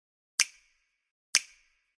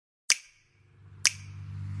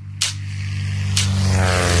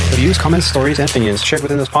views, comments, stories, and opinions shared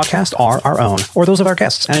within this podcast are our own, or those of our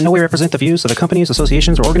guests, and in no way represent the views of the companies,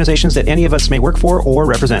 associations, or organizations that any of us may work for or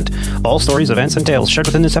represent. All stories, events, and tales shared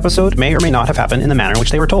within this episode may or may not have happened in the manner in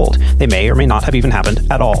which they were told. They may or may not have even happened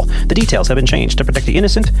at all. The details have been changed to protect the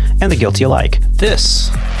innocent and the guilty alike. This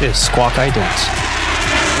is Squawk Ident.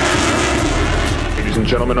 Ladies and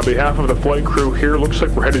gentlemen, on behalf of the flight crew here, looks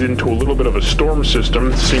like we're headed into a little bit of a storm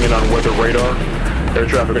system, seeing it on weather radar. Air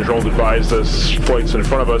traffic control advised us flights in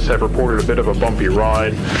front of us have reported a bit of a bumpy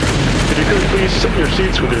ride. If you could please sit in your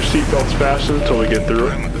seats with your seatbelts fastened until we get through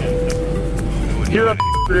it. Here at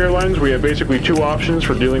Airlines, we have basically two options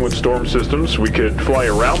for dealing with storm systems. We could fly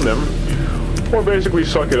around them, or basically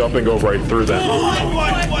suck it up and go right through them.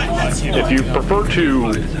 If you prefer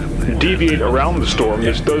to deviate around the storm,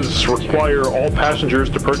 this does require all passengers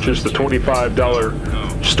to purchase the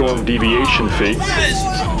 $25 storm deviation fee.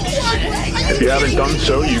 If you haven't done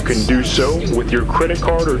so, you can do so with your credit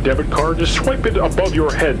card or debit card. Just swipe it above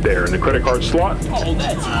your head there in the credit card slot,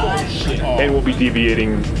 and we'll be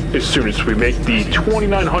deviating as soon as we make the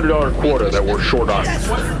 $2,900 quota that we're short on.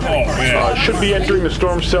 Should be entering the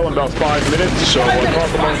storm cell in about 5 minutes, so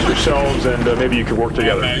talk amongst yourselves and maybe you can work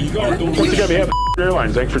together. Once again, on behalf of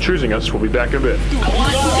Airlines, thanks for choosing us. We'll be back in a bit. You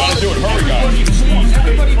gotta do it. Hurry, guys.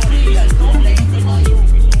 Everybody, please.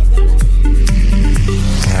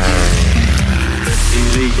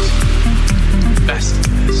 Best of the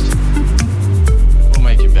best. We'll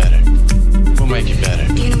make it better. We'll make it better.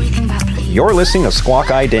 Do you know anything about planes? You're listening to Squawk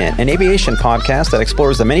Ident, an aviation podcast that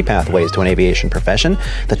explores the many pathways to an aviation profession,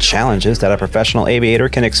 the challenges that a professional aviator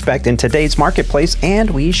can expect in today's marketplace, and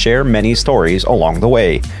we share many stories along the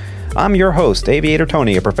way. I'm your host, Aviator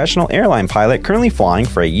Tony, a professional airline pilot currently flying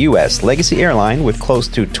for a U.S. legacy airline with close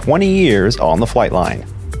to 20 years on the flight line.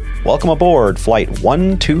 Welcome aboard Flight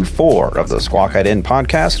 124 of the Squawk Ident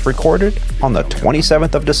podcast, recorded on the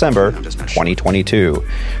 27th of December, 2022,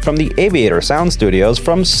 from the Aviator Sound Studios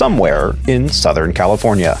from somewhere in Southern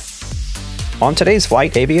California. On today's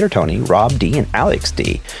flight, Aviator Tony, Rob D, and Alex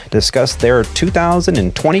D discuss their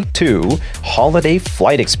 2022 holiday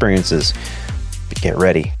flight experiences. Get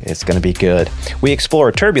ready, it's going to be good. We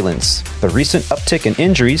explore turbulence, the recent uptick in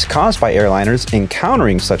injuries caused by airliners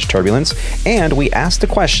encountering such turbulence, and we ask the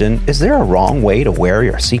question, is there a wrong way to wear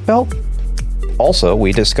your seatbelt? Also,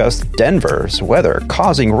 we discuss Denver's weather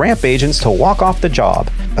causing ramp agents to walk off the job,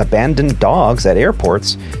 abandoned dogs at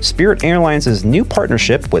airports, Spirit Airlines' new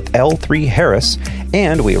partnership with L3 Harris,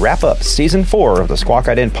 and we wrap up Season 4 of the Squawk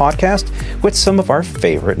Ident podcast with some of our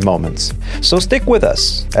favorite moments. So stick with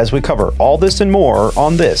us as we cover all this and more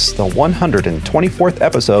on this, the 124th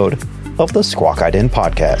episode of the Squawk Ident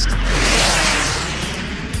podcast.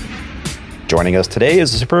 Joining us today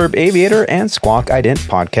is a superb aviator and Squawk Ident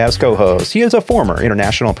podcast co-host. He is a former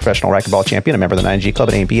international professional racquetball champion, a member of the 9G Club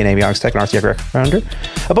at AMP and Avionics Tech and RCF record founder,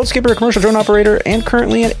 a boat skipper, a commercial drone operator, and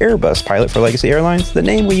currently an Airbus pilot for Legacy Airlines. The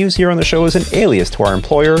name we use here on the show is an alias to our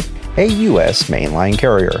employer, a U.S. mainline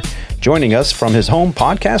carrier. Joining us from his home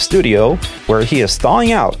podcast studio, where he is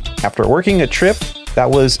thawing out after working a trip that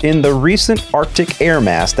was in the recent Arctic air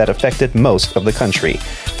mass that affected most of the country.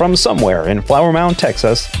 From somewhere in Flower Mound,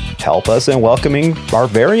 Texas, help us in welcoming our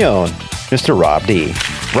very own Mr. Rob D.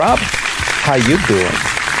 Rob, how you doing?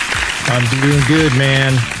 I'm doing good,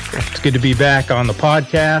 man. It's good to be back on the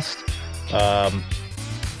podcast.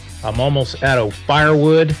 I'm almost out of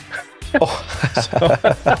firewood.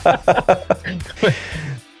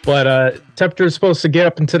 But temperature is supposed to get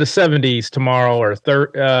up into the 70s tomorrow or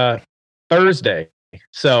Thursday.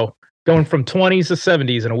 So going from 20s to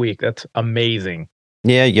 70s in a week. That's amazing.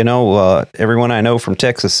 Yeah, you know, everyone I know from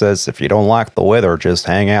Texas says if you don't like the weather, just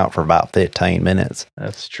hang out for about 15 minutes.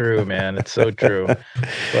 That's true, man. It's so true.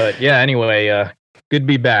 But yeah, anyway, good to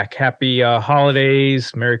be back. Happy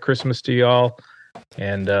holidays. Merry Christmas to y'all.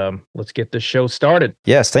 And let's get this show started.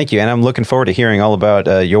 Yes, thank you. And I'm looking forward to hearing all about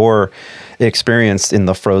your experience in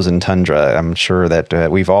the frozen tundra. I'm sure that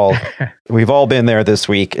we've all been there this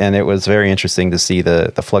week, and it was very interesting to see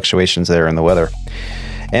the fluctuations there in the weather.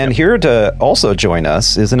 And here to also join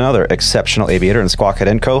us is another exceptional aviator and Squawk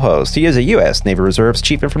Ident co-host. He is a U.S. Navy Reserve's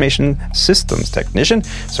Chief Information Systems Technician,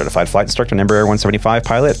 Certified Flight Instructor, and Embraer 175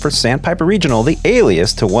 pilot for Sandpiper Regional, the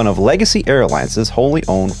alias to one of Legacy Airlines' wholly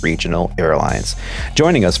owned regional airlines.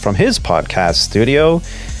 Joining us from his podcast studio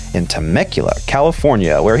in Temecula,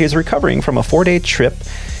 California, where he's recovering from a 4-day trip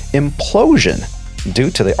implosion due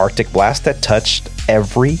to the Arctic blast that touched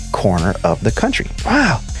every corner of the country.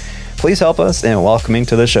 Wow. Please help us in welcoming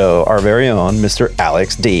to the show our very own Mr.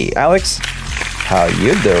 Alex D. Alex, how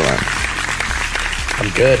you doing? I'm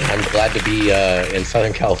good. I'm glad to be in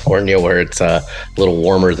Southern California, where it's a little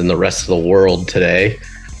warmer than the rest of the world today.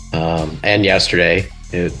 and yesterday.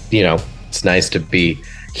 It's nice to be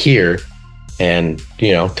here and,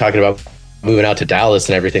 talking about moving out to Dallas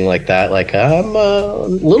and everything like that. Like, I'm a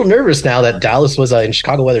little nervous now that Dallas was in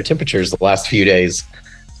Chicago weather temperatures the last few days.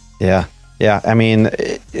 Yeah. Yeah. I mean,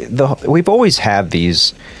 we've always had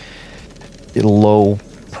these low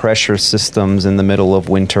pressure systems in the middle of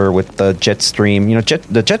winter with the jet stream.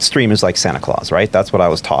 The jet stream is like Santa Claus, right? That's what I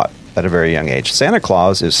was taught at a very young age. Santa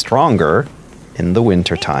Claus is stronger in the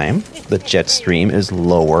winter time. The jet stream is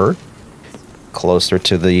lower, closer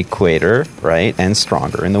to the equator, right? And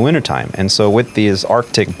stronger in the wintertime. And so with these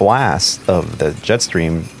Arctic blasts of the jet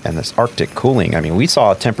stream and this Arctic cooling, I mean, we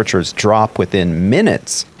saw temperatures drop within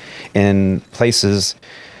minutes in places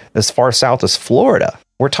as far south as Florida.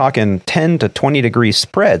 We're talking 10 to 20 degree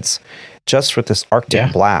spreads just with this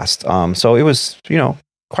Arctic blast. So it was,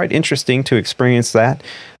 quite interesting to experience that.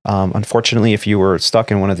 Unfortunately, if you were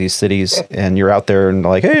stuck in one of these cities and you're out there and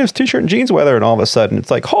like, hey, it's t-shirt and jeans weather, and all of a sudden it's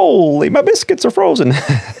like, holy, my biscuits are frozen.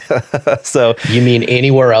 So you mean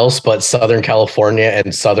anywhere else but Southern California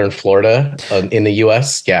and Southern Florida in the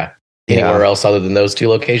U.S.? Yeah. Anywhere else other than those two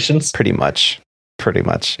locations? Pretty much.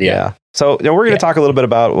 Yeah. So we're going to talk a little bit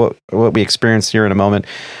about what we experienced here in a moment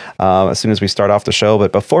as soon as we start off the show.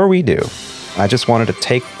 But before we do, I just wanted to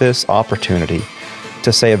take this opportunity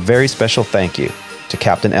to say a very special thank you to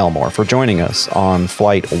Captain Elmore for joining us on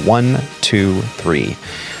Flight 123.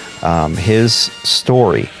 His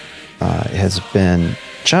story has been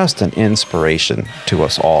just an inspiration to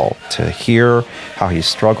us all to hear how he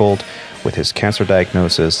struggled with his cancer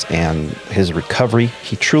diagnosis and his recovery.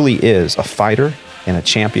 He truly is a fighter and a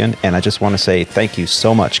champion, and I just want to say thank you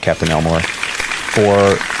so much, Captain Elmore,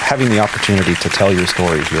 for having the opportunity to tell your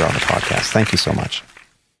story here on the podcast. Thank you so much.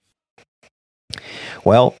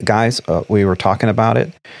 Well, guys, we were talking about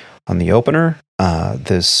it on the opener.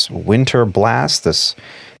 This winter blast, this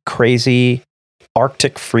crazy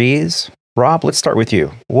Arctic freeze. Rob, let's start with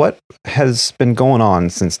you. What has been going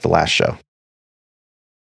on since the last show?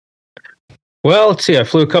 Well, let's see. I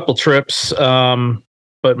flew a couple trips,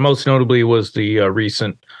 but most notably was the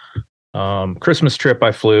recent Christmas trip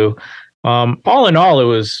I flew. All in all, it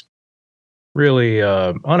was really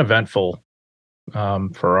uneventful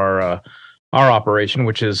for our operation,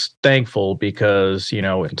 which is thankful because,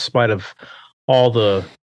 in spite of all the,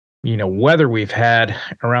 weather we've had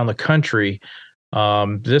around the country,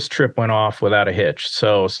 this trip went off without a hitch.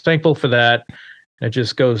 So I was thankful for that. It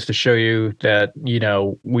just goes to show you that,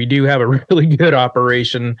 we do have a really good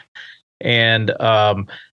operation, and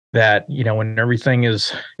that, when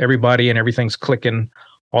everybody and everything's clicking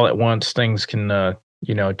all at once, things can,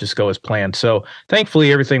 just go as planned. So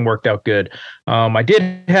thankfully everything worked out good. I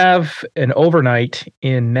did have an overnight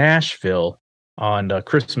in Nashville on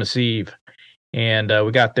Christmas Eve, and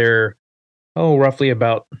we got there, roughly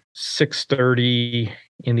about 6:30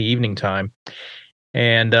 in the evening time.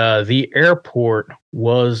 And the airport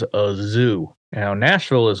was a zoo. Now,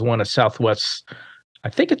 Nashville is one of Southwest's, I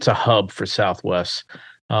think it's a hub for Southwest,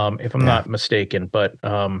 if I'm not mistaken. But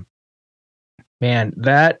man,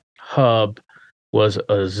 that hub was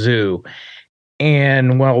a zoo.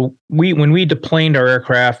 And when we deplaned our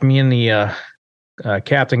aircraft, me and the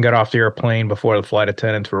captain got off the airplane before the flight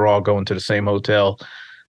attendants. We were all going to the same hotel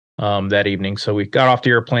that evening. So we got off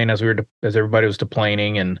the airplane as everybody was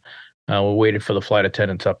deplaning, and we waited for the flight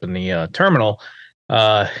attendants up in the terminal.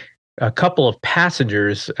 A couple of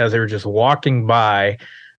passengers, as they were just walking by,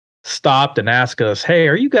 stopped and asked us, "Hey,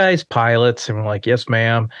 are you guys pilots?" And we're like, "Yes,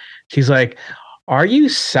 ma'am." She's like, "Are you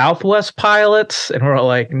Southwest pilots?" And we're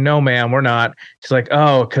like, "No, ma'am, we're not." She's like,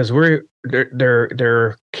 "Oh, because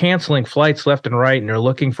they're canceling flights left and right, and they're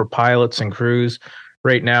looking for pilots and crews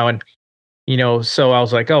right now." And so I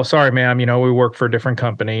was like, "Oh, sorry, ma'am. We work for a different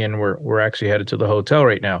company, and we're actually headed to the hotel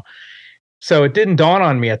right now." So it didn't dawn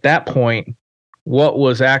on me at that point what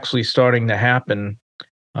was actually starting to happen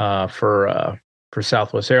for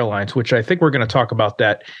Southwest Airlines, which I think we're going to talk about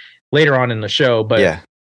that later on in the show. But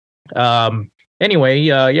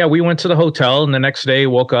anyway, we went to the hotel, and the next day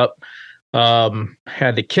woke up,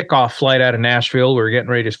 had the kickoff flight out of Nashville. We were getting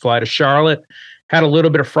ready to fly to Charlotte. Had a little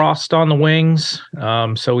bit of frost on the wings,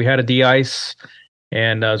 so we had to de-ice,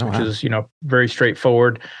 and which is very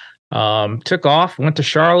straightforward. Took off, went to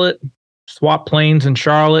Charlotte, swapped planes in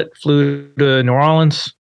Charlotte, flew to New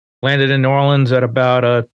Orleans, landed in New Orleans at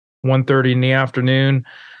about 1:30 in the afternoon.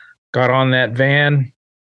 Got on that van,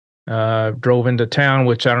 drove into town,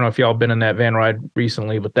 which I don't know if y'all been in that van ride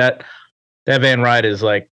recently, but that van ride is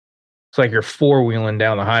like, it's like you're four-wheeling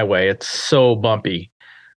down the highway. It's so bumpy.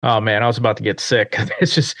 Oh man, I was about to get sick.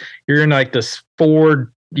 It's just, you're in like this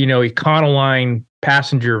Ford, Econoline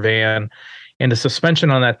passenger van, and the suspension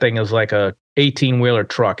on that thing is like a 18-wheeler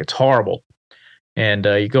truck. It's horrible. And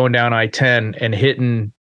you're going down I-10 and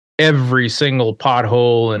hitting every single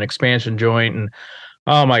pothole and expansion joint, and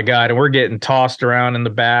oh my God, and we're getting tossed around in the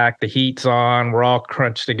back. The heat's on. We're all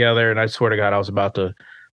crunched together, and I swear to God, I was about to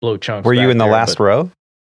blow chunks. Were you in the last row?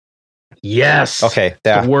 Yes. Okay.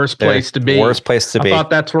 The worst place to be. Worst place to be. I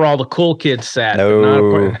thought that's where all the cool kids sat.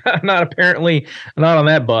 No. But not apparently, not on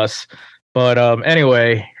that bus. But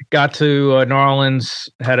anyway, got to New Orleans,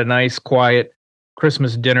 had a nice, quiet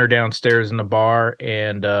Christmas dinner downstairs in the bar,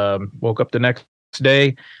 and woke up the next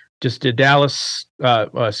day. Just did Dallas,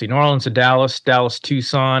 New Orleans to Dallas,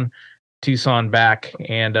 Tucson back.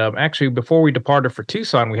 And actually, before we departed for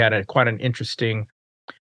Tucson, we had quite an interesting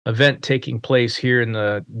event taking place here in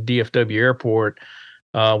the DFW airport.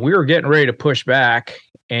 We were getting ready to push back,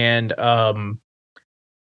 and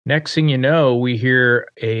next thing you know, we hear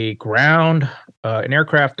an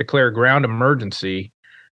aircraft declare ground emergency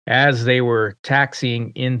as they were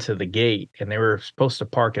taxiing into the gate, and they were supposed to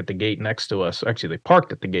park at the gate next to us. Actually, they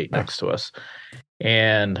parked at the gate next to us.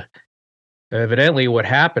 And evidently what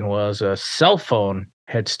happened was a cell phone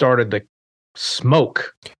had started to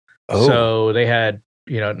smoke. Oh. So they had,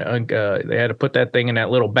 they had to put that thing in that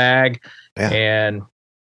little bag. Yeah. And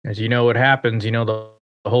as you know what happens, the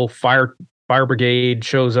whole fire brigade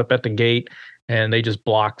shows up at the gate, and they just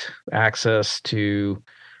blocked access to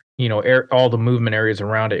all the movement areas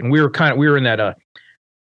around it. And we were in that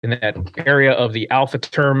area of the Alpha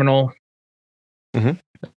terminal, the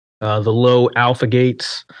low Alpha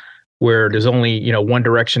gates, where there's only one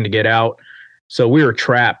direction to get out. So we were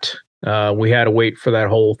trapped. We had to wait for that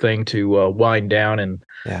whole thing to wind down and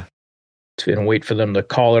wait for them to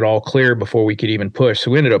call it all clear before we could even push.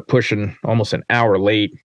 So we ended up pushing almost an hour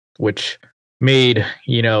late, which made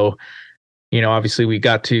obviously we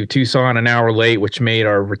got to Tucson an hour late, which made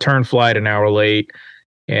our return flight an hour late.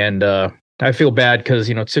 And I feel bad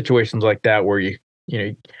because, situations like that where you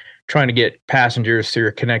trying to get passengers to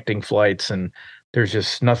your connecting flights, and there's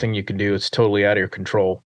just nothing you can do. It's totally out of your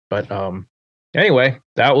control. But anyway,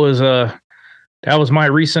 that was my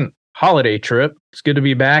recent holiday trip. It's good to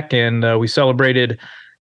be back, and we celebrated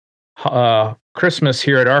Christmas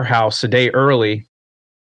here at our house a day early.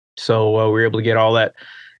 So we were able to get all that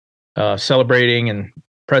celebrating and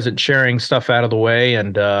present sharing stuff out of the way,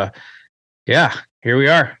 and here we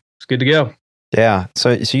are. It's good to go. Yeah.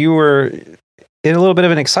 So you were in a little bit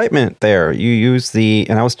of an excitement there. You used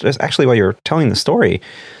and I was just actually, while you were telling the story,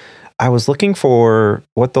 I was looking for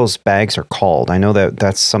what those bags are called. I know that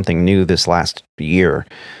that's something new this last year,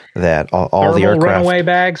 that all the aircraft runaway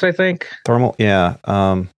bags, I think. Thermal. Yeah.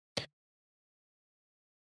 I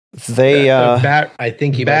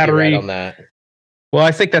think you might be right on that. Well,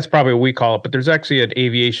 I think that's probably what we call it, but there's actually an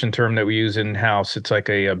aviation term that we use in-house. It's like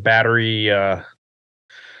a battery.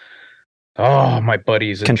 My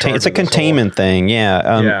buddy's in charge it's a of this containment thing.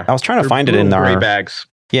 Yeah. I was trying to find it in our gray bags.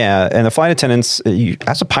 Yeah, and the flight attendants,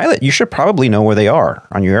 as a pilot, you should probably know where they are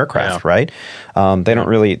on your aircraft, right? They don't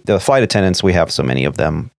really. The flight attendants, we have so many of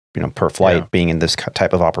them, per flight, being in this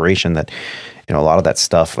type of operation that, a lot of that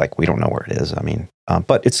stuff, like, we don't know where it is. I mean,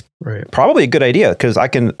 but it's probably a good idea, because I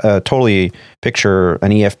can totally picture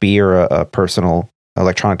an EFB or a personal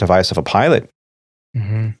electronic device of a pilot,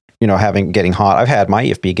 getting hot. I've had my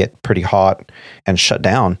EFB get pretty hot and shut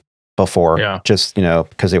down before, just,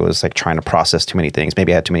 because it was like trying to process too many things.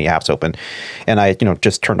 Maybe I had too many apps open, and I,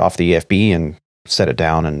 just turned off the EFB and set it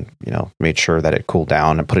down and, made sure that it cooled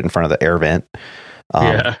down and put it in front of the air vent.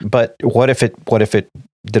 But what if it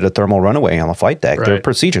did a thermal runaway on the flight deck? There are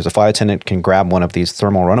procedures. A flight attendant can grab one of these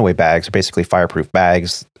thermal runaway bags, basically fireproof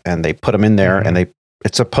bags, and they put them in there, and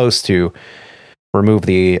it's supposed to remove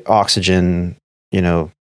the oxygen,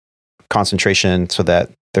 concentration, so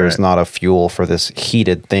that there's not a fuel for this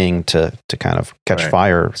heated thing to kind of catch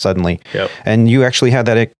fire suddenly. And you actually had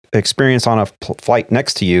that experience on a flight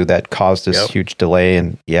next to you that caused this huge delay.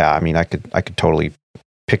 And I mean, I could totally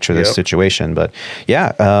picture this situation. But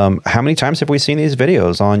how many times have we seen these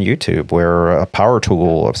videos on YouTube where a power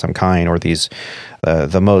tool of some kind, or these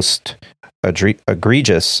the most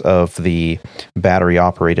egregious of the battery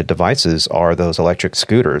operated devices are those electric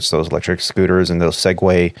scooters and those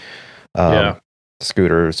Segway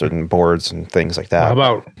scooters and boards and things like that.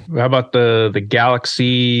 How about the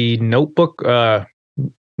Galaxy Notebook,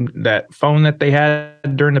 that phone that they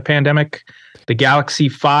had during the pandemic, the Galaxy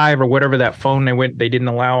 5 or whatever, that phone they didn't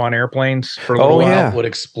allow on airplanes for a little while. Would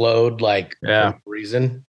explode for no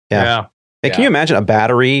reason. Can you imagine a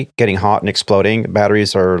battery getting hot and exploding?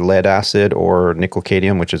 Batteries are lead acid or nickel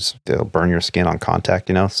cadmium, which is, they'll burn your skin on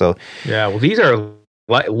contact, So well, these are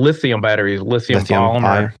lithium batteries, lithium polymer,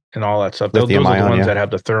 ion. and all that stuff. Those are the Lithium-ion, ones yeah. that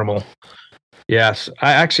have the thermal. Yes,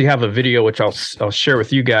 I actually have a video which I'll share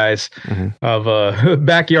with you guys Mhm. of a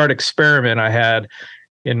backyard experiment I had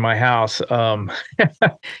in my house.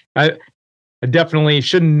 I definitely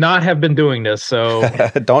should not have been doing this. So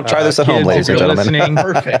Don't try this at home, kids, ladies if and you're gentlemen. listening,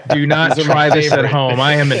 Perfect. do not These are my try this at favorite. home.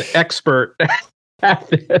 I am an expert at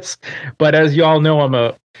this, but as you all know, I'm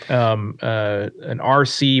an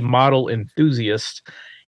RC model enthusiast,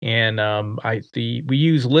 and we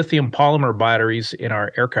use lithium polymer batteries in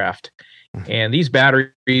our aircraft, and these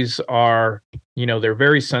batteries are, they're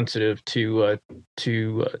very sensitive to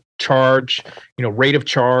charge, rate of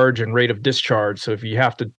charge and rate of discharge. So if you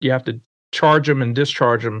have to charge them and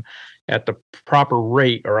discharge them at the proper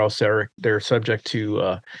rate, or else they're subject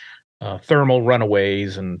to thermal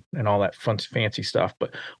runaways and all that fancy stuff.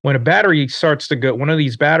 But when a battery starts to go, one of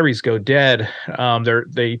these batteries go dead,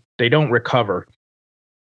 they don't recover.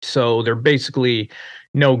 So they're basically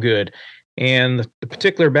no good. And the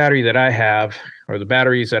particular battery that I have, or the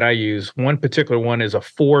batteries that I use, one particular one is a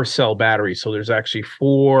 4-cell battery. So there's actually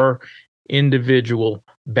 4 individual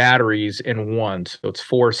batteries in one. So it's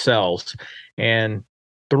 4 cells. And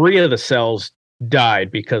 3 of the cells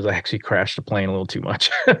died because I actually crashed the plane a little too much.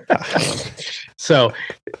 So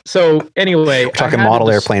anyway, We're talking model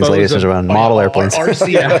airplanes, ladies and gentlemen. Model airplanes.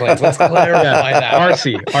 RC airplanes. Let's clarify that.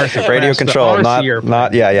 RC Radio control, RC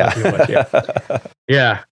not yeah. too much,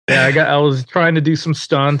 yeah. I was trying to do some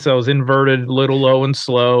stunts. I was inverted, a little low and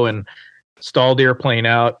slow, and stalled the airplane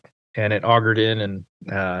out, and it augered in, and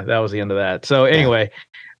that was the end of that. So anyway,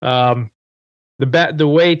 the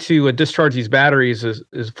way to discharge these batteries is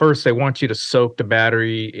first they want you to soak the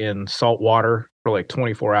battery in salt water for like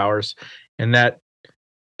 24 hours, and that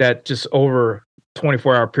just over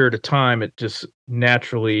 24-hour period of time, it just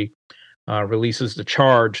naturally releases the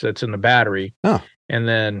charge that's in the battery. Oh. And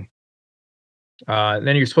then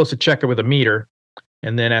you're supposed to check it with a meter,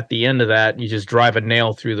 and then at the end of that, you just drive a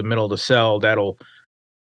nail through the middle of the cell. That'll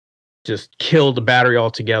just kill the battery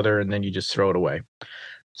altogether, and then you just throw it away.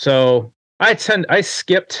 So I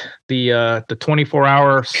skipped the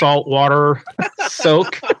 24-hour salt water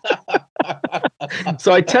soak.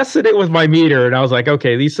 So I tested it with my meter, and I was like,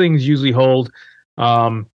 okay, these things usually hold.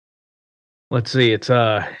 Let's see, it's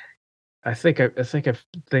I think a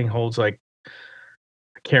thing holds like,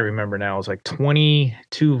 I can't remember now. It was like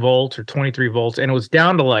 22 volts or 23 volts, and it was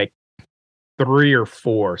down to like 3 or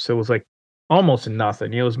 4. So it was like almost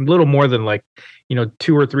nothing. It was a little more than like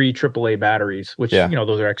 2 or 3 AAA batteries, which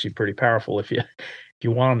those are actually pretty powerful if you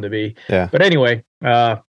want them to be. Yeah. But anyway,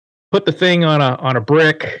 put the thing on a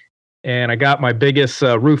brick, and I got my biggest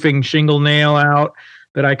roofing shingle nail out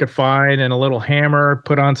that I could find, and a little hammer.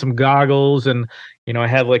 Put on some goggles, and I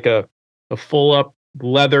had like a full up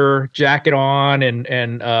leather jacket on, and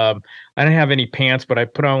I didn't have any pants, but I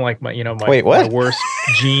put on like my my worst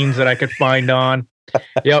jeans that I could find on.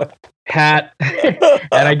 Yep. Hat.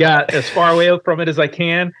 And I got as far away from it as I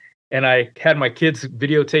can, and I had my kids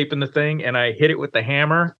videotaping the thing, and I hit it with the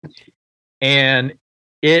hammer, and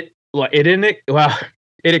it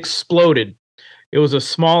exploded. It was a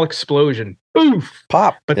small explosion. Oof.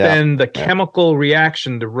 Pop. But then the chemical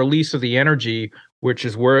reaction, the release of the energy, which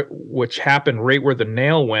happened right where the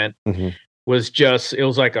nail went, was it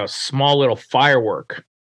was like a small little firework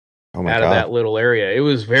out of that little area. It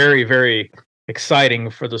was very, very exciting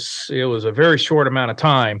it was a very short amount of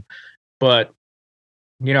time, but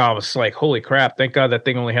I was like, holy crap, thank God that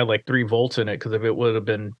thing only had like 3 volts in it, because if it would have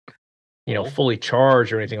been fully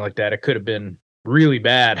charged or anything like that, it could have been really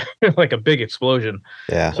bad, like a big explosion.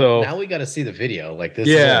 Yeah. So now we got to see the video. Like this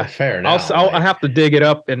isn't fair now. I'll have to dig it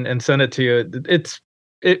up and send it to you.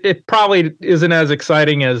 It probably isn't as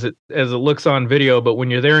exciting as it looks on video, but when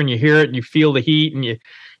you're there and you hear it and you feel the heat, and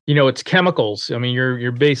it's chemicals. I mean,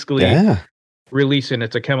 you're basically releasing,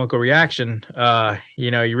 it's a chemical reaction.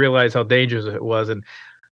 You realize how dangerous it was. And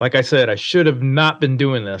like I said, I should have not been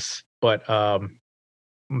doing this, but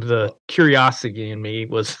the curiosity in me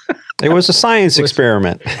was it was a science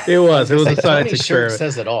experiment. It was a science Tony's experiment. shirt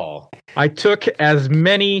says it all. I took as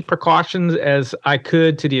many precautions as I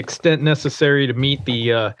could to the extent necessary to meet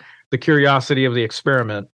the curiosity of the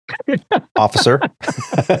experiment. Officer. And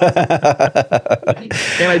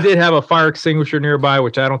I did have a fire extinguisher nearby,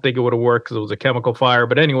 which I don't think it would have worked because it was a chemical fire.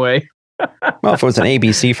 But anyway. Well, if it was an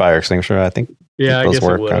ABC fire extinguisher, I think those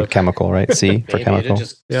work on chemical, right? C for chemical. It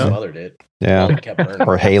just smothered it. Yeah. Well, it kept burning.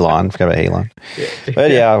 Or halon. Forgot about halon.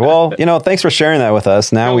 But well, thanks for sharing that with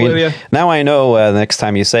us. Now I know next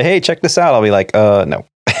time you say, hey, check this out, I'll be like, no.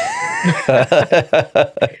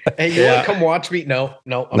 Hey, you want to come watch me? No,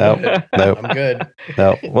 I'm good. No. I'm good.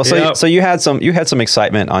 No. Well, so you had some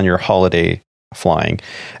excitement on your holiday flying.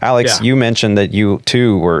 Alex, Yeah. you mentioned that you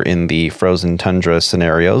too were in the frozen tundra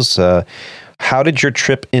scenarios. How did your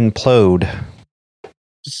trip implode?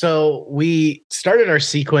 So we started our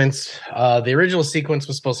sequence. The original sequence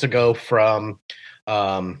was supposed to go from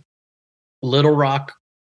Little Rock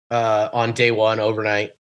on day one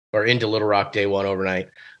overnight, or into Little Rock day one overnight.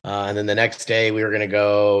 And then the next day we were going to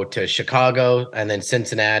go to Chicago and then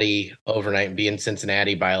Cincinnati overnight and be in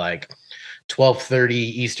Cincinnati by like 12:30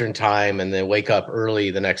 Eastern time, and then wake up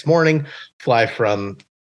early the next morning, fly from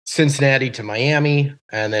Cincinnati to Miami,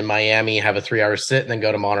 and then Miami, have a 3-hour sit, and then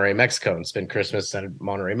go to Monterrey, Mexico, and spend Christmas in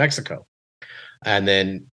Monterrey, Mexico. And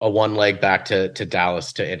then a one leg back to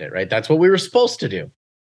Dallas to end it, right? That's what we were supposed to do.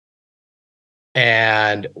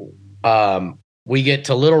 And we get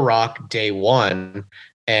to Little Rock day one,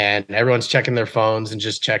 and everyone's checking their phones and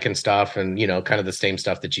just checking stuff, and kind of the same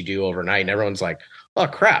stuff that you do overnight. And everyone's like, "Oh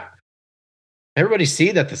crap! Everybody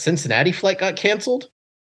see that the Cincinnati flight got canceled?"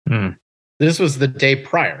 This was the day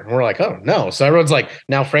prior, and we're like, "Oh no!" So everyone's like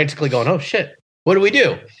now frantically going, "Oh shit! What do we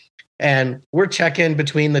do?" And we're checking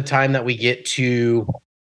between the time that we get to,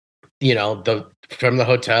 from the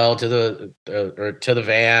hotel to the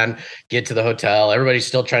van, get to the hotel. Everybody's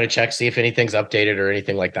still trying to check, see if anything's updated or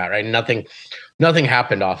anything like that, right? Nothing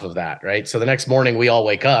happened off of that, right? So the next morning we all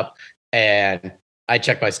wake up and I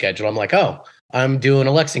check my schedule. I'm like, "Oh, I'm doing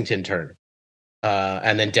a Lexington turn."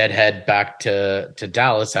 And then deadhead back to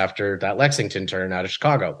Dallas after that Lexington turn out of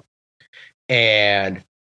Chicago. And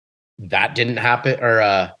that didn't happen.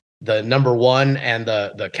 Or the number one and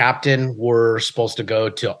the captain were supposed to go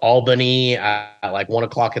to Albany at like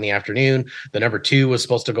 1:00 in the afternoon. The number two was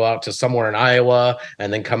supposed to go out to somewhere in Iowa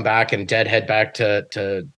and then come back and deadhead back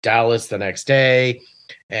to Dallas the next day.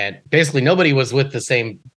 And basically nobody was with the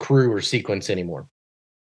same crew or sequence anymore.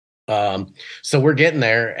 So we're getting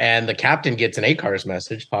there, and the captain gets an ACARS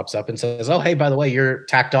message, pops up and says, "Oh, hey, by the way, you're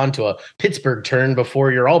tacked on to a Pittsburgh turn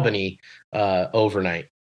before your Albany overnight."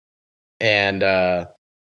 And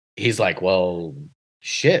he's like, "Well,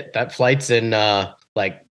 shit, that flight's in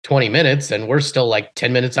like 20 minutes, and we're still like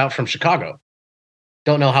 10 minutes out from Chicago.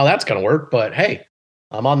 Don't know how that's going to work, but hey,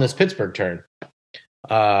 I'm on this Pittsburgh turn."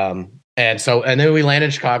 And then we land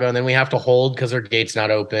in Chicago, and then we have to hold because our gate's not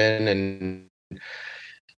open, and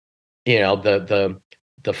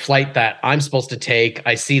the flight that I'm supposed to take,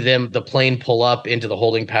 I see the plane pull up into the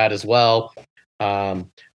holding pad as well.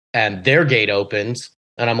 And their gate opens,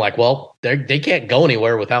 and I'm like, well, they can't go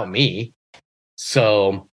anywhere without me.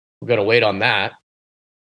 So we're going to wait on that.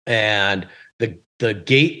 And the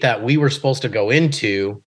gate that we were supposed to go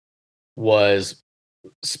into was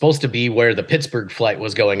supposed to be where the Pittsburgh flight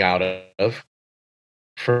was going out of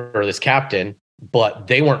for this captain, but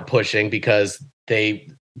they weren't pushing because they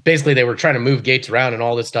were trying to move gates around and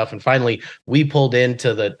all this stuff. And finally we pulled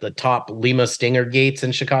into the top Lima Stinger gates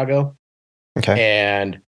in Chicago. Okay.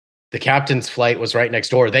 And the captain's flight was right next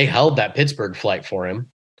door. They held that Pittsburgh flight for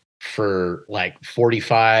him for like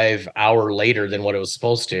 45 hours later than what it was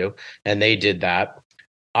supposed to. And they did that.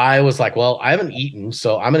 I was like, well, I haven't eaten,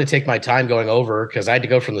 so I'm going to take my time going over, because I had to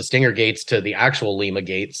go from the Stinger gates to the actual Lima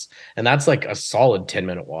gates. And that's like a solid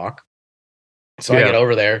 10-minute walk. So I get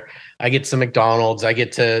over there, I get some McDonald's, I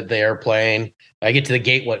get to the airplane, I get to the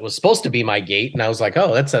gate, what was supposed to be my gate. And I was like,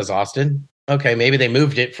 oh, that says Austin. Okay, maybe they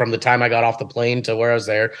moved it from the time I got off the plane to where I was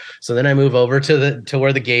there. So then I move over to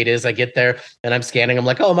where the gate is. I get there and I'm scanning. I'm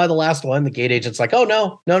like, oh, am I the last one? The gate agent's like, oh,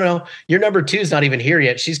 no. Your number 2 is not even here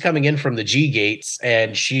yet. She's coming in from the G gates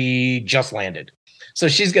and she just landed. So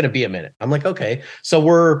she's going to be a minute. I'm like, okay. So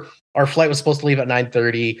our flight was supposed to leave at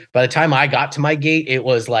 9:30. By the time I got to my gate, it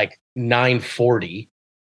was like 9:40.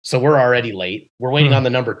 So we're already late. We're waiting on the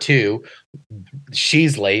number 2.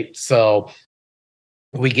 She's late. So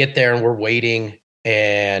we get there and we're waiting,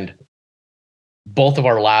 and both of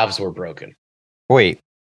our lavs were broken. Wait,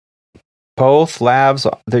 both lavs?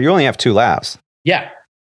 You only have 2 lavs. Yeah.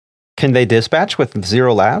 Can they dispatch with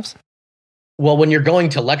 0 lavs? Well, when you're going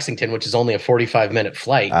to Lexington, which is only a 45-minute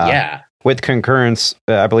flight, yeah. With concurrence,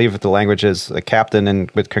 I believe the language is a captain,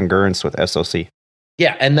 and with concurrence with SOC.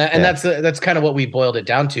 Yeah, that's kind of what we boiled it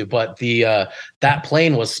down to. But that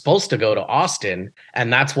plane was supposed to go to Austin,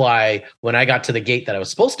 and that's why when I got to the gate that I was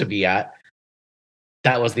supposed to be at,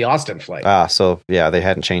 that was the Austin flight. So yeah, they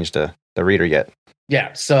hadn't changed the reader yet.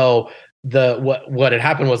 Yeah, so what had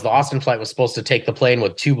happened was the Austin flight was supposed to take the plane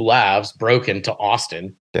with 2 lavs broken to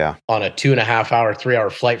Austin. Yeah, on a 2.5 hour, 3-hour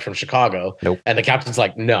flight from Chicago. Nope. And the captain's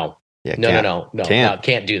like, no, yeah, no,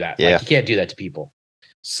 can't do that. Yeah. Like, you can't do that to people.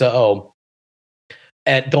 So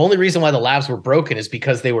And the only reason why the labs were broken is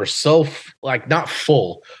because they were so not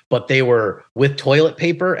full, but they were with toilet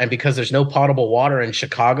paper. And because there's no potable water in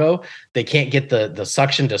Chicago, they can't get the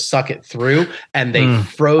suction to suck it through. And they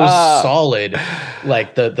froze solid,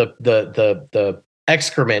 like the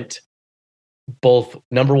excrement, both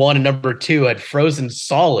number 1 and number 2 had frozen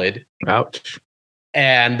solid. Ouch.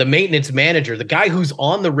 And the maintenance manager, the guy who's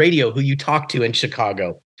on the radio, who you talk to in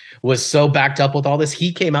Chicago, was so backed up with all this.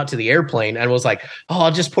 He came out to the airplane and was like, "Oh,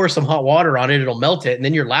 I'll just pour some hot water on it. It'll melt it. And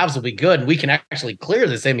then your labs will be good. And we can actually clear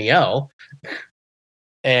this MEL."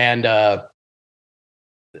 And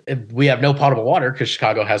we have no potable water because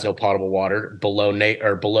Chicago has no potable water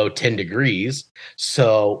below 10 degrees.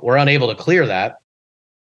 So we're unable to clear that.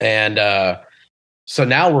 And so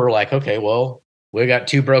now we're like, okay, well, we got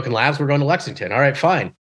 2 broken labs. We're going to Lexington. All right,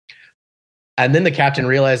 fine. And then the captain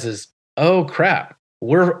realizes, oh, crap.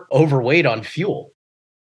 We're overweight on fuel.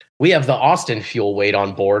 We have the Austin fuel weight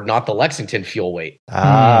on board, not the Lexington fuel weight.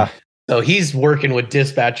 So he's working with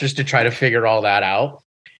dispatchers to try to figure all that out.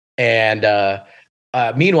 And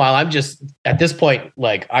meanwhile, I'm just at this point,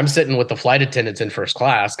 like I'm sitting with the flight attendants in first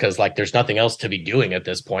class because like there's nothing else to be doing at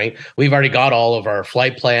this point. We've already got all of our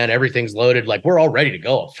flight plan. Everything's loaded. Like we're all ready to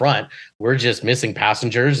go up front. We're just missing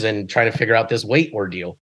passengers and trying to figure out this weight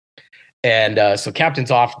ordeal. And so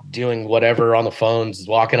captain's off doing whatever on the phones,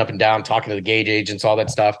 walking up and down, talking to the gauge agents, all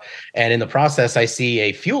that stuff. And in the process, I see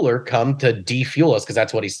a fueler come to defuel us because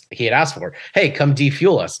that's what he had asked for. Hey, come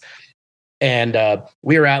defuel us. And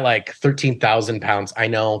we were at like 13,000 pounds. I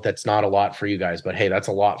know that's not a lot for you guys, but hey, that's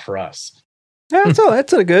a lot for us. Yeah,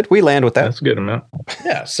 that's a good. We land with that. That's a good amount.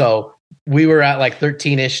 Yeah. So we were at like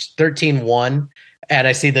 13.1. And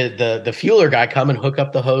I see the fueler guy come and hook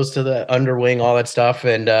up the hose to the underwing, all that stuff.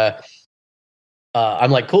 And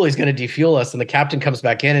I'm like, cool, he's going to defuel us. And the captain comes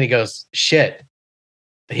back in and he goes, shit,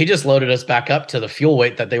 he just loaded us back up to the fuel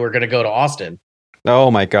weight that they were going to go to Austin.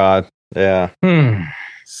 Oh my God. Yeah.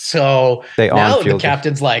 So now the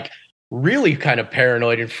captain's like really kind of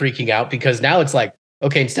paranoid and freaking out because now it's like,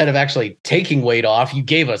 okay, instead of actually taking weight off, you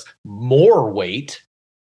gave us more weight.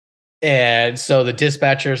 And so the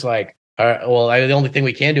dispatcher's like, all right, well, the only thing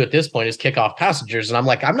we can do at this point is kick off passengers. And I'm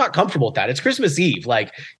like, I'm not comfortable with that. It's Christmas Eve.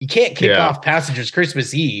 Like, you can't kick off passengers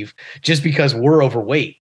Christmas Eve just because we're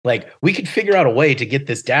overweight. Like, we could figure out a way to get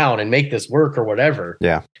this down and make this work or whatever.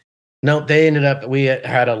 Yeah. No, they ended up, we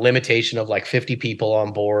had a limitation of like 50 people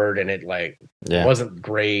on board and it wasn't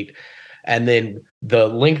great. And then the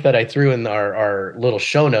link that I threw in our little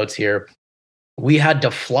show notes here, we had to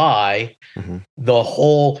fly the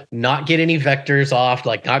whole, not get any vectors off,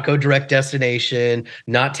 like not go direct destination,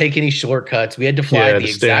 not take any shortcuts. We had to fly the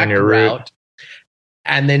exact route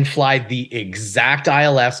and then fly the exact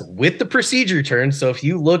ILS with the procedure turn. So if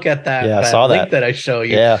you look at that link that I show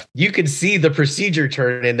you, you can see the procedure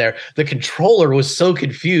turn in there. The controller was so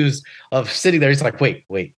confused of sitting there. He's like,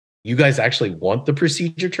 wait, you guys actually want the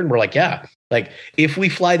procedure turn? We're like, yeah. Like, if we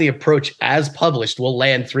fly the approach as published, we'll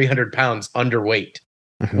land 300 pounds underweight.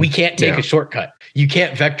 We can't take a shortcut. You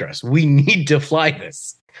can't vector us. We need to fly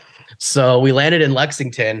this. So we landed in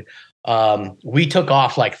Lexington. We took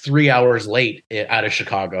off like 3 hours late out of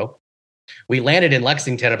Chicago. We landed in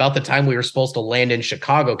Lexington about the time we were supposed to land in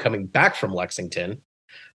Chicago coming back from Lexington,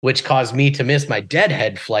 which caused me to miss my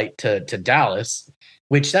deadhead flight to Dallas,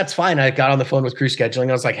 which that's fine. I got on the phone with crew scheduling.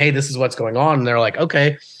 I was like, hey, this is what's going on. And they're like,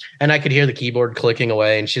 okay. And I could hear the keyboard clicking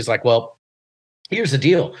away. And she's like, well, here's the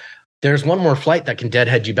deal. There's one more flight that can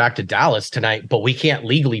deadhead you back to Dallas tonight, but we can't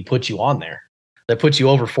legally put you on there. That puts you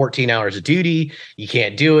over 14 hours of duty. You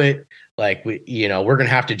can't do it. Like, we're going to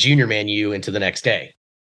have to junior man you into the next day.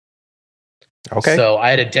 Okay. So I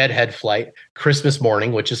had a deadhead flight Christmas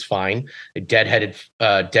morning, which is fine. I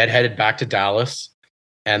deadheaded back to Dallas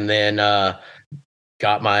and then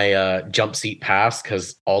got my jump seat pass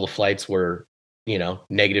because all the flights were, -2,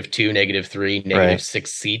 -3, -6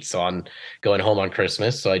 seats on going home on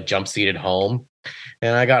Christmas. So I jump seated home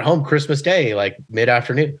and I got home Christmas Day, like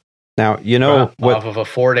mid-afternoon. Now, off of a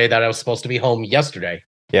 4-day that I was supposed to be home yesterday.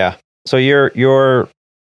 Yeah. So your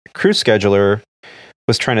crew scheduler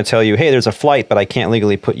was trying to tell you, hey, there's a flight, but I can't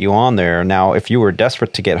legally put you on there. Now, if you were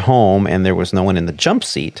desperate to get home and there was no one in the jump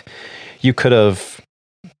seat, you could have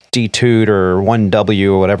D2'd or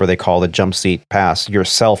 1W or whatever they call the jump seat pass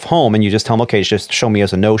yourself home, and you just tell them, okay, just show me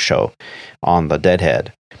as a no-show on the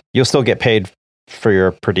deadhead. You'll still get paid for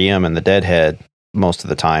your per diem and the deadhead most of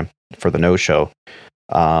the time for the no-show.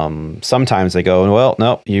 Sometimes they go, well,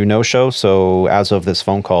 no, you no-show, so as of this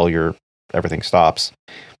phone call, everything stops.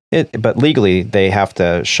 But legally, they have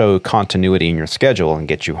to show continuity in your schedule and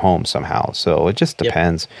get you home somehow. So it just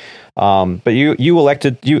depends. But you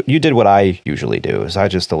did what I usually do, is I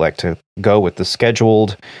just elect to go with the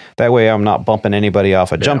scheduled. That way I'm not bumping anybody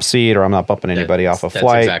off a jump seat, or I'm not bumping anybody off a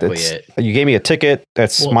flight. Exactly it. You gave me a ticket.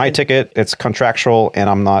 That's my ticket. It's contractual, and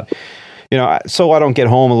I'm not, so I don't get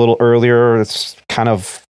home a little earlier. It's kind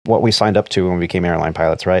of what we signed up to when we became airline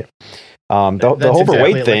pilots, right? The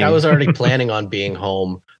overweight thing. I was already planning on being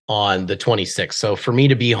home on the 26th. So for me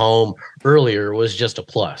to be home earlier was just a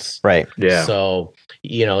plus. Right. Yeah. So,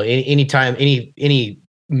 anytime, any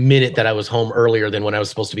minute that I was home earlier than when I was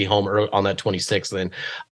supposed to be home on that 26th, then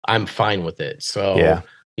I'm fine with it. So,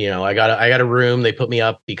 I got a room. They put me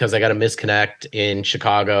up because I got a misconnect in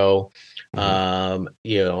Chicago.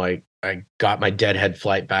 I got my deadhead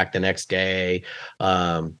flight back the next day.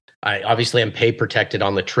 I obviously am pay protected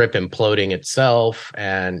on the trip imploding itself.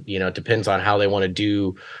 And, it depends on how they want to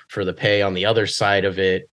do for the pay on the other side of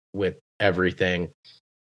it with everything.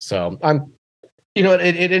 So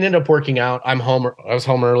it ended up working out. I'm home. I was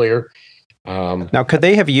home earlier. Now, could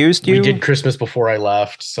they have used you? We did Christmas before I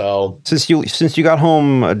left. So since you got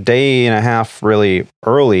home a day and a half really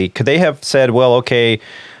early, could they have said, well, okay,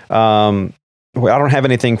 I don't have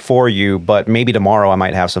anything for you, but maybe tomorrow I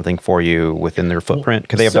might have something for you within their footprint.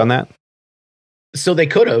 Could they have done that? So they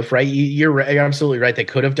could have, right? You're absolutely right. They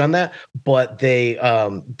could have done that, but they,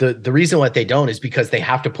 the reason why they don't is because they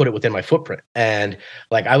have to put it within my footprint. And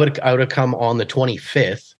like, I would have come on the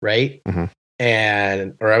 25th, right? Mm-hmm.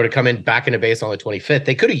 Or I would have come back into base on the 25th.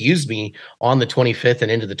 They could have used me on the 25th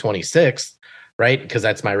and into the 26th, right? Because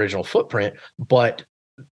that's my original footprint, but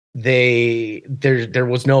there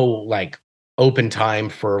was no like open time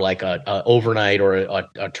for like a overnight or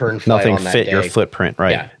a turn flight. Nothing on that fit day. your footprint,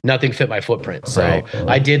 right? Yeah, nothing fit my footprint. So Right.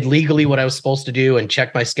 I did legally what I was supposed to do and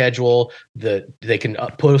check my schedule. They can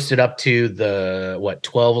post it up to the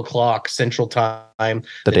 12 o'clock Central Time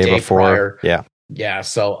The day before. prior. Yeah.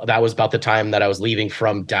 So that was about the time that I was leaving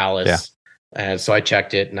from Dallas. Yeah. And so I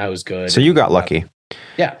checked it and I was good. So you got lucky.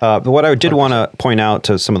 Yeah. But what I did want to point out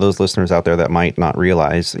to some of those listeners out there that might not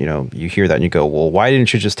realize, you hear that and you go, well, why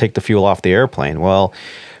didn't you just take the fuel off the airplane? Well,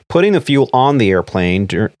 putting the fuel on the airplane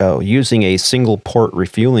using a single port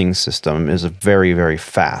refueling system is very, very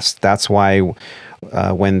fast. That's why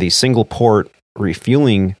when the single port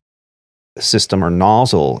refueling system or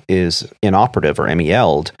nozzle is inoperative or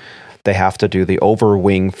MEL'd, they have to do the over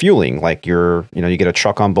wing fueling. Like you get a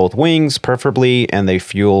truck on both wings, preferably, and they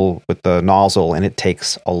fuel with the nozzle, and it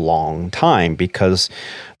takes a long time because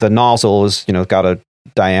the nozzle is, got a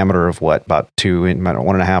diameter of about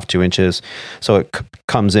 1.5, 2 inches. So it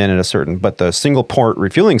comes in at a certain, but the single port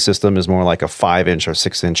refueling system is more like a 5-inch or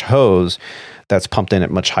 6-inch hose that's pumped in at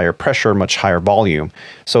much higher pressure, much higher volume.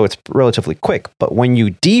 So it's relatively quick. But when you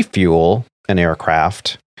defuel an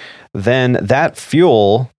aircraft, then that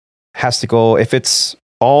fuel has to go, if it's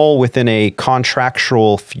all within a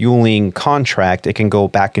contractual fueling contract, it can go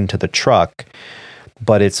back into the truck,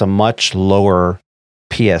 but it's a much lower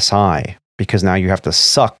PSI because now you have to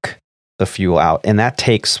suck the fuel out, and that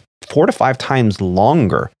takes 4 to 5 times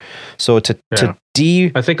longer. So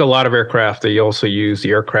I think a lot of aircraft, they also use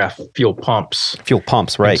the aircraft fuel pumps,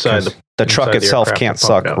 right? Because the truck itself can't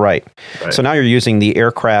suck, right? So now you're using the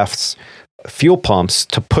aircraft's fuel pumps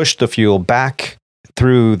to push the fuel back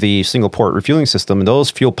through the single port refueling system, and those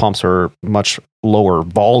fuel pumps are much lower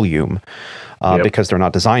volume because they're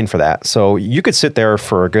not designed for that. So you could sit there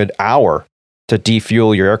for a good hour to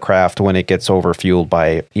defuel your aircraft. When it gets overfueled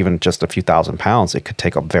by even just a few thousand pounds, it could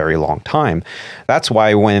take a very long time. That's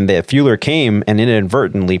why when the fueler came and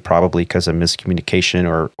inadvertently, probably because of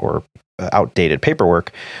miscommunication or outdated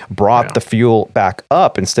paperwork, brought the fuel back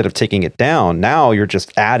up instead of taking it down, now you're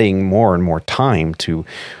just adding more and more time to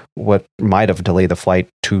what might have delayed the flight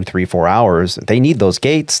 2, 3, 4 hours. They need those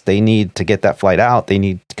gates. They need to get that flight out.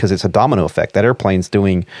 Because it's a domino effect. That airplane's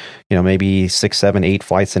doing, maybe 6, 7, 8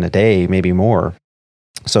 flights in a day, maybe more.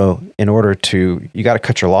 So in order you got to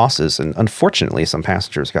cut your losses. And unfortunately, some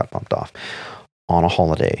passengers got bumped off on a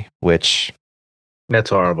holiday, which that's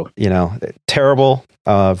horrible. Terrible,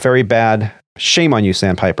 very bad. Shame on you,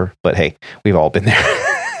 Sandpiper. But hey, we've all been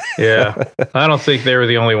there. Yeah. I don't think they were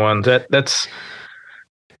the only ones.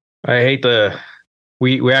 I hate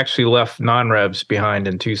we actually left non-revs behind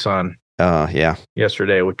in Tucson.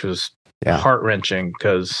 Yesterday, which was heart-wrenching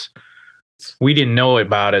because we didn't know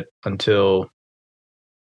about it until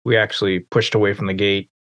we actually pushed away from the gate,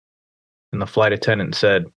 and the flight attendant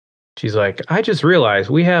said, she's like, I just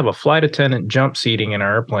realized we have a flight attendant jump seating in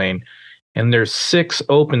our airplane, and there's 6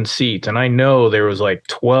 open seats, and I know there was like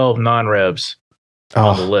 12 non-revs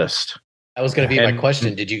on the list. That was going to be my And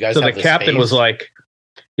question. Did you guys So have the captain space? was like,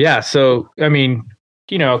 yeah. So, I mean,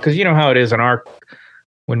 because you know how it is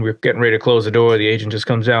when we're getting ready to close the door, the agent just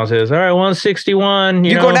comes down and says, all right, 161.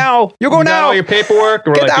 You go now. You go got now. all your paperwork.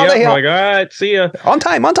 And we're Get like, out of yep. here. We're like, all right, see ya. On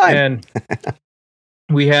time. And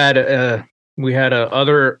we had a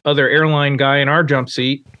other airline guy in our jump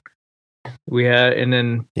seat. And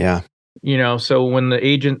then Yeah. So when the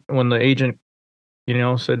agent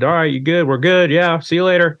said, all right, you good? We're good. Yeah, see you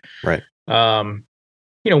later. Right.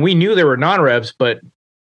 We knew there were non-revs, but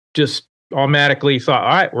just automatically thought, all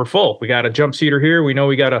right, we're full. We got a jump seater here. We know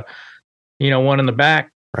we got one in the back.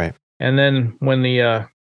 Right. And then when the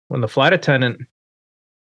flight attendant,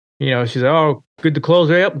 she said, oh, good to close.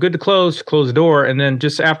 Yep, good to close the door. And then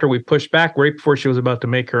just after we pushed back, right before she was about to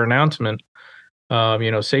make her announcement,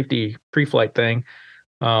 safety pre-flight thing,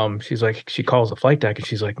 she's like, she calls the flight deck and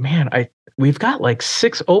she's like, man, we've got like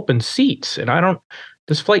 6 open seats and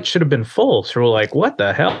this flight should have been full. So we're like, what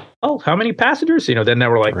the hell? Oh, how many passengers? Then they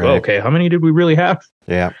were like, Right. oh, okay, how many did we really have?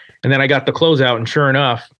 Yeah. And then I got the closeout and sure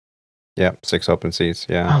enough, Yeah. 6 open seats.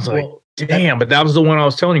 I Yeah. was like, damn, but that was the one I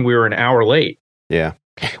was telling you we were an hour late. Yeah.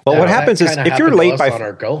 Well, what happens is if you're late on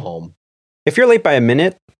our go home. if you're late by a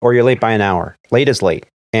minute or you're late by an hour, late is late.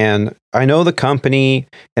 And I know the company,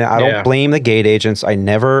 and I don't blame the gate agents. I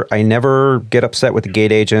never get upset with the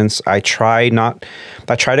gate agents. I try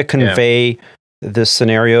to convey this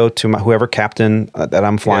scenario to whoever captain that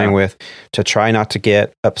I'm flying with, to try not to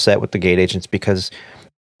get upset with the gate agents, because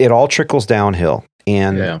it all trickles downhill.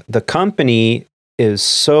 And the company is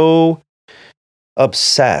so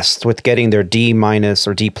obsessed with getting their D-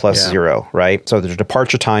 or D+ 0, right? So there's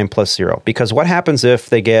departure time plus 0. Because what happens if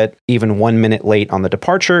they get even 1 minute late on the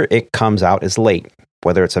departure? It comes out as late.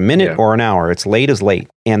 Whether it's a minute or an hour, it's late is late.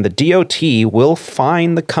 And the DOT will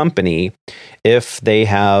fine the company if they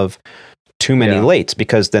have too many lates,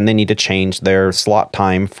 because then they need to change their slot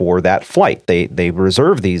time for that flight. They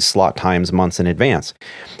reserve these slot times months in advance.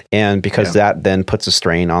 And because that then puts a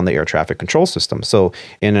strain on the air traffic control system. So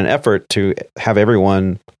in an effort to have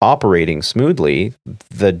everyone operating smoothly,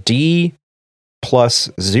 the D+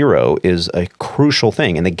 0 is a crucial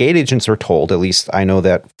thing. And the gate agents are told, at least I know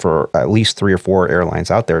that for at least 3 or 4 airlines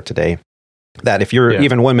out there today, that if you're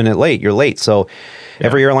even 1 minute late, you're late. So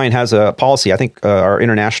every airline has a policy. I think our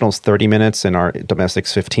international is 30 minutes and our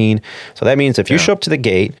domestic's 15. So that means if you show up to the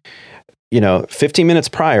gate, 15 minutes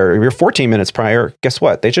prior, or you're 14 minutes prior, guess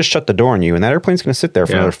what? They just shut the door on you, and that airplane's going to sit there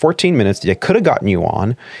for another 14 minutes. They could have gotten you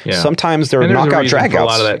on. Yeah. Sometimes they're knockout dragouts. A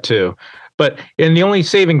lot of that too. But the only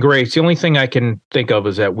saving grace, the only thing I can think of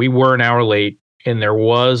is that we were an hour late, and there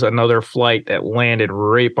was another flight that landed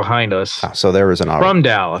right behind us. So there was an from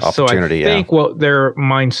Dallas. Opportunity, so I think what their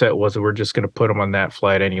mindset was that we're just going to put them on that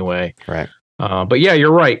flight anyway. Right. But yeah,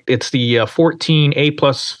 you're right. It's the 14 A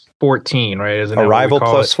plus 14, right? Isn't arrival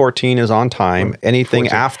plus 14 is on time. Anything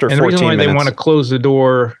 14. after 14 minutes. And the reason why minutes, they want to close the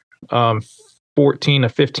door 14 to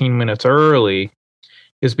 15 minutes early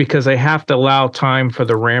is because they have to allow time for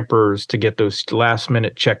the rampers to get those last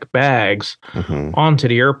minute check bags onto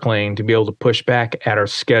the airplane to be able to push back at our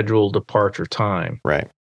scheduled departure time. Right.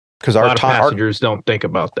 Because our passengers don't think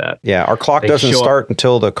about that. Yeah, our clock doesn't start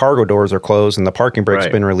until the cargo doors are closed and the parking brake's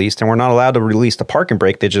been released, and we're not allowed to release the parking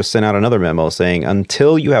brake. They just sent out another memo saying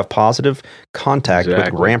until you have positive contact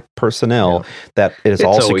with ramp personnel that it is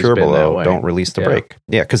all secure below, don't release the brake.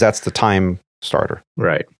 Yeah, because that's the time starter.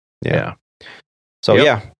 Right. Yeah. So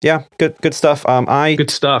good stuff.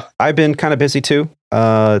 Good stuff. I've been kind of busy too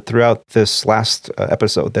throughout this last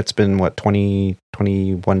episode. That's been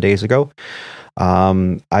 21 days ago.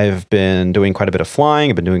 I've been doing quite a bit of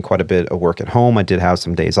flying. I've been doing quite a bit of work at home. I did have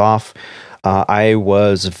some days off. I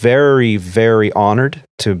was very, very honored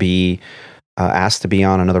to be asked to be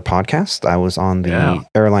on another podcast. I was on the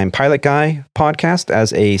Airline Pilot Guy podcast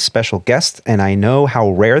as a special guest, and I know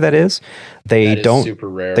how rare that is. They don't super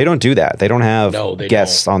rare. They don't do that. They don't have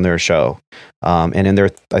guests on their show. And in their,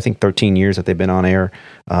 I think 13 years that they've been on air,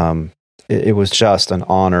 it was just an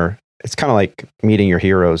honor. It's kind of like meeting your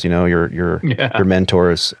heroes, your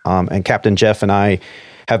mentors. And Captain Jeff and I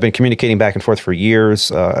have been communicating back and forth for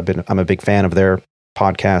years. I'm a big fan of their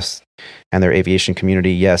podcast and their aviation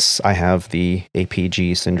community. Yes, I have the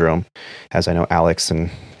APG syndrome, as I know Alex and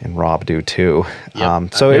Rob do too.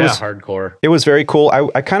 So it was hardcore. It was very cool.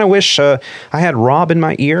 I kind of wish I had Rob in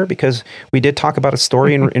my ear, because we did talk about a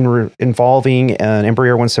story involving an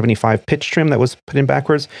Embraer 175 pitch trim that was put in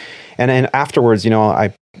backwards. And then afterwards,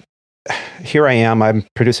 here I am, I'm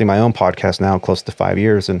producing my own podcast now, close to 5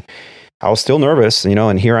 years, and I was still nervous,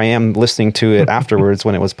 and here I am listening to it afterwards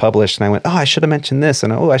when it was published, and I went, oh, I should have mentioned this,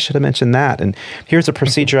 and I should have mentioned that, and here's a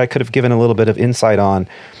procedure I could have given a little bit of insight on.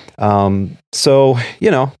 So,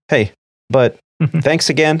 hey, but thanks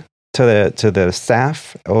again to the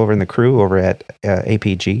staff over in the crew over at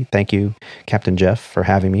APG. Thank you, Captain Jeff, for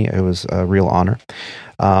having me. It was a real honor.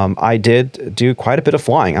 I did do quite a bit of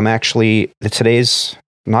flying. Today's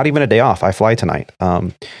not even a day off. I fly tonight.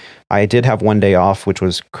 I did have one day off, which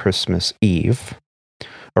was Christmas Eve.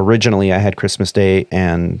 Originally, I had Christmas Day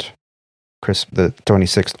and the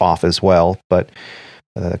 26th off as well, but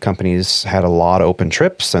the companies had a lot of open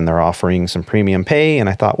trips and they're offering some premium pay. And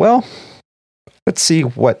I thought, well, let's see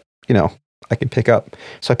what, I can pick up.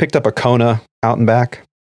 So I picked up a Kona out and back.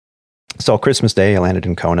 So Christmas Day, I landed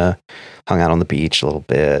in Kona, hung out on the beach a little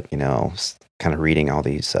bit, kind of reading all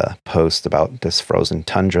these posts about this frozen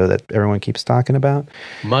tundra that everyone keeps talking about.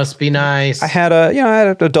 Must be nice. I had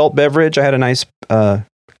an adult beverage. I had a nice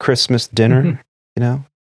Christmas dinner, It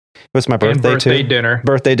was my birthday dinner.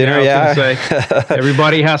 Birthday dinner, yeah.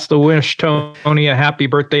 Everybody has to wish Tony a happy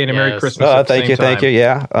birthday and a Merry Christmas. Thank you.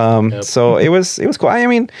 Yeah. So it was cool. I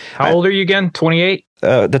mean, how old are you again? 28?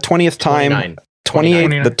 The 20th time. 29.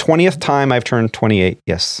 28. The 20th time I've turned 28.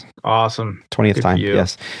 Yes. Awesome. 20th Good time. for you.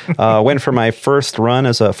 Yes. Went for my first run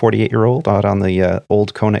as a 48-year-old out on the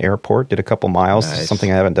old Kona Airport. Did a couple miles. Nice.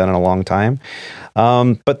 Something I haven't done in a long time.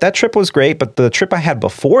 But that trip was great. But the trip I had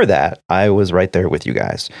before that, I was right there with you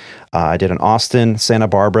guys. I did an Austin, Santa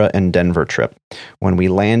Barbara, and Denver trip. When we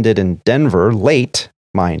landed in Denver late,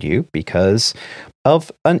 mind you, because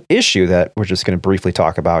of an issue that we're just going to briefly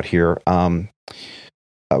talk about here.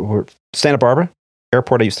 Santa Barbara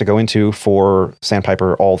airport I used to go into for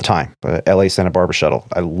Sandpiper all the time. LA Santa Barbara shuttle.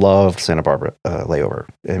 I loved Santa Barbara layover.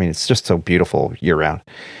 I mean, it's just so beautiful year round.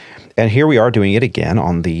 And here we are doing it again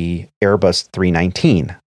on the Airbus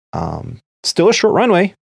 319. Still a short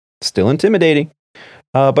runway, still intimidating.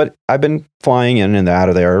 But I've been flying in and out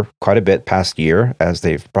of there quite a bit past year as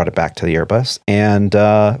they've brought it back to the Airbus. And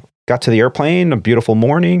got to the airplane, a beautiful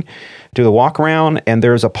morning, do the walk around, and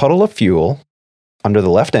there's a puddle of fuel under the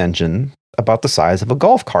left engine about the size of a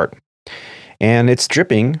golf cart. And it's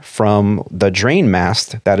dripping from the drain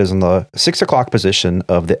mast that is in the 6 o'clock position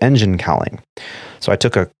of the engine cowling. So I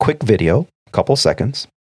took a quick video, a couple seconds,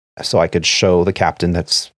 so I could show the captain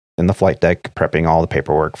that's in the flight deck prepping all the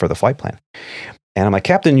paperwork for the flight plan. And I'm like,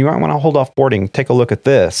 Captain, you might want to hold off boarding. Take a look at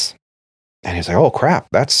this. And he's like, oh, crap,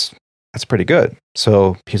 that's pretty good.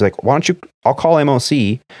 So he's like, I'll call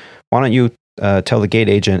MOC. Why don't you tell the gate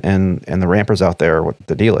agent and the rampers out there what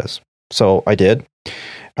the deal is? So I did.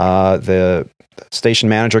 The station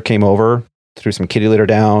manager came over, threw some kitty litter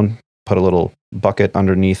down, put a little bucket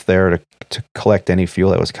underneath there to collect any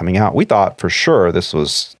fuel that was coming out. We thought for sure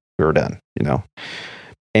we were done,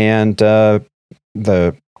 And the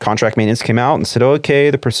contract maintenance came out and said, okay,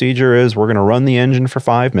 the procedure is we're going to run the engine for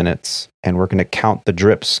 5 minutes and we're going to count the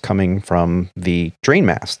drips coming from the drain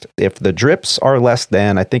mast. If the drips are less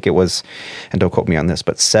than, I think it was, and don't quote me on this,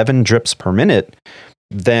 but 7 drips per minute,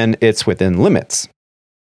 then it's within limits.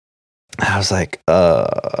 I was like,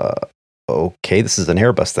 okay, this is an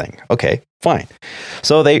Airbus thing. Okay, fine.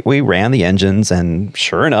 So we ran the engines, and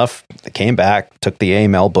sure enough, they came back, took the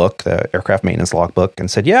AML book, the aircraft maintenance log book,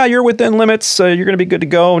 and said, yeah, you're within limits. You're going to be good to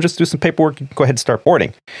go. Just do some paperwork. Go ahead and start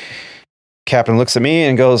boarding. Captain looks at me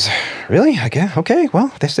and goes, really? Okay,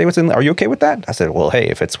 well, they say are you okay with that? I said, well, hey,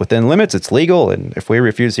 if it's within limits, it's legal. And if we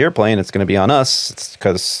refuse the airplane, it's going to be on us. It's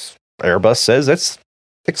because Airbus says it's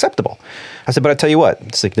acceptable. I said, but I tell you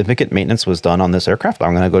what, significant maintenance was done on this aircraft.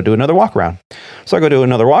 I'm going to go do another walk around. So I go do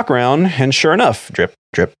another walk around, and sure enough, drip,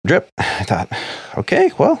 drip, drip. I thought,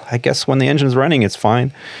 okay, well, I guess when the engine's running, it's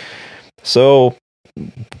fine. So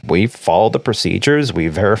we followed the procedures. We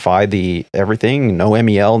verified everything. No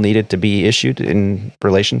MEL needed to be issued in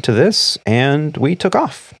relation to this, and we took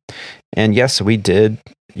off. And yes, we did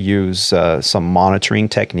use some monitoring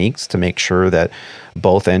techniques to make sure that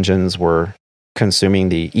both engines were consuming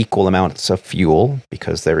the equal amounts of fuel,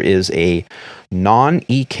 because there is a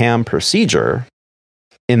non-ECAM procedure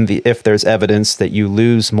if there's evidence that you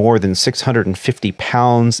lose more than 650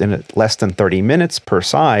 pounds in less than 30 minutes per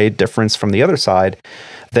side difference from the other side,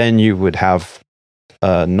 then you would have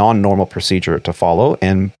a non-normal procedure to follow.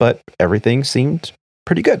 But everything seemed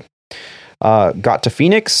pretty good. Got to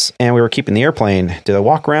Phoenix and we were keeping the airplane, did a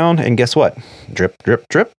walk around, and guess what? Drip, drip,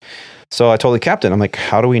 drip. So I told the captain, I'm like,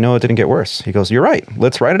 how do we know it didn't get worse? He goes, you're right.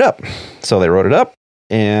 Let's write it up. So they wrote it up,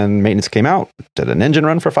 and maintenance came out, did an engine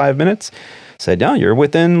run for 5 minutes, said, no, you're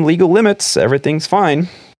within legal limits. Everything's fine.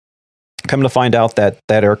 Come to find out that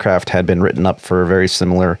aircraft had been written up for a very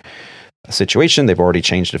similar situation. They've already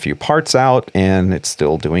changed a few parts out, and it's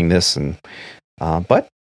still doing this. But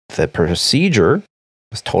the procedure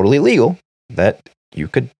was totally legal, that you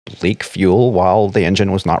could leak fuel while the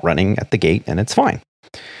engine was not running at the gate, and it's fine.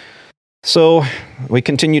 So we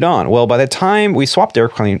continued on. Well, by the time we swapped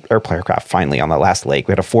aircraft finally on the last leg,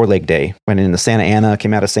 we had a 4-leg day. Went into Santa Ana,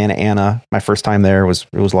 came out of Santa Ana. My first time there it was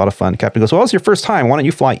a lot of fun. Captain goes, well, it's your first time. Why don't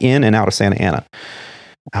you fly in and out of Santa Ana?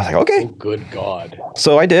 I was like, okay. Oh, good God.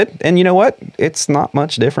 So I did. And you know what? It's not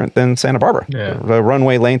much different than Santa Barbara. Yeah. The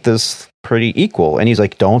runway length is pretty equal. And he's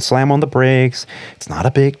like, don't slam on the brakes. It's not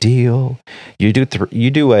a big deal. You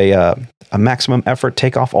do a maximum effort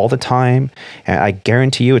takeoff all the time. And I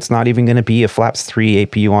guarantee you it's not even going to be a flaps 3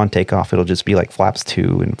 APU on takeoff. It'll just be like flaps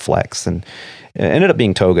 2 and flex. And it ended up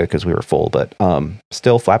being toga because we were full. But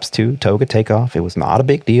still flaps 2, toga takeoff. It was not a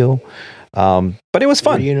big deal. But it was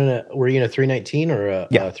fun. Were you in a 319 or a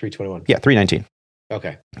 321? Yeah, 319.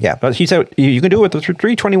 Okay. Yeah, but he said you can do it with the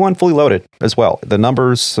 321 fully loaded as well. The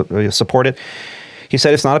numbers support it. He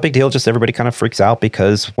said it's not a big deal, just everybody kind of freaks out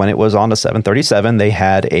because when it was on the 737, they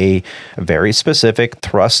had a very specific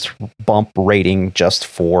thrust bump rating just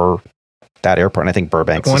for that airport. And I think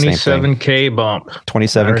Burbank's 27K bump.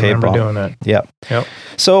 27K bump. Doing that. Yep.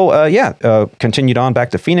 So, continued on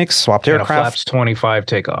back to Phoenix, swapped aircraft. Flaps 25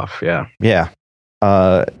 takeoff. Yeah. Yeah.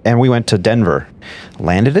 And we went to Denver.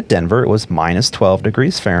 Landed at Denver. It was minus 12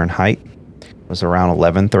 degrees Fahrenheit. It was around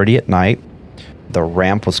 11:30 at night. The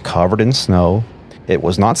ramp was covered in snow. It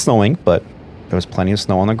was not snowing, but there was plenty of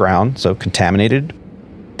snow on the ground. So contaminated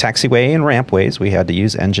taxiway and rampways. We had to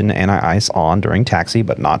use engine anti-ice on during taxi,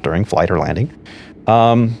 but not during flight or landing.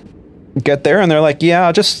 Get there and they're like,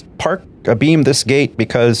 yeah, just park a beam this gate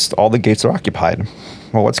because all the gates are occupied.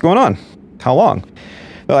 Well, what's going on? How long?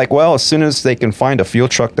 They're like, well, as soon as they can find a fuel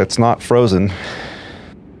truck that's not frozen,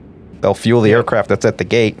 they'll fuel the aircraft that's at the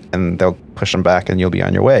gate and they'll push them back and you'll be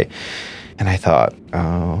on your way. And I thought,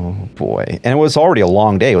 oh boy. And it was already a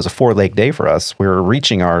long day. It was a 4-leg day for us. We were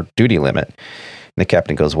reaching our duty limit. And the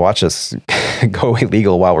captain goes, watch us go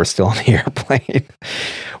illegal while we're still on the airplane.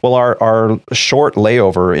 Well, our short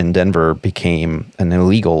layover in Denver became an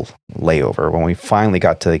illegal layover. When we finally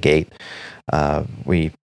got to the gate,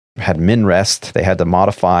 we had min rest. They had to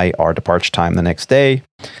modify our departure time the next day.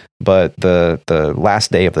 But the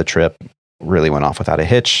last day of the trip really went off without a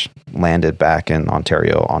hitch, landed back in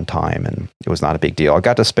Ontario on time, and it was not a big deal. I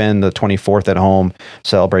got to spend the 24th at home,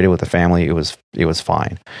 celebrated with the family. It was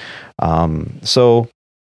fine. So,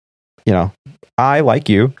 you know, I, like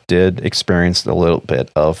you, did experience a little bit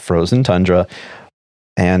of frozen tundra,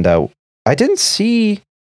 and I didn't see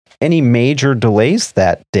any major delays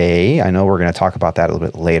that day. I know we're going to talk about that a little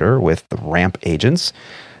bit later with the ramp agents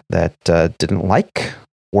that didn't like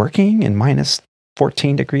working in minus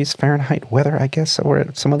 14 degrees Fahrenheit weather, I guess, or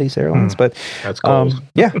at some of these airlines. But that's cold.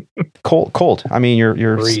 Yeah, cold. I mean,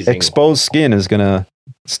 your exposed skin is going to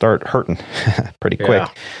start hurting pretty quick.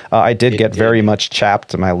 I did get very much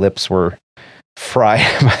chapped. My lips were fried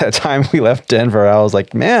by the time we left Denver. I was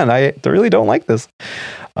like, man, I really don't like this.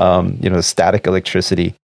 Static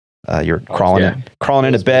electricity. You're crawling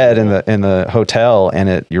into bed in the hotel,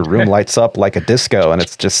 and your room lights up like a disco, and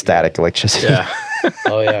it's just static electricity. Yeah.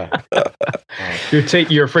 Oh yeah.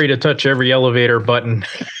 You're afraid to touch every elevator button.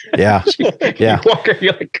 Yeah. Yeah.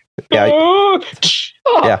 You're like,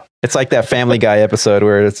 yeah. It's like that Family Guy episode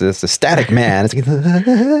where it's a static man. It's like,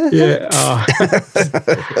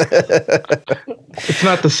 it's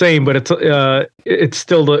not the same, but it's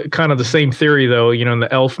still the kind of the same theory though. You know, in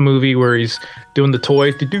the Elf movie where he's doing the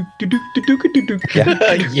toy,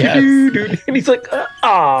 and he's like,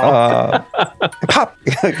 pop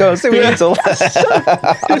goes the weasel.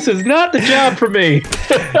 This is not the job for me.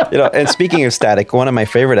 And speaking of static, one of my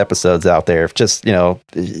favorite episodes out there, just,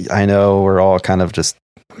 I know we're all kind of just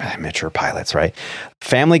amateur pilots, right?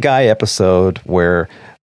 Family Guy episode where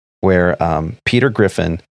Peter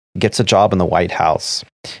Griffin gets a job in the White House,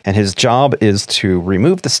 and his job is to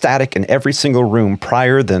remove the static in every single room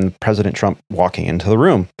prior than President Trump walking into the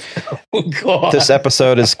room. Oh, God. This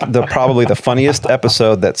episode is probably the funniest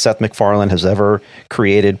episode that Seth MacFarlane has ever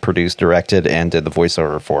created, produced, directed, and did the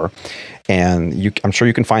voiceover for. And I'm sure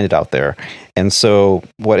you can find it out there. And so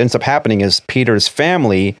what ends up happening is Peter's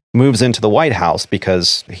family moves into the White House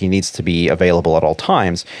because he needs to be available at all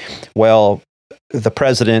times. Well, the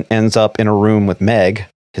president ends up in a room with Meg,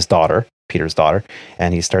 his daughter, Peter's daughter,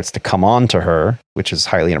 and he starts to come on to her, which is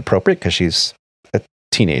highly inappropriate because she's a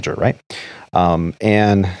teenager, right?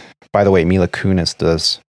 And by the way, Mila Kunis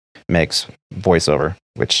does Meg's voiceover,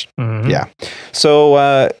 which, yeah.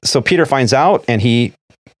 So Peter finds out, and he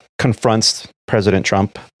confronts President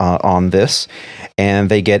Trump on this, and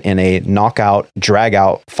they get in a knockout,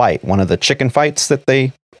 drag-out fight, one of the chicken fights that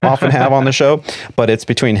they often have on the show, but it's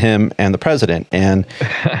between him and the president. And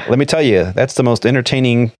let me tell you, that's the most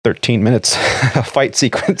entertaining 13 minutes fight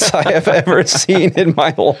sequence I have ever seen in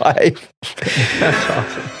my life. That's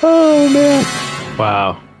awesome. Oh, man.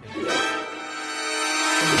 Wow.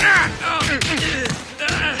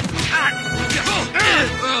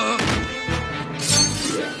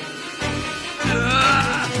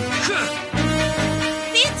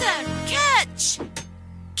 Peter, catch!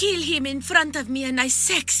 Kill him in front of me and I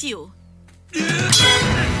sex you.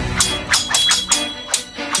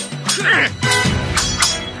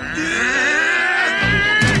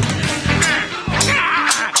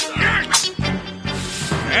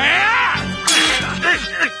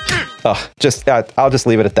 I'll just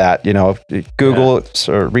leave it at that. You know, Google it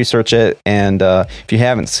or research it, and if you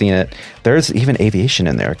haven't seen it, there's even aviation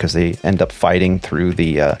in there because they end up fighting through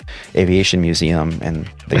the aviation museum, and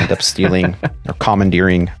they end up stealing or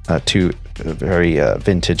commandeering two very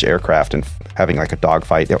vintage aircraft and having like a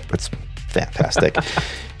dogfight. It's fantastic.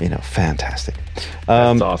 Fantastic.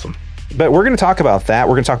 That's awesome. But we're going to talk about that.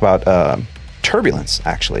 We're going to talk about turbulence,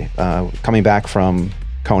 actually, coming back from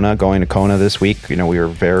Kona, going to Kona this week. We were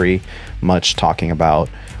very much talking about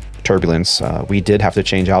turbulence. We did have to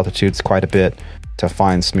change altitudes quite a bit to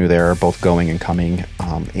find smooth air, both going and coming.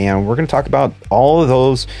 And we're going to talk about all of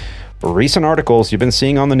those recent articles you've been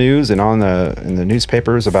seeing on the news and in the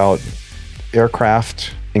newspapers about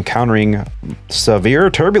aircraft encountering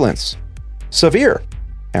severe turbulence. Severe.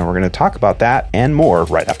 And we're going to talk about that and more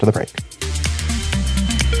right after the break.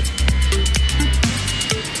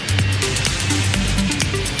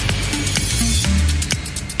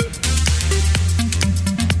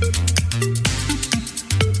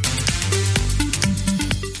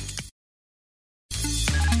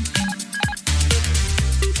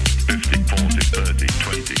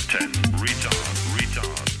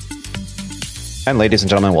 And ladies and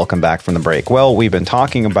gentlemen, welcome back from the break. Well, we've been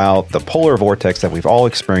talking about the polar vortex that we've all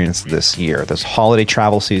experienced this year. This holiday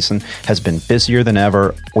travel season has been busier than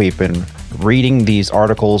ever. We've been reading these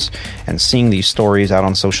articles and seeing these stories out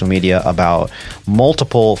on social media about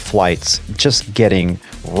multiple flights just getting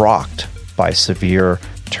rocked by severe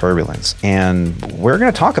turbulence. And we're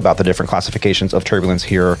going to talk about the different classifications of turbulence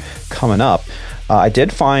here coming up. I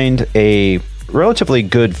did find a relatively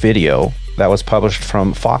good video that was published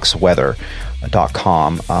from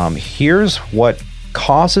foxweather.com. Here's what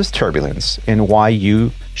causes turbulence and why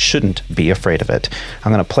you shouldn't be afraid of it.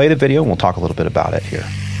 I'm going to play the video and we'll talk a little bit about it here.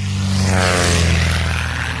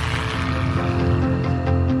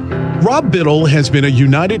 Rob Biddle has been a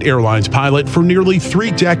United Airlines pilot for nearly 3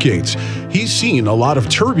 decades. He's seen a lot of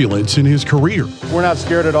turbulence in his career. We're not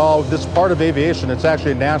scared at all. This is part of aviation. It's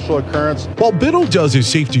actually a natural occurrence. While Biddle does his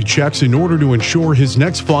safety checks in order to ensure his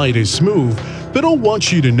next flight is smooth, Biddle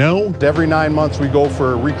wants you to know every 9 months we go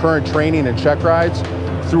for recurrent training and check rides.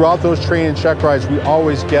 Throughout those training and check rides, we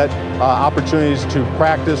always get opportunities to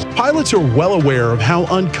practice. Pilots are well aware of how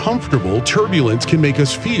uncomfortable turbulence can make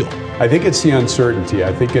us feel. I think it's the uncertainty.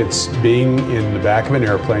 I think it's being in the back of an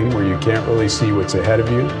airplane where you can't really see what's ahead of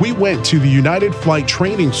you. We went to the United Flight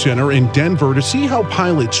Training Center in Denver to see how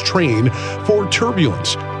pilots train for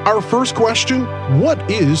turbulence. Our first question, what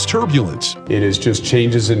is turbulence? It is just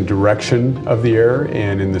changes in direction of the air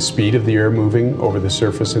and in the speed of the air moving over the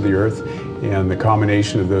surface of the Earth. And the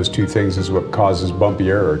combination of those two things is what causes bumpy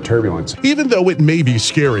air or turbulence. Even though it may be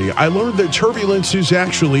scary, I learned that turbulence is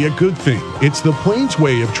actually a good thing. It's the plane's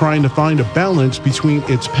way of trying to find a balance between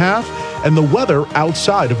its path and the weather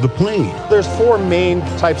outside of the plane. There's 4 main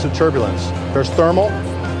types of turbulence. There's thermal,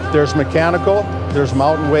 there's mechanical, there's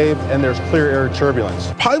mountain wave, and there's clear air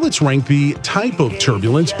turbulence. Pilots rank the type of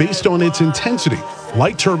turbulence based on its intensity.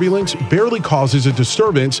 Light turbulence barely causes a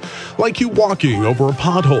disturbance, like you walking over a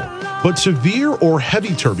pothole. But severe or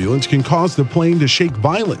heavy turbulence can cause the plane to shake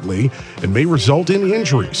violently and may result in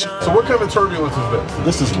injuries. So what kind of turbulence is this?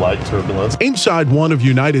 This is light turbulence. Inside one of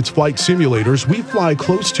United's flight simulators, we fly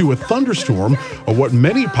close to a thunderstorm, or what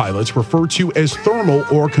many pilots refer to as thermal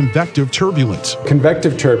or convective turbulence.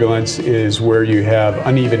 Convective turbulence is where you have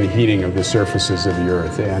uneven heating of the surfaces of the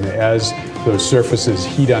Earth. And as those surfaces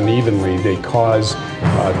heat unevenly, they cause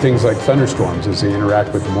things like thunderstorms as they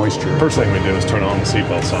interact with the moisture. First thing we do is turn on the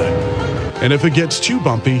seatbelt sign. And if it gets too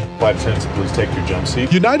bumpy, flight attendants, please take your jump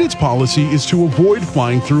seat. United's policy is to avoid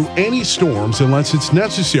flying through any storms unless it's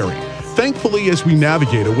necessary. Thankfully, as we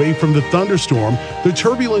navigate away from the thunderstorm, the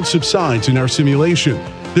turbulence subsides in our simulation.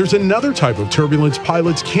 There's another type of turbulence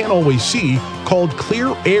pilots can't always see called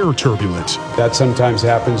clear air turbulence. That sometimes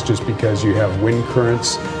happens just because you have wind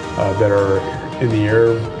currents that are in the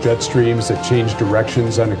air, jet streams that change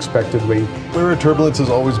directions unexpectedly. Clear air turbulence has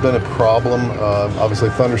always been a problem. Obviously,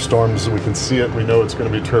 thunderstorms, we can see it. We know it's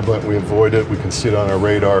going to be turbulent. We avoid it. We can see it on our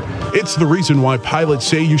radar. It's the reason why pilots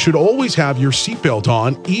say you should always have your seatbelt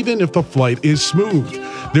on, even if the flight is smooth.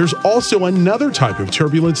 There's also another type of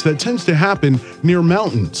turbulence that tends to happen near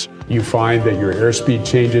mountains. You find that your airspeed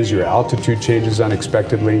changes, your altitude changes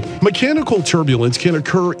unexpectedly. Mechanical turbulence can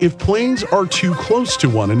occur if planes are too close to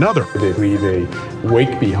one another. They leave a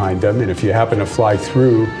wake behind them, and if you happen to fly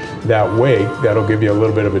through that wake, that'll give you a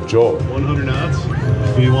little bit of a jolt. 100 knots,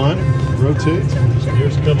 V1, rotate,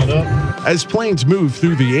 gears coming up. As planes move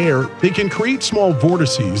through the air, they can create small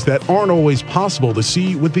vortices that aren't always possible to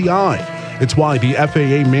see with the eye. It's why the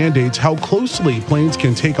FAA mandates how closely planes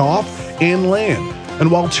can take off and land. And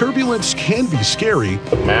while turbulence can be scary,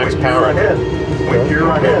 Max power ahead.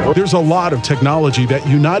 There's a lot of technology that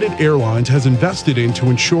United Airlines has invested in to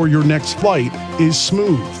ensure your next flight is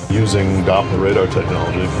smooth. Using Doppler radar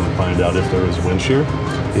technology, you can find out if there is wind shear,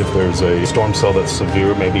 if there's a storm cell that's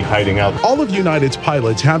severe, maybe hiding out. All of United's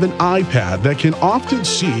pilots have an iPad that can often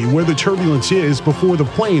see where the turbulence is before the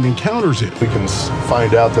plane encounters it. We can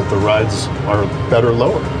find out that the rides are better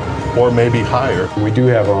lower, or maybe higher. We do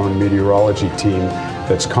have our own meteorology team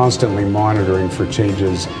that's constantly monitoring for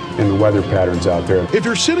changes in the weather patterns out there. If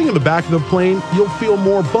you're sitting in the back of the plane, you'll feel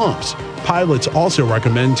more bumps. Pilots also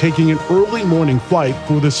recommend taking an early morning flight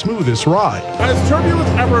for the smoothest ride. Has turbulence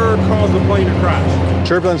ever caused a plane to crash?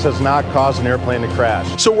 Turbulence has not caused an airplane to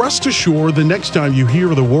crash. So rest assured, the next time you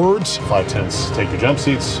hear the words, Flight attendants, take your jump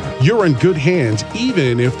seats. You're in good hands,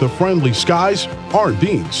 even if the friendly skies aren't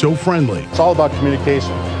being so friendly. It's all about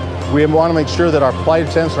communication. We want to make sure that our flight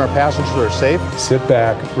attendants and our passengers are safe. Sit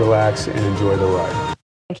back, relax, and enjoy the ride.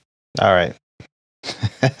 All right.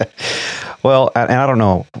 Well, and I don't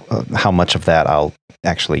know how much of that I'll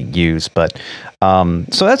actually use, but so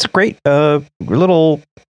that's a great little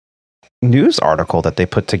news article that they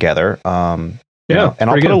put together. And I'll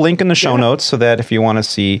put a link in the show notes so that if you want to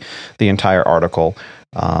see the entire article,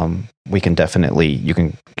 we can definitely, you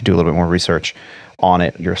can do a little bit more research on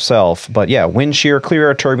it yourself. But yeah, wind shear, clear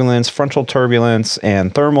air turbulence, frontal turbulence,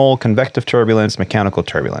 and thermal, convective turbulence, mechanical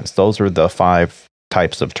turbulence. Those are the 5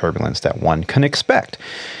 types of turbulence that one can expect.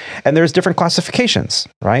 And there's different classifications,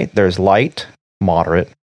 right? There's light,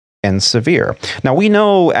 moderate, and severe. Now, we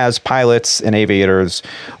know as pilots and aviators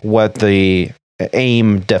what the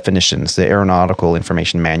AIM definitions, the Aeronautical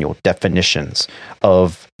Information Manual definitions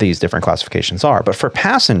of these different classifications are. But for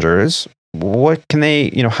passengers, what can they,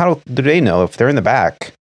 how do they know if they're in the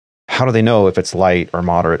back? How do they know if it's light or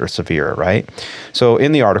moderate or severe, right? So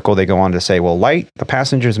in the article, they go on to say, well, light, the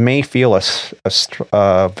passengers may feel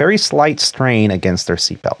a very slight strain against their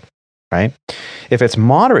seatbelt, right? If it's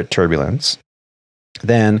moderate turbulence,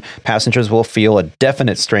 then passengers will feel a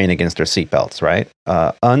definite strain against their seatbelts, right?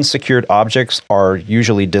 Unsecured objects are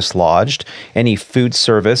usually dislodged. Any food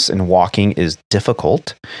service and walking is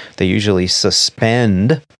difficult. They usually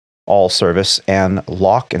suspend all service and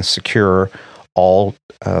lock and secure all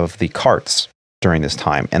of the carts during this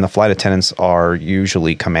time. And the flight attendants are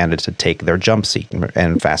usually commanded to take their jump seat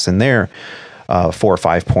and fasten their 4 or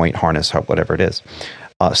 5 point harness, whatever it is.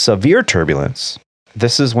 Severe turbulence.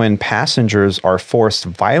 This is when passengers are forced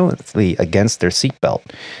violently against their seatbelt,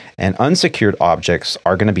 and unsecured objects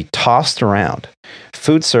are going to be tossed around.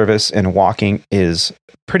 Food service and walking is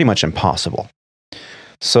pretty much impossible.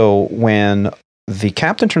 So when the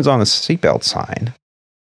captain turns on the seatbelt sign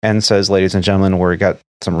and says, ladies and gentlemen, we got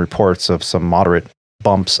some reports of some moderate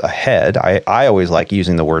bumps ahead. I always like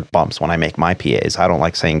using the word bumps when I make my PAs. I don't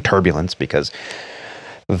like saying turbulence because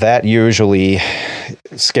that usually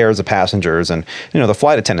scares the passengers, and the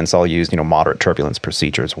flight attendants all use moderate turbulence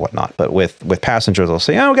procedures and whatnot. But with passengers, they'll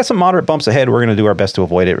say, we got some moderate bumps ahead. We're going to do our best to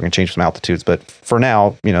avoid it. We're going to change some altitudes, but for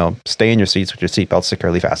now, stay in your seats with your seatbelt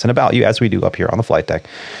securely fastened about you, as we do up here on the flight deck.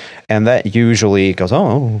 And that usually goes,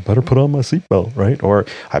 better put on my seatbelt, right? Or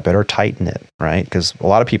I better tighten it, right? Because a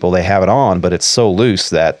lot of people, they have it on, but it's so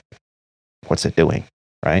loose that what's it doing,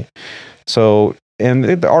 right? So. And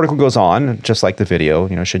the article goes on, just like the video,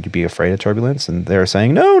 should you be afraid of turbulence? And they're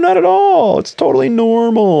saying, no, not at all. It's totally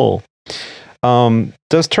normal.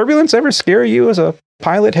 Does turbulence ever scare you as a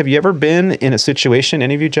pilot? Have you ever been in a situation,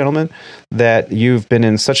 any of you gentlemen, that you've been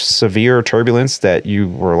in such severe turbulence that you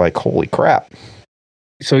were like, holy crap?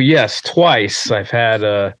 So yes, twice. I've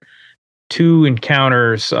had 2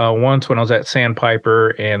 encounters. Once when I was at Sandpiper,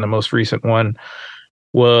 and the most recent one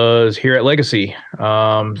was here at Legacy.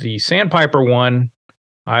 The Sandpiper one,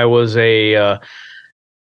 I was a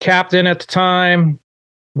captain at the time,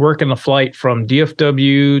 working the flight from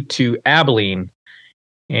DFW to Abilene.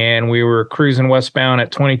 and we were cruising westbound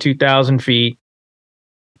at 22,000 feet,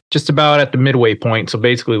 just about at the midway point. So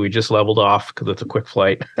basically we just leveled off because it's a quick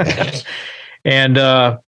flight. And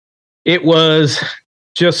it was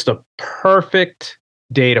just a perfect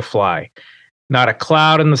day to fly. Not a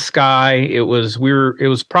cloud in the sky. It was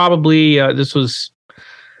probably, this was,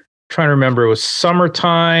 trying to remember, it was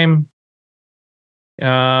summertime.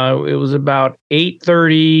 It was about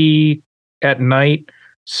 8:30 at night.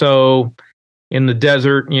 So in the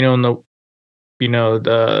desert, the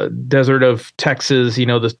desert of Texas,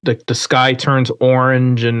 the sky turns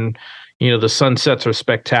orange, and the sunsets are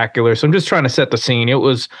spectacular. So I'm just trying to set the scene. It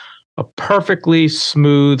was a perfectly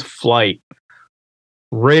smooth flight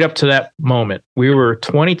right up to that moment. We were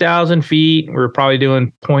 20,000 feet. We were probably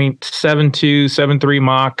doing 0.7273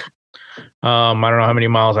 Mach. I don't know how many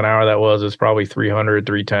miles an hour that was. It's probably 300,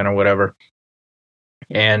 310 or whatever.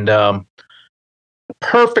 And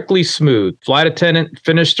perfectly smooth. Flight attendant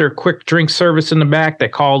finished their quick drink service in the back. They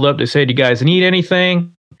called up. They said, "You guys need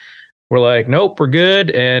anything?" We're like, "Nope, we're good."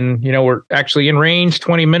 And, we're actually in range,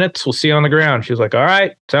 20 minutes. We'll see you on the ground. She was like, "All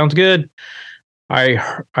right, sounds good." I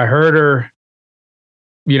heard her,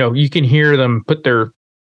 you can hear them put their,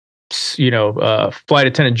 flight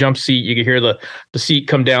attendant jump seat. You can hear the seat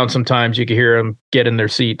come down sometimes. You can hear them get in their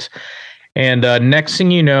seats. And next thing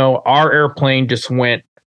you know, our airplane just went,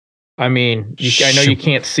 I know you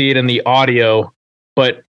can't see it in the audio,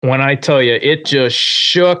 but when I tell you, it just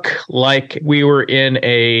shook like we were in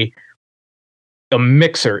a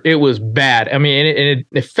mixer. It was bad. I mean,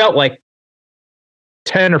 it felt like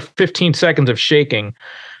 10 or 15 seconds of shaking,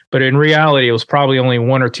 but in reality, it was probably only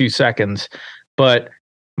 1 or 2 seconds. But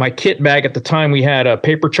my kit bag at the time, we had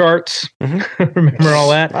paper charts. Mm-hmm. Remember all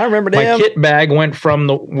that? I remember them. My kit bag went from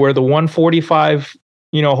where the 145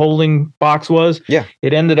 holding box was. Yeah.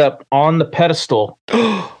 It ended up on the pedestal.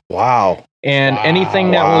 Wow. And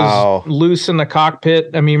anything that was loose in the cockpit.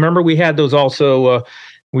 I mean, remember we had those also,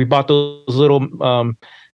 we bought those little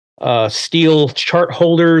steel chart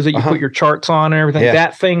holders that you put your charts on and everything. Yeah.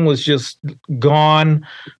 That thing was just gone.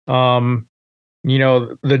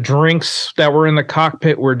 The drinks that were in the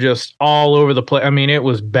cockpit were just all over the place. I mean, it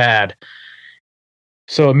was bad.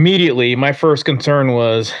 So immediately my first concern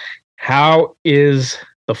was, how is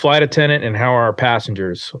the flight attendant and how are our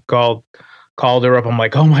passengers? Called her up. I'm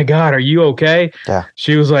like, "Oh my God, are you okay?" Yeah.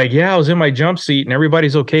 She was like, "Yeah, I was in my jump seat and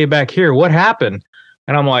everybody's okay back here. What happened?"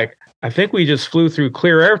 And I'm like, "I think we just flew through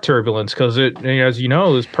clear air turbulence because it, as you know,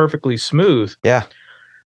 it was perfectly smooth." Yeah.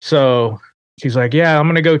 So she's like, "Yeah, I'm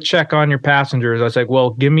going to go check on your passengers." I was like,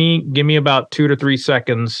 "Well, give me about 2 to 3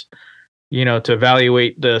 seconds, to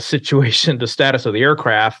evaluate the situation, the status of the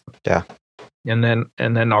aircraft." Yeah. And then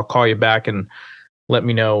I'll call you back and let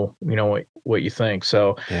me know, what you think.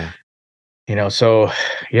 So, so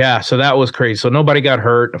that was crazy. So nobody got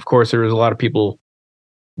hurt. Of course, there was a lot of people,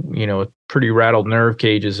 with pretty rattled nerve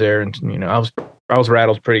cages there. And, I was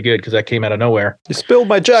rattled pretty good because that came out of nowhere. You spilled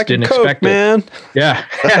my Jack and Coke, man. Yeah.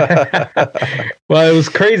 Well, it was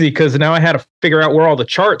crazy because now I had to figure out where all the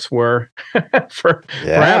charts were for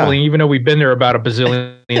traveling, even though we've been there about a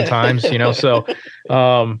bazillion times, so,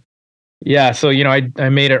 so, I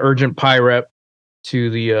made an urgent PIREP to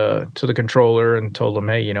the controller and told them,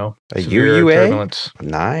 "Hey, a UUA? Turbulence."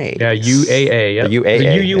 Nice. Yeah, UAA. Yep. UAA. Is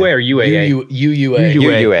it UUA or UAA?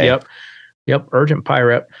 UUA. Yep. Urgent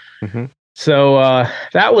PIREP. Mm-hmm. So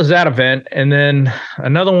that was that event. And then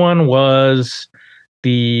another one was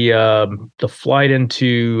the flight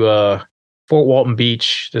into Fort Walton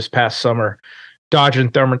Beach this past summer,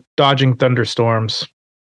 dodging thunderstorms.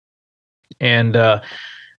 And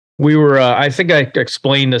we were, I think I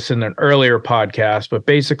explained this in an earlier podcast, but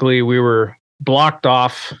basically we were blocked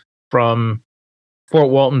off from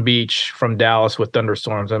Fort Walton Beach from Dallas with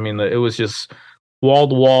thunderstorms. I mean, it was just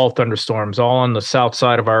wall-to-wall thunderstorms all on the south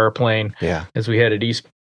side of our airplane as we headed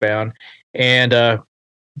eastbound. And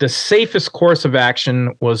the safest course of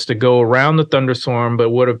action was to go around the thunderstorm,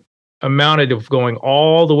 but would have amounted of going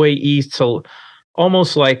all the way east to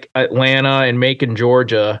almost like Atlanta and Macon,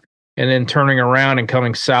 Georgia, and then turning around and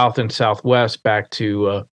coming south and southwest back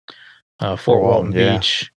to Fort Walton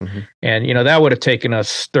Beach. Mm-hmm. And, that would have taken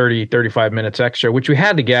us 30, 35 minutes extra, which we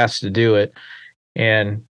had the gas to do it.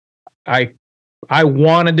 And I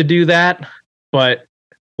wanted to do that, but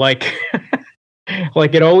like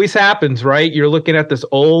it always happens, right? You're looking at this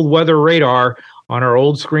old weather radar on our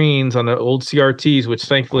old screens, on the old CRTs, which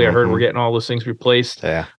thankfully I heard we're getting all those things replaced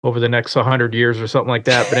over the next 100 years or something like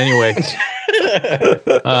that. But anyway,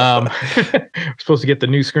 we're supposed to get the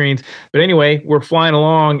new screens. But anyway, we're flying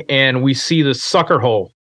along and we see the sucker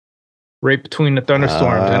hole. right between the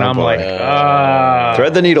thunderstorms. Oh, And I'm boy. like,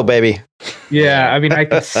 Thread the needle, baby. yeah. I mean, I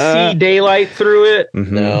could see daylight through it,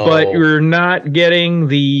 No. but you're not getting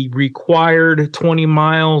the required 20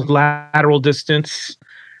 miles lateral distance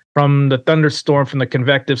from the thunderstorm, from the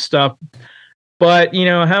convective stuff. But, you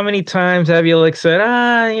know, how many times have you like said,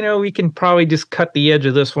 you know, we can probably just cut the edge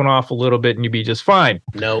of this one off a little bit and you'd be just fine.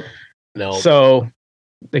 Nope. So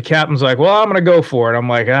the captain's like, well, I'm going to go for it. I'm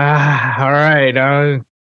like, all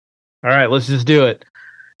right, let's just do it.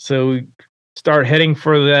 So we start heading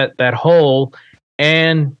for that hole,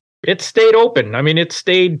 and it stayed open. I mean, it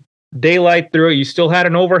stayed daylight through it. You still had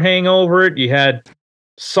an overhang over it. You had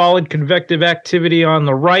solid convective activity on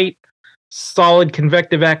the right, solid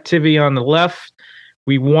convective activity on the left.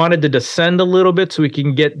 We wanted to descend a little bit so we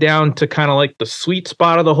can get down to kind of like the sweet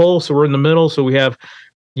spot of the hole. So we're in the middle. So we have,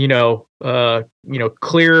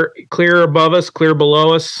 clear above us, clear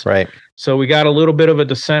below us. Right. So we got a little bit of a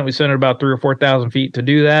descent. We sent it about 3,000 or 4,000 feet to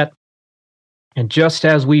do that. And just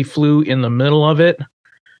as we flew in the middle of it,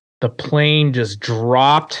 the plane just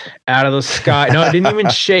dropped out of the sky. No, it didn't even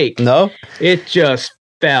shake. No, it just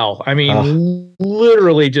fell. I mean,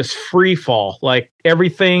 literally just free fall. Like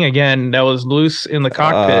everything, again, that was loose in the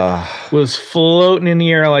cockpit was floating in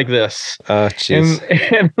the air like this. Oh, jeez.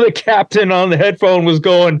 And the captain on the headphone was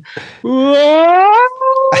going, whoa!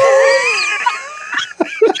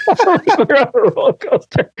 We're on a roller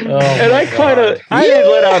coaster. And I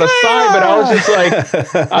didn't let out a sigh, but I was just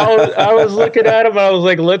like, I was looking at him. I was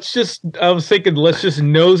like, let's just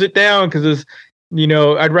nose it down, because it's,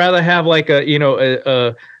 I'd rather have like a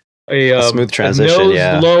smooth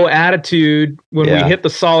transition, low attitude when we hit the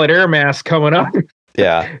solid air mass coming up.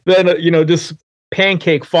 Yeah. Then just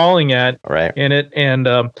pancake falling at in it, and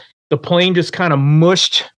the plane just kind of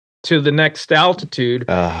mushed to the next altitude,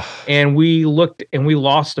 and we looked and we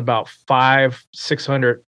lost about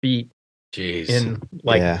 500-600 feet. Jeez. In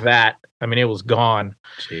that. I mean, it was gone.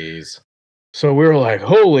 Jeez. So we were like,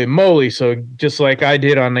 holy moly. So just like I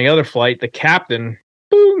did on the other flight, the captain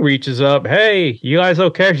reaches up. Hey, you guys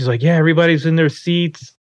okay? She's like, yeah, everybody's in their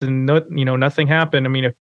seats, and nothing happened. I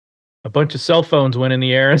mean, a bunch of cell phones went in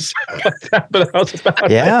the air and stuff like that, but that was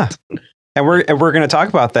about it. And we're going to talk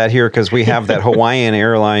about that here, because we have that Hawaiian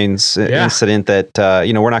Airlines incident that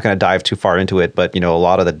we're not going to dive too far into it, but a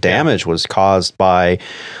lot of the damage was caused by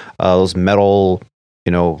those metal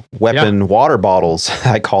weapon water bottles.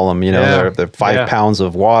 I call them. They're 5 pounds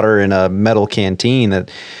of water in a metal canteen. That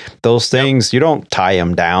those things, you don't tie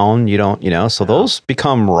them down. You don't so those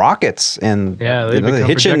become rockets, and they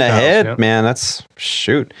hit you in the head, man. That's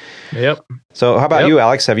shoot. Yep. So how about you,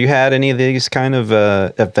 Alex? Have you had any of these kind of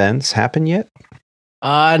events happen yet?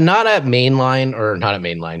 Not at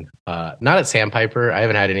mainline. Not at Sandpiper. I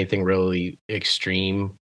haven't had anything really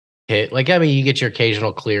extreme hit. Like, I mean, you get your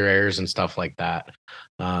occasional clear airs and stuff like that.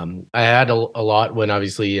 I had a lot when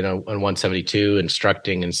obviously, on 172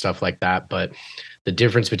 instructing and stuff like that. But the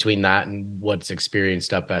difference between that and what's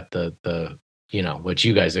experienced up at the what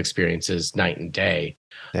you guys experience is night and day.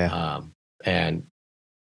 Yeah.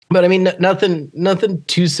 But I mean, nothing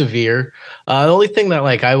too severe. The only thing that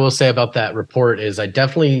I will say about that report is I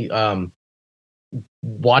definitely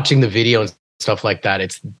watching the video and stuff like that.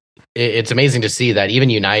 It's amazing to see that even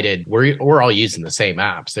United, we're all using the same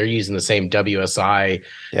apps. They're using the same WSI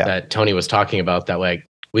that Tony was talking about. That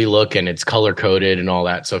we look and it's color coded and all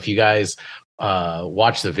that. So if you guys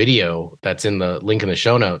watch the video that's in the link in the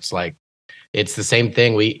show notes, it's the same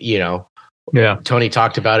thing. Tony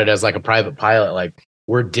talked about it as like a private pilot.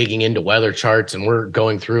 We're digging into weather charts and we're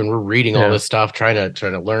going through and we're reading all this stuff, trying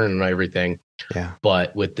to learn and everything. Yeah.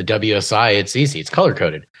 But with the WSI, it's easy. It's color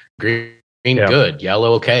coded. Green, good.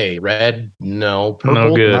 Yellow, okay. Red, no. Purple,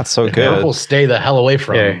 no good. Not so good. Purple, stay the hell away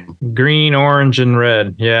from. Yeah. Green, orange, and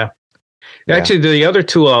red. Yeah. Actually, the other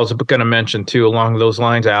tool I was going to mention too, along those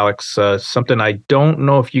lines, Alex, something I don't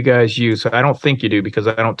know if you guys use. I don't think you do, because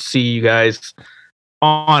I don't see you guys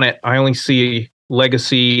on it. I only see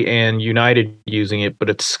Legacy and United using it, but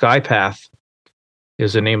it's SkyPath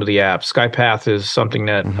is the name of the app. SkyPath is something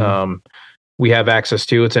that we have access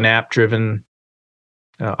to. It's an app-driven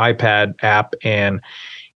iPad app, and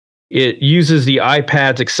it uses the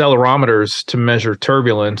iPad's accelerometers to measure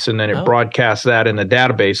turbulence, and then it broadcasts that in the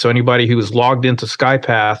database. So anybody who is logged into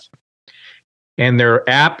SkyPath and their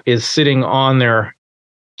app is sitting on their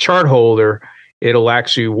chart holder, it'll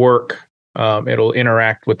actually work. It'll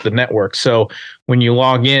interact with the network. So when you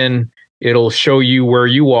log in, it'll show you where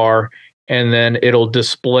you are, and then it'll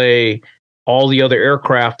display all the other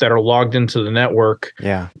aircraft that are logged into the network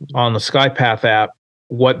on the SkyPath app,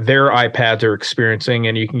 what their iPads are experiencing,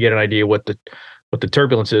 and you can get an idea what the what the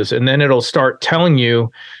turbulence is, and then it'll start telling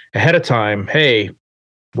you ahead of time, hey,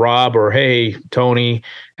 Rob, or hey, Tony,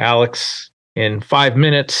 Alex, in 5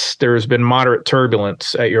 minutes, there's been moderate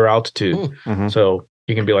turbulence at your altitude. Mm-hmm. So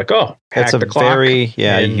you can be like, oh, it's a very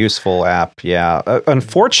useful app. Yeah.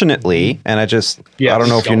 Unfortunately, and I don't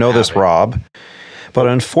know if you know this, Rob, but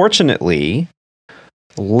unfortunately,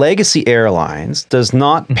 Legacy Airlines does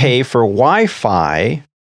not pay for Wi-Fi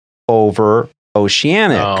over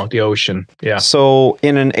Oceanic. Oh, the ocean. Yeah. So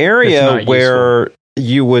in an area where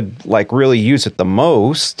you would like really use it the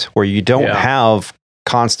most, where you don't have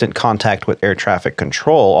constant contact with air traffic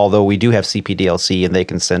control, although we do have CPDLC and they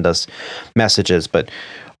can send us messages, but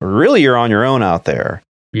really you're on your own out there.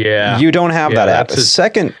 Yeah. You don't have that app. The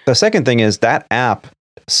second thing is that app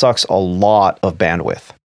sucks a lot of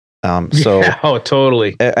bandwidth.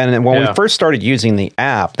 Totally. And when we first started using the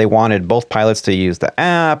app, they wanted both pilots to use the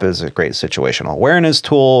app as a great situational awareness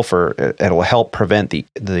tool it'll help prevent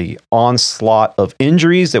the onslaught of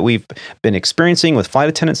injuries that we've been experiencing with flight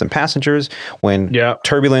attendants and passengers when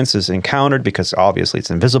turbulence is encountered, because obviously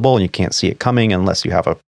it's invisible and you can't see it coming unless you have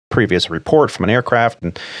a previous report from an aircraft,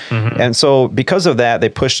 and so because of that they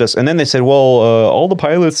pushed us, and then they said, well, all the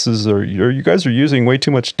pilots you guys are using way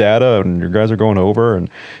too much data and you guys are going over, and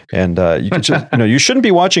you could just, you shouldn't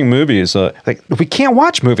be watching movies. Like, we can't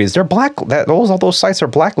watch movies, they're all those sites are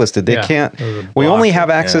blacklisted. They can't, we only have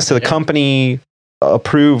access to the company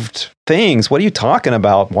approved things. What are you talking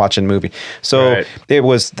about watching movie? So it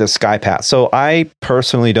was the SkyPath. So I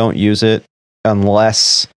personally don't use it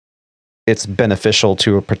unless it's beneficial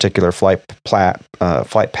to a particular flight path.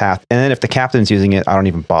 And then if the captain's using it, I don't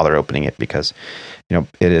even bother opening it, because it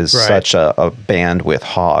is such a bandwidth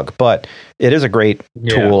hog. But it is a great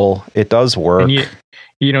tool. It does work. And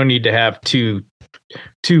you don't need to have two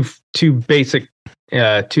basic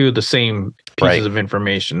two of the same pieces of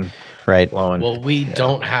information. Right. Well, we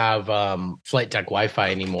don't have flight deck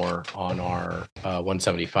Wi-Fi anymore on our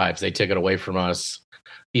 175s. They took it away from us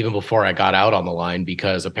even before I got out on the line,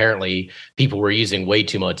 because apparently people were using way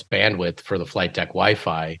too much bandwidth for the flight deck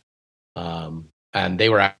Wi-Fi. And they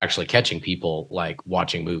were actually catching people like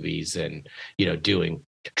watching movies and, doing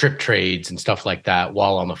trip trades and stuff like that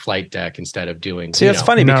while on the flight deck instead of doing. See, it's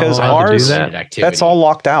funny because ours, that's all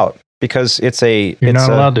locked out because you're not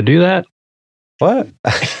allowed to do that. What?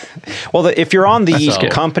 Well, if you're on the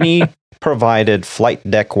company provided flight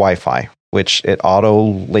deck Wi-Fi, which it auto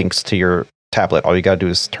links to your tablet, all you got to do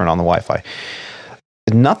is turn on the Wi-Fi.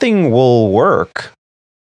 Nothing will work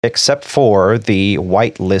except for the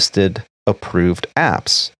whitelisted approved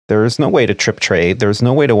apps. There is no way to trip trade. There's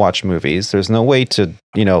no way to watch movies. There's no way to,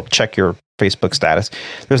 check your Facebook status.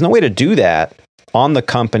 There's no way to do that on the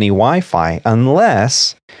company Wi-Fi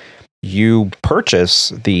unless you purchase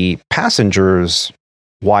the passenger's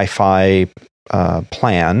Wi-Fi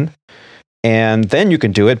plan, and then you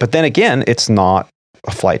can do it. But then again, it's not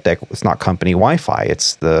a flight deck. It's not company Wi-Fi.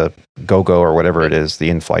 It's the GoGo or whatever it is, the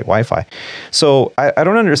in-flight Wi-Fi. So I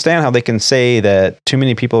don't understand how they can say that too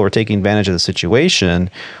many people were taking advantage of the situation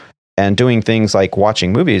and doing things like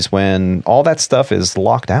watching movies when all that stuff is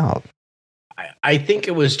locked out. I think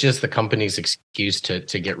it was just the company's excuse to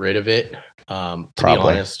get rid of it, to be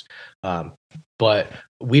honest. But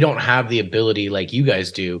we don't have the ability like you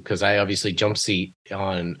guys do, because I obviously jump seat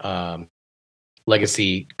on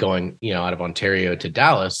Legacy going, out of Ontario to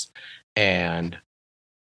Dallas, and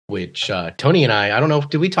which Tony and I don't know,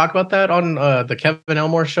 did we talk about that on the Kevin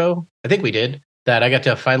Elmore show? I think we did. That I got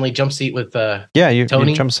to finally jump seat with Tony. You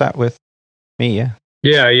jump sat with me, yeah.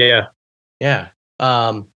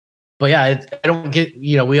 But yeah, I don't get,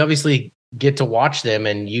 we obviously get to watch them,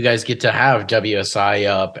 and you guys get to have WSI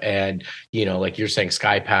up and, like you're saying,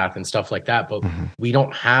 SkyPath and stuff like that. But we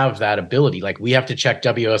don't have that ability. Like, we have to check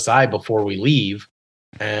WSI before we leave,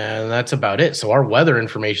 and that's about it. So our weather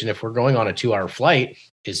information, if we're going on a 2-hour flight,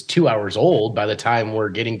 is 2 hours old by the time we're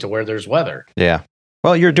getting to where there's weather. Yeah.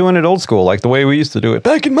 Well, you're doing it old school, like the way we used to do it.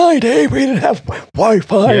 Back in my day, we didn't have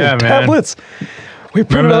Wi-Fi and tablets. We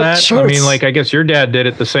remember that? Charts. I mean, like, I guess your dad did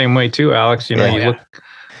it the same way too, Alex. You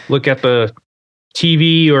look at the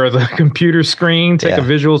TV or the computer screen, take a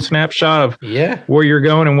visual snapshot of where you're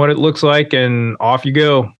going and what it looks like, and off you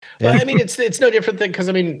go. Well, I mean, it's no different than, because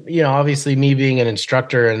I mean, obviously me being an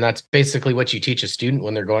instructor, and that's basically what you teach a student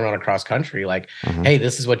when they're going on a cross country. Like, hey,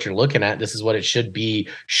 this is what you're looking at. This is what it should be.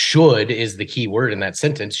 Should is the key word in that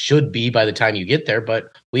sentence. Should be by the time you get there,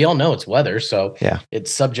 but we all know it's weather, so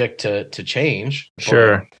it's subject to change.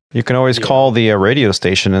 Sure. You can always call the radio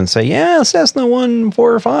station and say, "Yeah, Cessna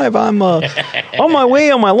 145. I'm on my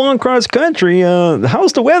way on my long cross country.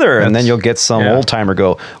 How's the weather?" And then you'll get some old timer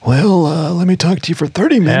go, "Well, let me talk to you for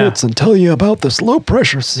 30 minutes and tell you about this low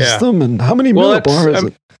pressure system and how many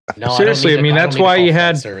millibars." No, seriously, I mean that's why you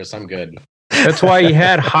had service. I'm good. That's why you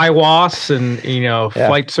had HIWAS and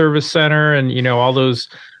Flight Service Center and all those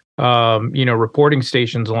reporting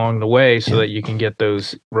stations along the way so that you can get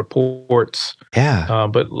those reports. Yeah.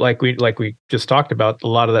 But like we just talked about, a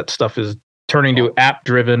lot of that stuff is turning to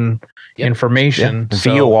app-driven information. Yeah.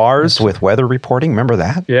 VORs with weather reporting. Remember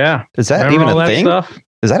that? Yeah. Is that even a thing? Stuff?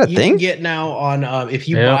 Is that a you thing? You can get now on if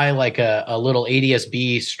you buy like a little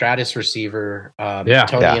ADS-B Stratus receiver. Tony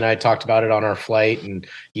and I talked about it on our flight, and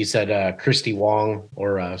you said Christy Wong,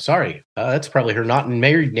 or that's probably her not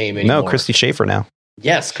married name anymore. No, Christy Schaefer now.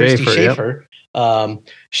 Yes, Christy Schaefer. Yep.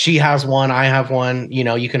 She has one. I have one.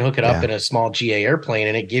 You can hook it up in a small GA airplane,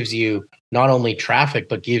 and it gives you not only traffic,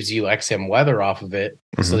 but gives you XM weather off of it,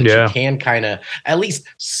 so that you can kind of at least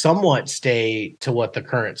somewhat stay to what the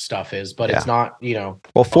current stuff is. But it's not,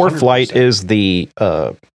 Well, ForeFlight is the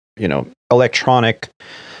electronic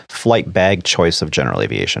flight bag choice of general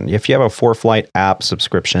aviation. If you have a ForeFlight app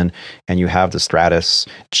subscription and you have the Stratus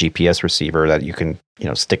GPS receiver that you can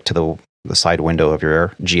stick to the side window of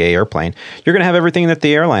your GA airplane, you're going to have everything that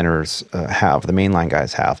the airliners have, the mainline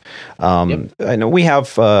guys have. I know we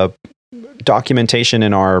have documentation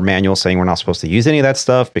in our manual saying we're not supposed to use any of that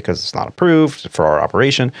stuff because it's not approved for our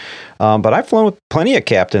operation. But I've flown with plenty of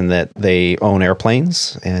captain that they own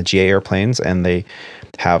airplanes and GA airplanes, and they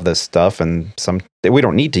have this stuff, and we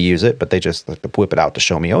don't need to use it, but they just whip it out to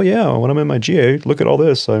show me, oh yeah, when I'm in my GA, look at all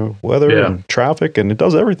this weather and traffic, and it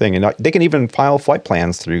does everything. And they can even file flight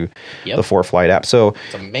plans through the ForeFlight app. So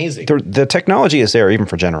it's amazing. The technology is there even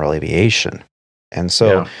for general aviation. And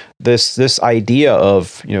so this idea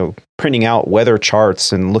of printing out weather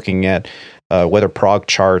charts and looking at weather prog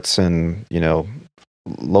charts and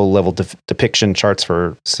low level depiction charts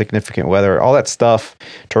for significant weather, all that stuff,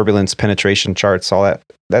 turbulence penetration charts, all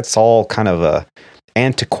that's all kind of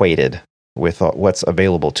antiquated with what's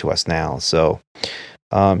available to us now. So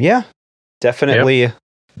definitely.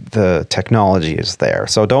 The technology is there.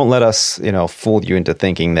 So don't let us, fool you into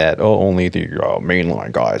thinking that, only the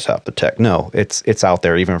mainline guys have the tech. No, it's out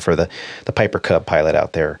there, even for the Piper Cub pilot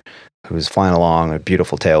out there who's flying along a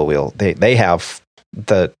beautiful tail wheel. They have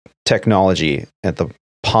the technology at the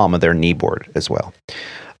palm of their kneeboard as well.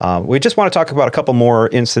 We just want to talk about a couple more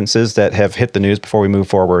instances that have hit the news before we move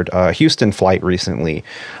forward. Houston flight recently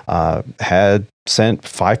had sent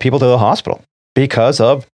 5 people to the hospital because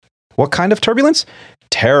of what kind of turbulence?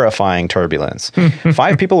 Terrifying turbulence.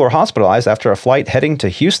 5 people were hospitalized after a flight heading to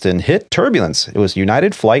Houston hit turbulence. It was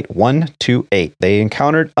United Flight 128. They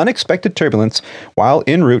encountered unexpected turbulence while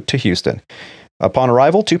en route to Houston. Upon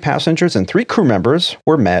arrival, 2 passengers and 3 crew members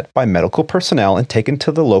were met by medical personnel and taken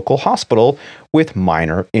to the local hospital with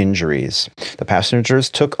minor injuries. The passengers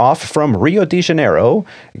took off from Rio de Janeiro,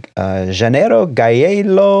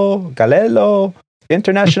 Galelo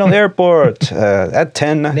International Airport at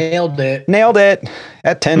 10. Nailed it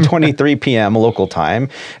at 10:23 p.m. local time.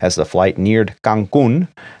 As the flight neared Cancun,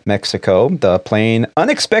 Mexico, the plane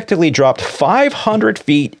unexpectedly dropped 500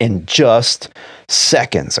 feet in just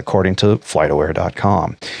seconds, according to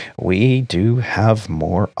FlightAware.com. We do have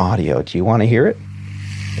more audio. Do you want to hear it?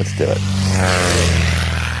 Let's do it.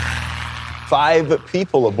 5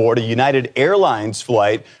 people aboard a United Airlines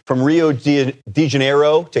flight from Rio de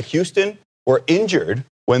Janeiro to Houston were injured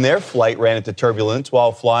when their flight ran into turbulence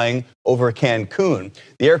while flying over Cancun.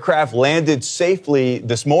 The aircraft landed safely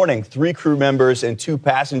this morning. 3 crew members and 2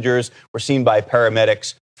 passengers were seen by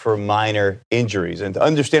paramedics for minor injuries. And to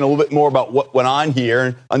understand a little bit more about what went on here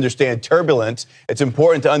and understand turbulence, it's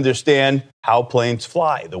important to understand how planes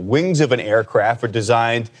fly. The wings of an aircraft are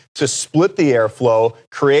designed to split the airflow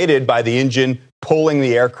created by the engine pulling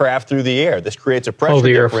the aircraft through the air. This creates a pressure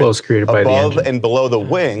difference above and below the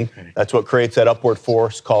wing. That's what creates that upward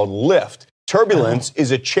force called lift. Turbulence is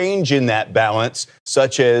a change in that balance,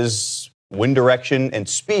 such as wind direction and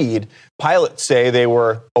speed. Pilots say they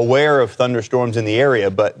were aware of thunderstorms in the area,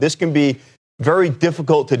 but this can be very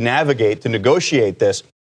difficult to navigate, to negotiate this.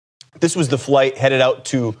 This was the flight headed out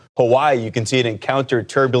to Hawaii. You can see it encountered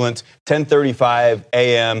turbulence 10:35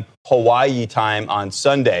 a.m. Hawaii time on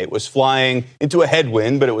Sunday. It was flying into a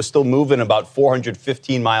headwind, but it was still moving about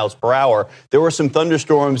 415 miles per hour. There were some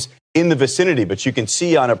thunderstorms in the vicinity, but you can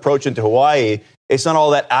see on approach into Hawaii, it's not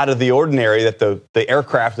all that out of the ordinary that the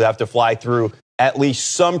aircraft would have to fly through at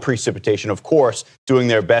least some precipitation, of course, doing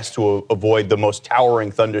their best to avoid the most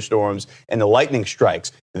towering thunderstorms and the lightning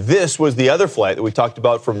strikes. This was the other flight that we talked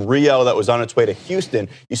about from Rio that was on its way to Houston.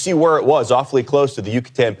 You see where it was, awfully close to the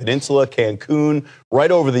Yucatan Peninsula, Cancun, right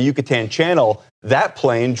over the Yucatan Channel. That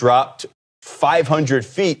plane dropped 500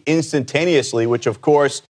 feet instantaneously, which, of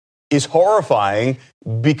course, is horrifying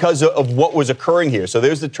because of what was occurring here. So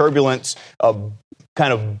there's the turbulence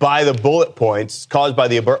kind of by the bullet points caused by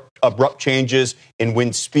the abrupt changes in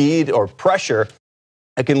wind speed or pressure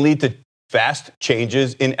that can lead to fast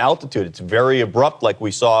changes in altitude. It's very abrupt, like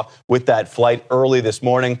we saw with that flight early this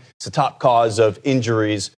morning. It's the top cause of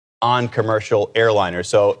injuries on commercial airliners.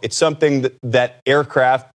 So it's something that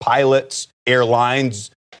aircraft pilots, airlines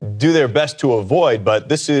do their best to avoid, but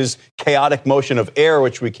this is chaotic motion of air,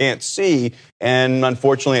 which we can't see, and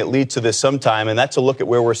unfortunately it leads to this sometime, and that's a look at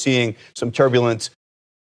where we're seeing some turbulence.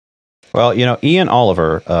 Well, Ian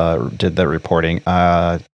Oliver did the reporting.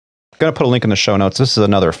 I'm going to put a link in the show notes. This is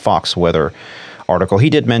another Fox Weather article. He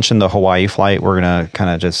did mention the Hawaii flight. We're going to kind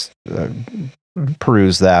of just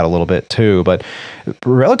peruse that a little bit too, but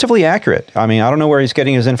relatively accurate. I mean, I don't know where he's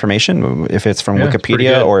getting his information, if it's from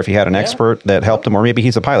Wikipedia or if he had an expert that helped him, or maybe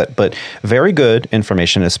he's a pilot, but very good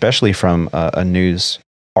information, especially from a news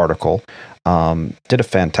article. Did a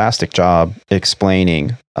fantastic job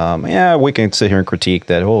explaining. We can sit here and critique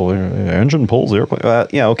that, engine pulls the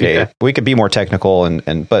airplane. We could be more technical,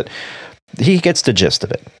 but he gets the gist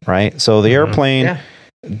of it, right? So the airplane,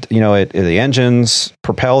 the engines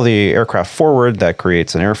propel the aircraft forward. That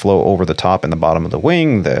creates an airflow over the top and the bottom of the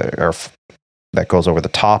wing. The air that goes over the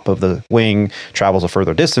top of the wing travels a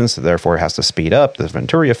further distance, therefore it has to speed up. The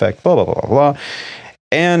Venturi effect, blah, blah, blah, blah.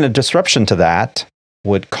 And a disruption to that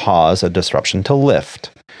would cause a disruption to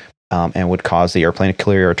lift, and would cause the airplane to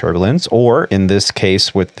clear air turbulence, or in this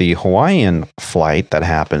case with the Hawaiian flight that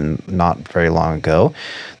happened not very long ago,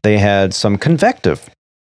 they had some convective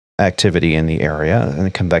activity in the area,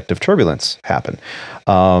 and convective turbulence happened.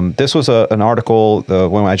 This was an article, the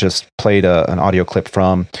one I just played an audio clip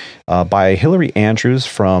from, by Hillary Andrews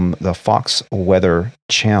from the Fox Weather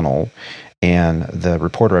Channel, and the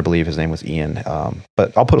reporter, I believe his name was Ian.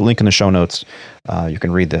 But I'll put a link in the show notes. You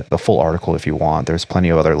can read the full article if you want. There's plenty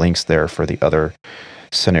of other links there for the other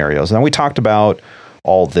scenarios. Now, we talked about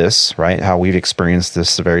all this, right? How we've experienced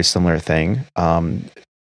this very similar thing.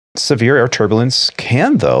 Severe air turbulence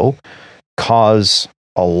can, though, cause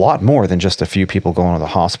a lot more than just a few people going to the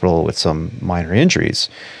hospital with some minor injuries.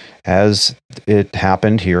 As it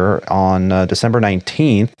happened here on December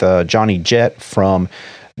 19th, Johnny Jet from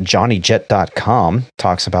JohnnyJet.com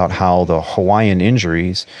talks about how the Hawaiian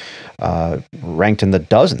injuries ranked in the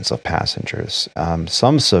dozens of passengers,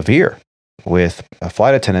 some severe, with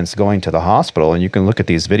flight attendants going to the hospital. And you can look at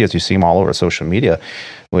these videos, you see them all over social media,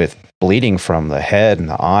 with bleeding from the head and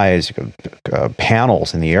the eyes,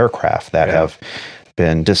 panels in the aircraft that have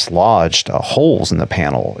been dislodged, holes in the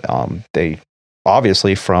panel. They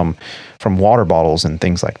obviously from water bottles and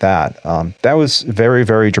things like that. That was very,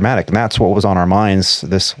 very dramatic. And that's what was on our minds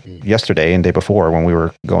yesterday and day before when we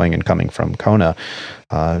were going and coming from Kona.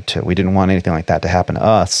 We didn't want anything like that to happen to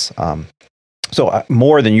us. So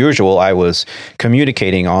more than usual, I was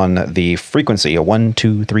communicating on the frequency, a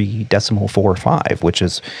 123.45, which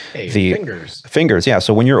is the fingers. Yeah.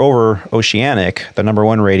 So when you're over oceanic, the number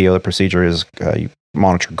one radio, the procedure is you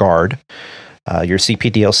monitor guard. Your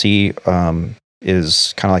CPDLC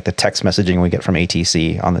is kind of like the text messaging we get from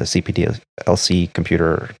ATC on the CPDLC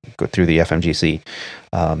computer through the FMGC.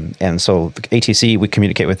 And so the ATC, we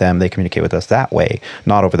communicate with them. They communicate with us that way,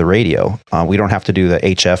 not over the radio. We don't have to do the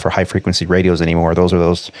HF or high frequency radios anymore. Those are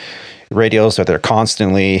those radios that they're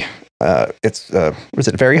constantly, was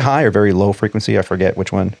it very high or very low frequency? I forget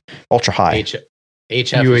which one. Ultra high. HF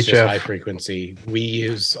is just high frequency. We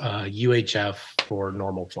use UHF for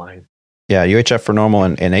normal flying. Yeah, UHF for normal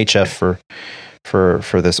and HF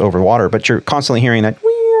for this over water, but you're constantly hearing that,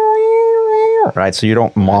 right? So you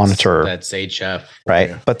don't monitor. That's HF. Right.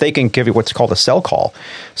 Yeah. But they can give you what's called a cell call.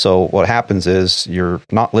 So what happens is you're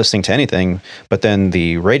not listening to anything, but then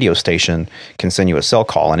the radio station can send you a cell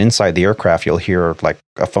call. And inside the aircraft, you'll hear like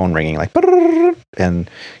a phone ringing, like, and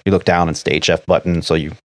you look down and it's the HF button. So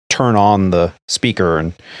you turn on the speaker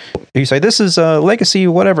and you say, this is a legacy,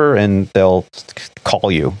 whatever, and they'll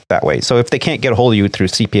call you that way. So if they can't get a hold of you through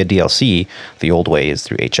CPDLC, the old way is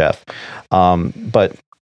through HF. But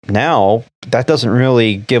now that doesn't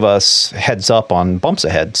really give us heads up on bumps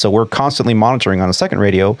ahead. So we're constantly monitoring on a second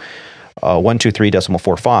radio,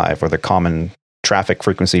 123.45, or the common traffic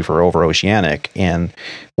frequency for over oceanic. And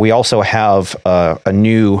we also have a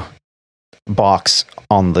new box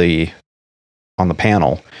on the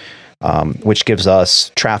panel which gives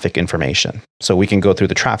us traffic information. So we can go through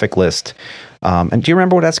the traffic list. And do you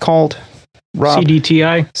remember what that's called, Rob?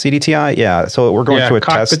 CDTI? CDTI, yeah. So we're going through a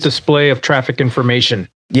cockpit test. display of traffic information.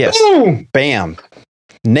 Yes. Boom! Bam.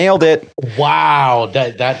 Nailed it. Wow,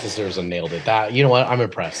 that deserves a nailed it. That, you know what? I'm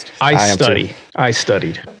impressed. I studied.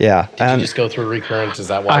 Yeah. Did you just go through recurrence? Is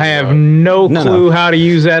that why? I have no clue how to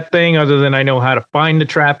use that thing other than I know how to find the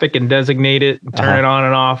traffic and designate it, and turn it on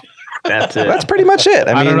and off. That's it. That's pretty much it.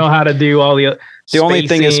 I mean, don't know how to do all the only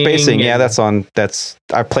thing is spacing. Yeah, that's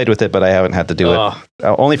I've played with it, but I haven't had to do it.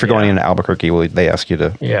 Only for going into Albuquerque, they ask you to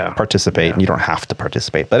participate, and you don't have to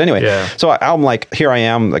participate. But anyway, so I'm like, here I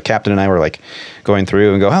am. The captain and I were like going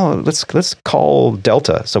through and go, oh, let's call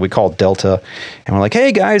Delta. So we called Delta, and we're like,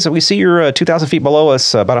 hey guys, we see you're 2,000 feet below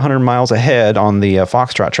us, about 100 miles ahead on the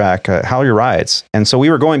Foxtrot track. How are your rides? And so we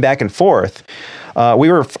were going back and forth.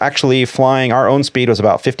 We were actually flying, our own speed was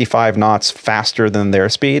about 55 knots faster than their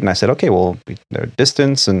speed. And I said, okay, well, their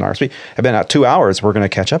distance and our speed have been at 2 hours. We're going to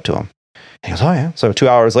catch up to them. And he goes, oh, yeah. So 2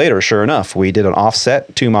 hours later, sure enough, we did an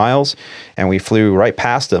offset 2 miles and we flew right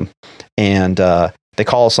past them. And they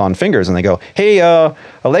call us on fingers and they go, hey,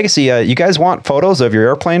 Legacy, you guys want photos of your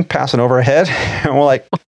airplane passing overhead? And we're like,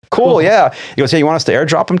 cool, yeah. He goes, hey, you want us to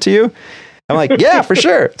airdrop them to you? I'm like, yeah, for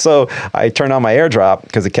sure. So I turned on my AirDrop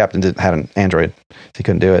because the captain had an Android. He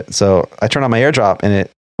couldn't do it. So I turned on my AirDrop and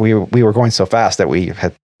we were going so fast that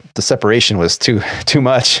the separation was too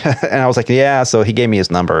much. And I was like, yeah. So he gave me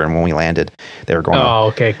his number. And when we landed, they were going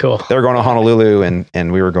okay, cool. They were going to Honolulu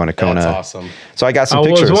and we were going to Kona. That's awesome. So I got some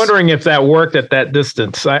pictures. I was wondering if that worked at that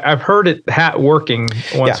distance. I've heard it working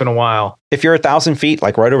once in a while. If you're 1,000 feet,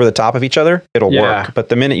 like right over the top of each other, it'll work. But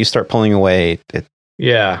the minute you start pulling away, it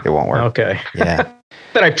won't work. Okay. Yeah.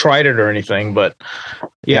 That I tried it or anything, but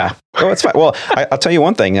yeah. Oh, it's fine. Well, I'll tell you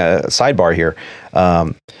one thing, sidebar here.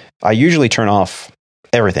 I usually turn off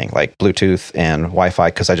everything like Bluetooth and Wi-Fi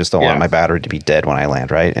because I just don't want my battery to be dead when I land,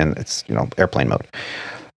 right? And it's, airplane mode.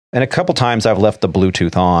 And a couple times I've left the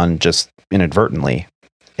Bluetooth on just inadvertently.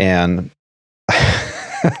 And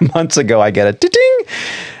months ago I get a ding.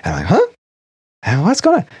 And I'm like, huh? What's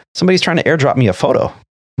going on? Somebody's trying to airdrop me a photo.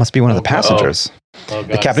 Must be one of the passengers. Oh, God.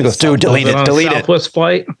 The captain goes, dude, delete it. Southwest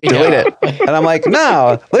flight. Delete it. And I'm like,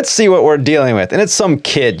 no, let's see what we're dealing with. And it's some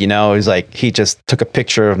kid, he's like, he just took a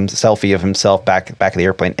picture of selfie of himself back of the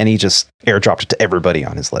airplane and he just airdropped it to everybody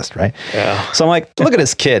on his list, right? Yeah. So I'm like, look at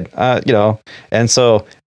this kid, And so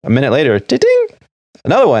a minute later, ding,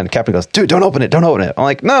 another one. The captain goes, dude, don't open it. I'm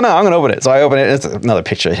like, no, I'm going to open it. So I open it. It's another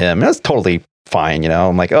picture of him. And it's totally fine,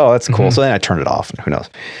 I'm like, oh, that's cool. So then I turned it off and who knows.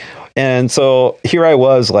 And so here I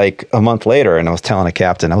was like a month later and I was telling a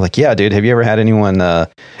captain, I was like, yeah, dude, have you ever had anyone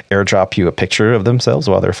airdrop you a picture of themselves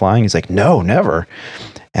while they're flying? He's like, no, never.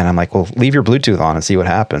 And I'm like, well, leave your Bluetooth on and see what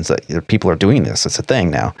happens. People are doing this. It's a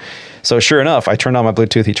thing now. So sure enough, I turned on my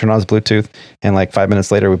Bluetooth. He turned on his Bluetooth. And like 5 minutes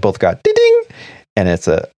later, we both got ding. And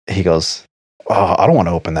he goes, oh, I don't want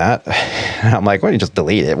to open that. And I'm like, well, you just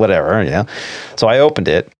delete it, whatever. So I opened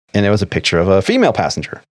it. And it was a picture of a female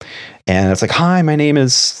passenger. And it's like, hi, my name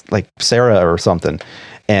is like Sarah or something.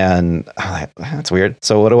 And I'm like, that's weird.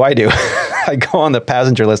 So what do? I go on the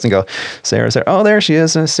passenger list and go, Sarah. Oh, there she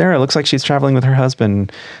is. Sarah looks like she's traveling with her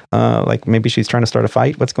husband. Like maybe she's trying to start a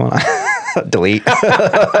fight. What's going on? Delete.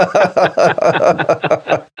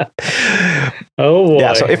 Oh, boy.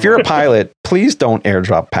 Yeah. So if you're a pilot, please don't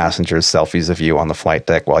airdrop passengers selfies of you on the flight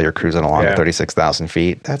deck while you're cruising along at 36,000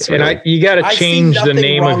 feet. That's really... And you got to change the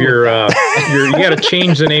name of your you got to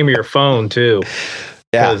change the name of your phone too.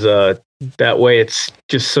 Yeah. Because that way it's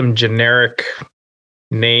just some generic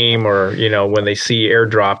name, or when they see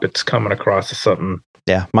airdrop, it's coming across as something.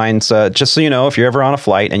 Yeah, mine's just so you know, if you're ever on a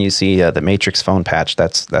flight and you see the Matrix phone patch,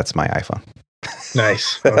 that's my iPhone.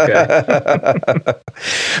 Nice. Okay.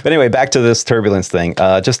 But anyway, back to this turbulence thing.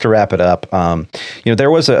 Just to wrap it up,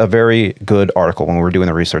 there was a very good article when we were doing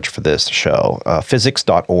the research for this show,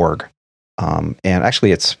 physics.org. And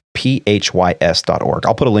actually it's phys.org.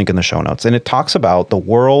 I'll put a link in the show notes. And it talks about the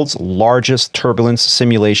world's largest turbulence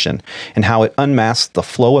simulation and how it unmasks the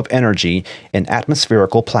flow of energy in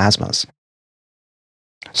atmospherical plasmas.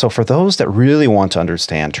 So for those that really want to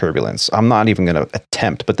understand turbulence, I'm not even going to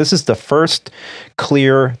attempt, but this is the first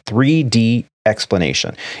clear 3D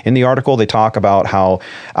explanation. In the article, they talk about how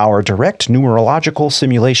our direct numerological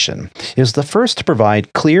simulation is the first to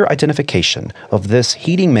provide clear identification of this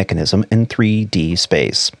heating mechanism in 3D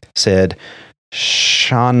space, said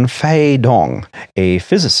Shanfei Dong, a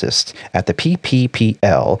physicist at the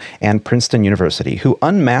PPPL and Princeton University, who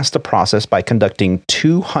unmasked the process by conducting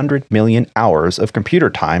 200 million hours of computer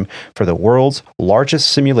time for the world's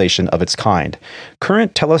largest simulation of its kind.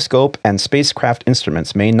 Current telescope and spacecraft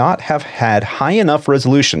instruments may not have had high enough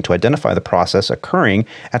resolution to identify the process occurring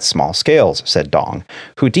at small scales, said Dong,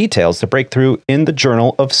 who details the breakthrough in the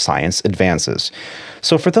Journal of Science Advances.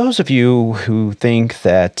 So for those of you who think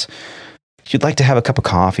that you'd like to have a cup of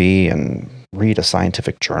coffee and read a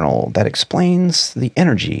scientific journal that explains the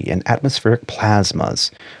energy in atmospheric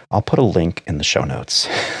plasmas, I'll put a link in the show notes.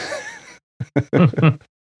 But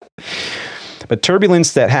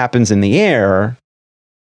turbulence that happens in the air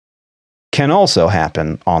can also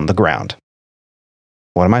happen on the ground.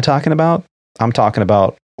 What am I talking about? I'm talking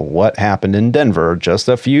about what happened in Denver just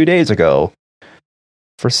a few days ago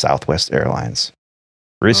for Southwest Airlines.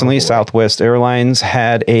 Recently, Southwest Airlines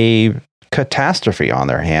had a catastrophe on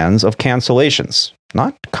their hands of cancellations,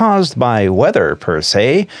 not caused by weather per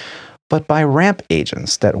se, but by ramp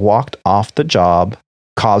agents that walked off the job,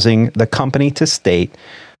 causing the company to state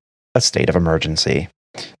a state of emergency.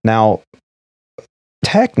 Now,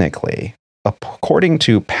 technically, according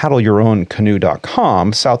to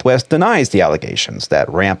paddleyourown.canoe.com, Southwest denies the allegations that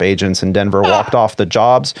ramp agents in Denver walked off the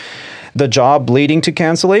job leading to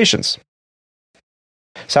cancellations.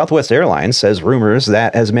 Southwest Airlines says rumors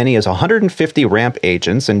that as many as 150 ramp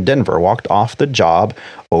agents in Denver walked off the job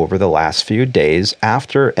over the last few days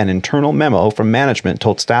after an internal memo from management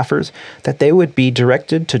told staffers that they would be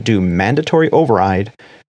directed to do mandatory overtime,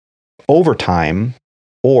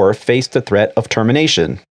 or face the threat of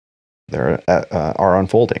termination. Are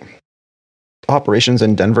unfolding. Operations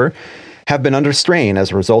in Denver have been under strain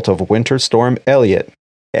as a result of Winter Storm Elliott.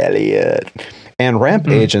 And ramp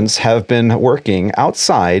agents have been working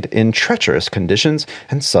outside in treacherous conditions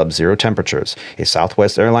and sub-zero temperatures. A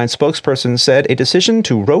Southwest Airlines spokesperson said a decision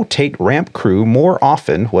to rotate ramp crew more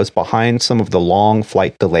often was behind some of the long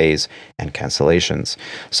flight delays and cancellations.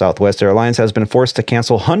 Southwest Airlines has been forced to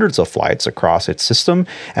cancel hundreds of flights across its system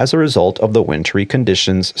as a result of the wintry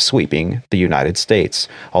conditions sweeping the United States.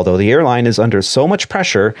 Although the airline is under so much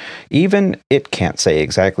pressure, even it can't say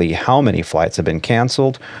exactly how many flights have been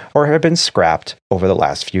canceled or have been scrapped over the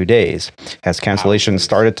last few days. As cancellations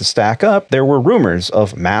started to stack up, there were rumors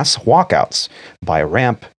of mass walkouts by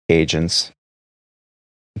ramp agents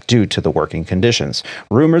due to the working conditions.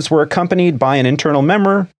 Rumors were accompanied by an internal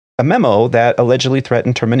memo that allegedly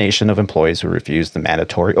threatened termination of employees who refused the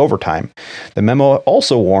mandatory overtime. The memo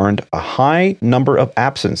also warned a high number of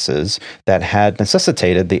absences that had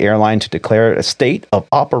necessitated the airline to declare a state of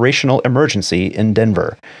operational emergency in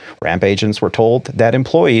Denver. Ramp agents were told that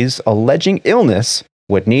employees alleging illness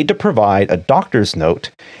would need to provide a doctor's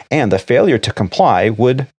note, and the failure to comply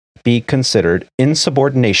would be considered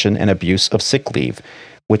insubordination and abuse of sick leave,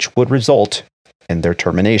 which would result in their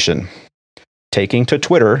termination. Taking to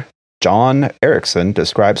Twitter, John Erickson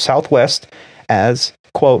described Southwest as,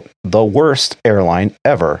 quote, the worst airline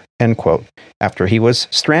ever, end quote, after he was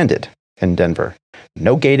stranded in Denver.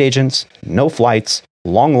 No gate agents, no flights,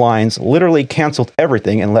 long lines, literally canceled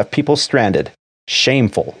everything and left people stranded.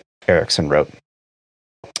 Shameful, Erickson wrote.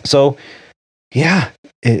 So, yeah,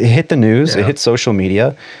 it hit the news. Yeah. It hit social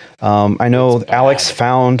media. I know Alex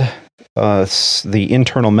found the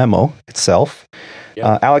internal memo itself.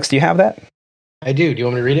 Yeah. Alex, do you have that? I do. Do you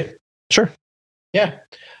want me to read it? Sure. Yeah.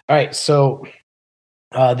 All right. So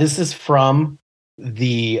this is from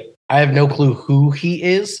I have no clue who he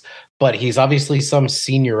is, but he's obviously some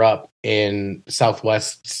senior up in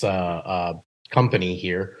Southwest's company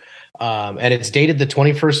here. And it's dated the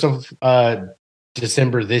 21st of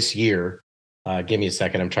December this year. Give me a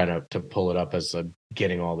second. I'm trying to pull it up as I'm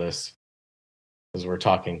getting all this as we're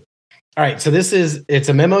talking. All right. So it's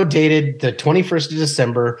a memo dated the 21st of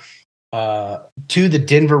December to the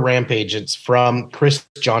Denver ramp agents from Chris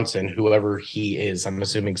Johnson, whoever he is. I'm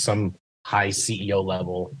assuming some high CEO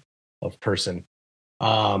level of person.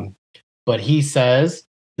 But he says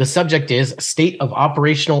the subject is state of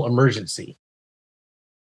operational emergency.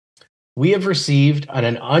 We have received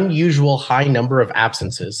an unusual high number of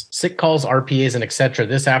absences, sick calls, RPAs, and etc.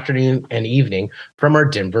 this afternoon and evening from our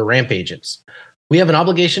Denver ramp agents. We have an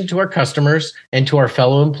obligation to our customers and to our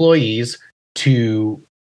fellow employees to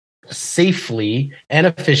safely and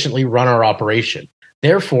efficiently run our operation.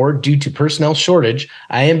 Therefore, due to personnel shortage,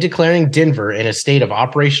 I am declaring Denver in a state of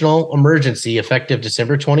operational emergency effective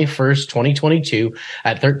December 21st, 2022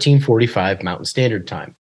 at 13:45 Mountain Standard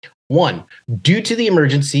Time. 1. Due to the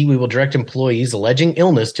emergency, we will direct employees alleging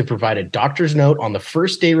illness to provide a doctor's note on the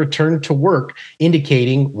first day return to work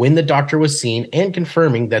indicating when the doctor was seen and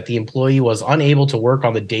confirming that the employee was unable to work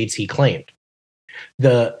on the dates he claimed.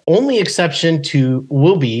 The only exception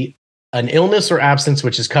will be an illness or absence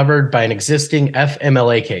which is covered by an existing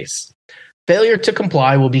FMLA case. Failure to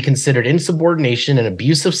comply will be considered insubordination and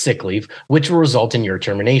abuse of sick leave, which will result in your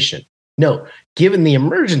termination. Note, given the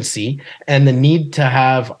emergency and the need to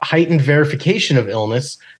have heightened verification of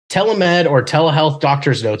illness, telemed or telehealth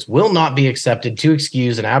doctor's notes will not be accepted to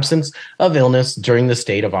excuse an absence of illness during the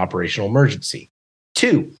state of operational emergency.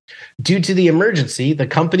 2, due to the emergency, the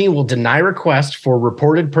company will deny request for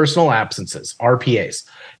reported personal absences, RPAs.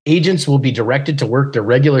 Agents will be directed to work their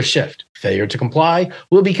regular shift. Failure to comply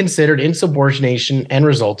will be considered insubordination and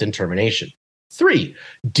result in termination. 3,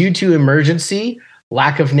 due to emergency,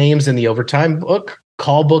 lack of names in the overtime book,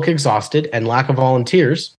 call book exhausted, and lack of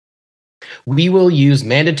volunteers, we will use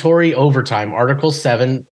mandatory overtime, Article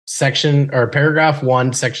 7, Paragraph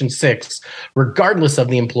 1, Section 6, regardless of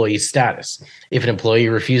the employee's status. If an employee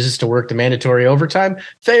refuses to work the mandatory overtime,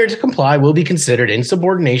 failure to comply will be considered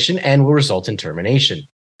insubordination and will result in termination.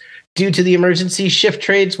 Due to the emergency, shift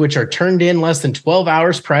trades which are turned in less than 12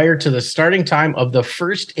 hours prior to the starting time of the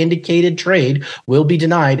first indicated trade will be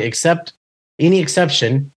denied, except any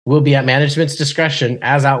exception will be at management's discretion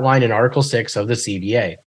as outlined in Article 6 of the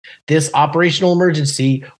CBA. This operational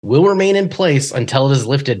emergency will remain in place until it is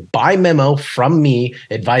lifted by memo from me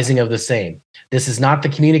advising of the same. This is not the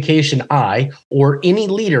communication I or any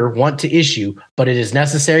leader want to issue, but it is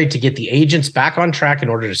necessary to get the agents back on track in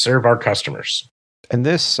order to serve our customers. And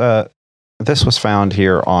this was found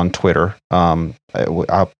here on Twitter.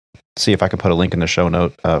 I'll see if I can put a link in the show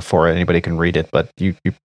note for it. Anybody can read it, but you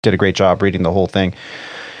did a great job reading the whole thing.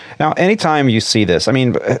 Now, anytime you see this, I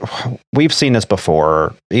mean, we've seen this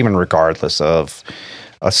before, even regardless of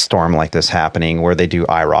a storm like this happening where they do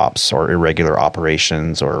IROPS or irregular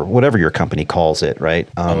operations or whatever your company calls it, right?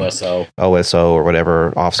 OSO or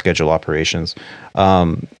whatever, off-schedule operations.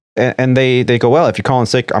 And they go, well, if you're calling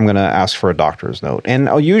sick, I'm going to ask for a doctor's note. And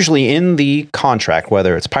usually in the contract,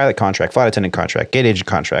 whether it's pilot contract, flight attendant contract, gate agent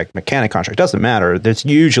contract, mechanic contract, doesn't matter. There's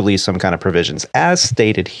usually some kind of provisions as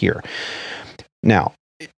stated here. Now,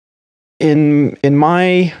 in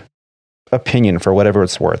my opinion, for whatever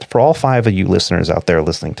it's worth, for all 5 of you listeners out there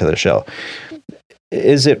listening to the show,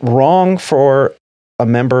 is it wrong for a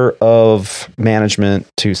member of management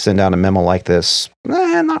to send out a memo like this?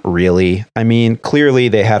 Not really. I mean, clearly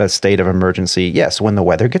they had a state of emergency. Yes, when the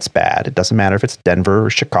weather gets bad, it doesn't matter if it's Denver or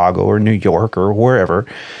Chicago or New York or wherever.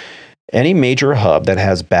 Any major hub that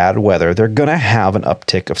has bad weather, they're going to have an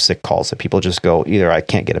uptick of sick calls that people just go, either I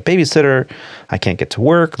can't get a babysitter, I can't get to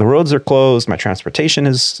work, the roads are closed, my transportation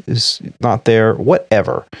is not there,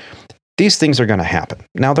 whatever. These things are going to happen.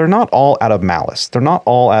 Now, they're not all out of malice. They're not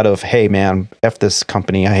all out of, hey, man, F this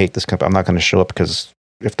company, I hate this company, I'm not going to show up because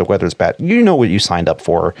if the weather's bad. You know what you signed up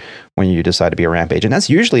for when you decide to be a ramp agent. That's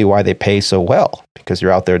usually why they pay so well, because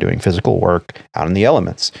you're out there doing physical work out in the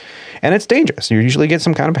elements. And it's dangerous. You usually get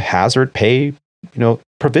some kind of hazard pay,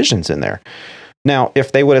 provisions in there. Now,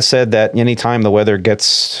 if they would have said that anytime the weather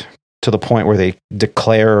gets to the point where they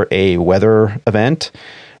declare a weather event,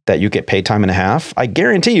 that you get paid time and a half, I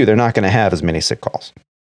guarantee you they're not going to have as many sick calls.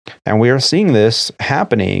 And we are seeing this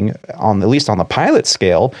happening at least on the pilot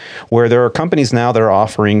scale, where there are companies now that are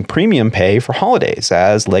offering premium pay for holidays,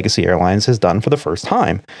 as Legacy Airlines has done for the first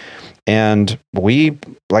time. And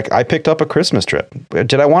I picked up a Christmas trip.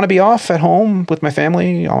 Did I want to be off at home with my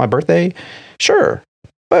family on my birthday? Sure.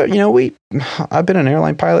 But, I've been an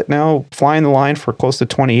airline pilot now, flying the line for close to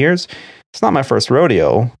 20 years. It's not my first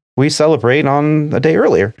rodeo. We celebrate on a day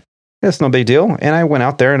earlier. It's no big deal. And I went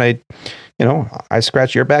out there and I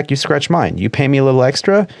scratch your back, you scratch mine. You pay me a little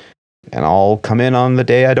extra and I'll come in on the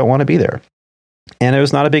day I don't want to be there. And it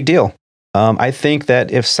was not a big deal. I think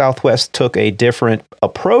that if Southwest took a different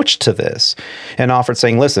approach to this and offered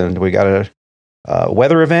saying, listen, we got a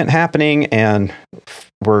weather event happening and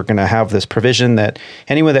we're going to have this provision that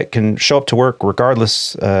anyone that can show up to work,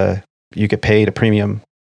 regardless, you get paid a premium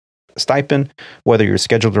stipend, whether you're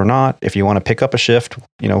scheduled or not. If you want to pick up a shift,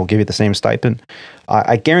 we'll give you the same stipend.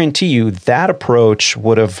 I guarantee you that approach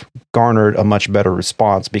would have garnered a much better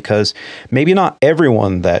response, because maybe not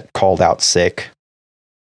everyone that called out sick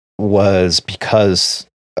was because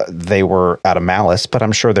they were out of malice, but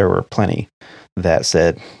I'm sure there were plenty that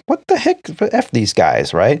said, what the heck, F these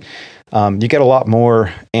guys, right? You get a lot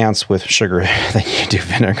more ants with sugar than you do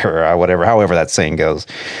vinegar or whatever, however that saying goes.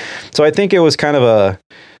 So I think it was kind of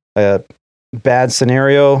a bad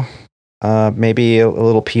scenario, maybe a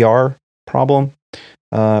little PR problem.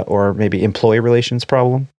 or maybe employee relations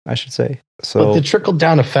problem, I should say. So but the trickle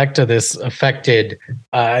down effect of this affected,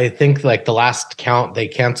 I think, like the last count, they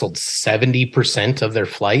canceled 70% of their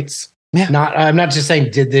flights. Yeah. I'm not just saying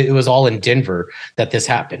it was all in Denver that this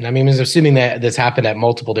happened. I mean, I was assuming that this happened at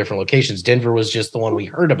multiple different locations. Denver was just the one we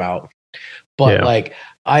heard about. But like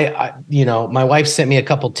I my wife sent me a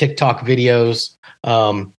couple TikTok videos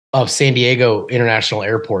of San Diego International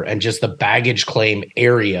Airport, and just the baggage claim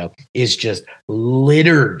area is just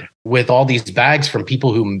littered with all these bags from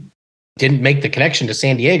people who didn't make the connection to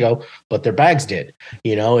San Diego, but their bags did.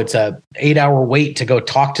 It's a 8-hour wait to go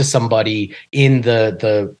talk to somebody in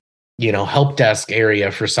the help desk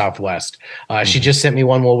area for Southwest. She just sent me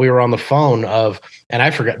one while we were on the phone and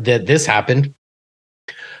I forgot that this happened.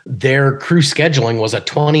 Their crew scheduling was a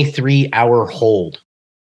 23-hour hold.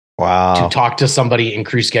 Wow. To talk to somebody in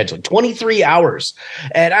crew scheduling, 23 hours.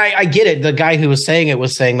 And I get it. The guy who was saying it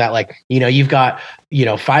was saying that, like, you've got,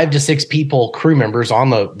 5 to 6 people, crew members on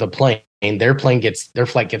the plane. Their flight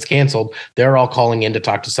gets canceled. They're all calling in to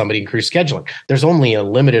talk to somebody in crew scheduling. There's only a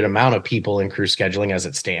limited amount of people in crew scheduling as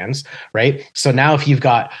it stands, right? So now if you've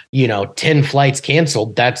got, 10 flights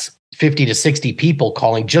canceled, that's 50 to 60 people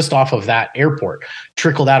calling just off of that airport.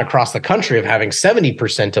 Trickled out across the country of having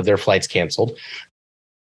 70% of their flights canceled.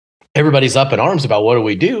 Everybody's up in arms about what do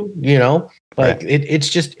we do? Right.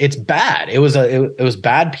 It's bad. It was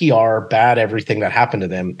bad PR, bad everything that happened to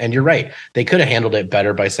them. And you're right. They could have handled it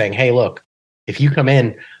better by saying, hey, look, if you come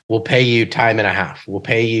in, we'll pay you time and a half. We'll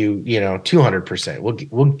pay you,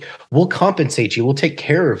 200%. We'll compensate you. We'll take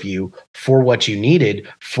care of you for what you needed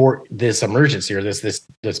for this emergency or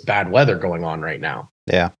this bad weather going on right now.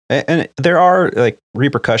 Yeah. And there are like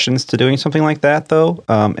repercussions to doing something like that, though,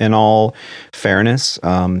 in all fairness,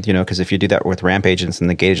 because if you do that with ramp agents and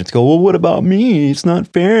the gate agents go, well, what about me? It's not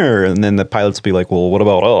fair. And then the pilots will be like, well, what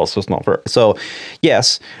about us? It's not fair. So,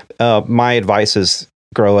 yes, my advice is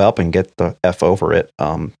grow up and get the F over it.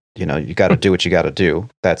 You got to do what you got to do.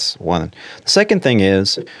 That's one. The second thing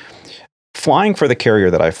is flying for the carrier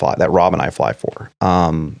that Rob and I fly for.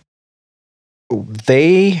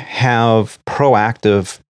 They have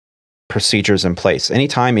proactive procedures in place.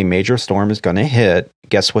 Anytime a major storm is going to hit,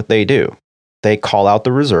 guess what they do? They call out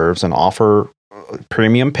the reserves and offer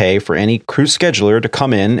premium pay for any crew scheduler to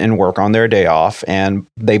come in and work on their day off, and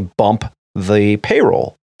they bump the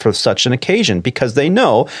payroll for such an occasion because they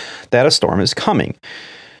know that a storm is coming.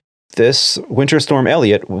 This Winter Storm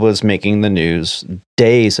Elliott was making the news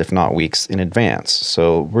days, if not weeks, in advance.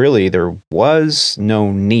 So really, there was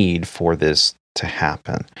no need for this to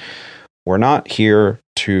happen. We're not here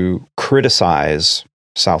to criticize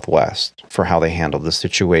Southwest for how they handled the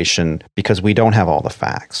situation because we don't have all the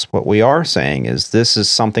facts. What we are saying is this is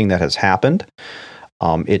something that has happened.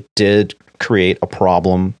 It did create a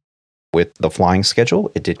problem with the flying schedule.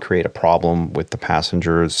 It did create a problem with the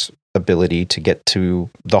passengers' ability to get to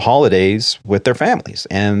the holidays with their families.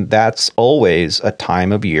 And that's always a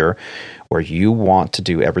time of year where you want to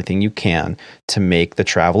do everything you can to make the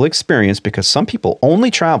travel experience, because some people only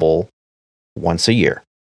travel once a year.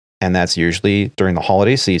 And that's usually during the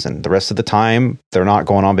holiday season. The rest of the time, they're not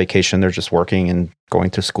going on vacation. They're just working and going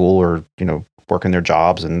to school or, working their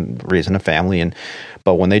jobs and raising a family.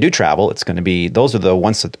 But when they do travel, it's going to be, those are the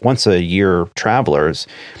once a year travelers.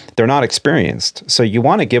 They're not experienced. So you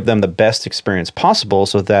want to give them the best experience possible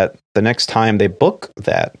so that the next time they book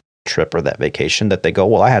that trip or that vacation, that they go,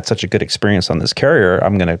 well, I had such a good experience on this carrier,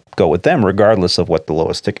 I'm going to go with them regardless of what the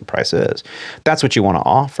lowest ticket price is. That's what you want to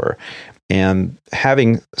offer. And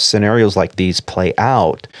having scenarios like these play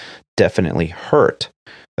out definitely hurt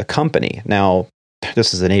the company. Now,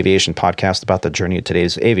 this is an aviation podcast about the journey of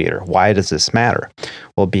today's aviator. Why does this matter?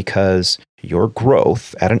 Well, because your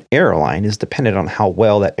growth at an airline is dependent on how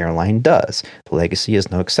well that airline does. Legacy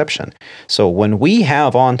is no exception. So when we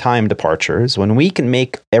have on-time departures, when we can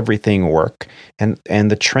make everything work and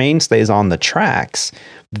the train stays on the tracks,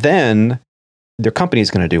 then their company is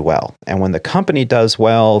going to do well. And when the company does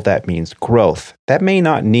well, that means growth. That may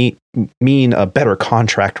not mean a better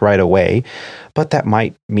contract right away, but that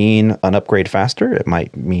might mean an upgrade faster. It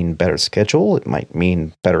might mean better schedule. It might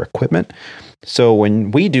mean better equipment. So when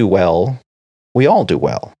we do well, we all do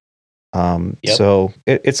well. So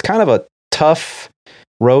it's kind of a tough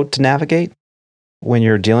road to navigate when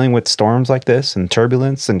you're dealing with storms like this and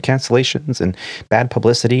turbulence and cancellations and bad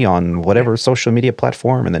publicity on whatever social media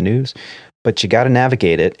platform and the news. But you got to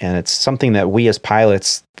navigate it. And it's something that we as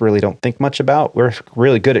pilots really don't think much about. We're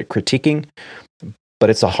really good at critiquing, but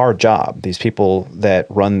it's a hard job. These people that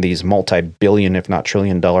run these multi-billion, if not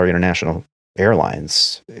trillion-dollar international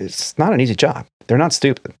airlines, it's not an easy job. They're not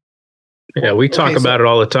stupid. Yeah, we talk about it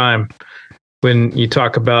all the time. when you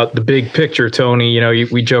talk about the big picture, Tony,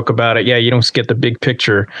 we joke about it. Yeah, you don't get the big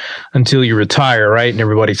picture until you retire, right? And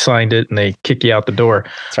everybody signed it and they kick you out the door.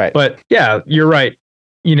 That's right. But yeah, you're right.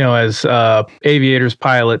 As aviators,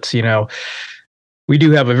 pilots, we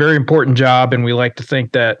do have a very important job, and we like to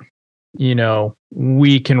think that,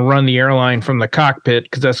 we can run the airline from the cockpit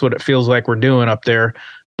because that's what it feels like we're doing up there.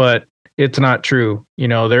 But it's not true.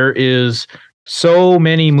 There is so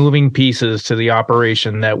many moving pieces to the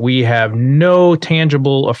operation that we have no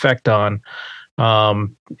tangible effect on.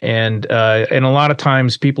 And a lot of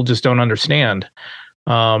times people just don't understand.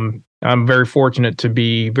 I'm very fortunate to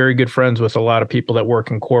be very good friends with a lot of people that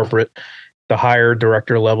work in corporate, the higher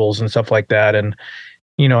director levels and stuff like that. And,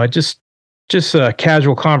 I just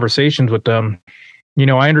casual conversations with them,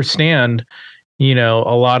 I understand,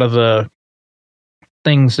 a lot of the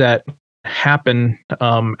things that happen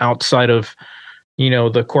outside of,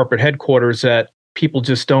 the corporate headquarters that people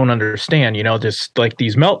just don't understand, just like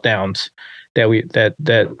these meltdowns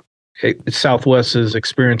that Southwest is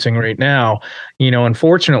experiencing right now.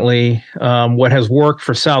 Unfortunately, what has worked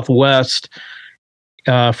for Southwest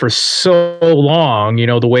for so long,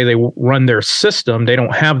 the way they run their system, they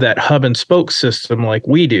don't have that hub and spoke system like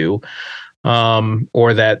we do,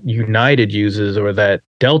 or that United uses or that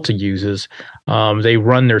Delta uses. They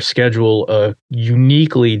run their schedule a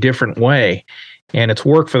uniquely different way, and it's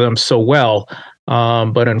worked for them so well.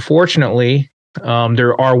 But unfortunately,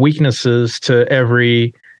 there are weaknesses to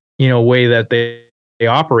every, way that they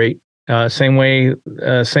operate. Same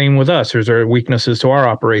with us. There are weaknesses to our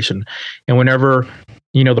operation, and whenever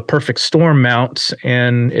the perfect storm mounts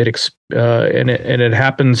and it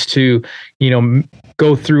happens to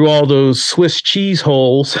go through all those Swiss cheese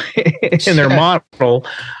holes in their model,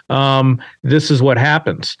 this is what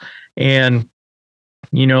happens. And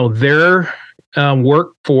their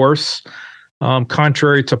workforce,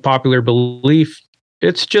 contrary to popular belief,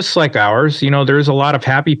 it's just like ours. There's a lot of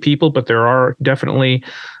happy people, but there are definitely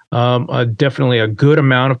a good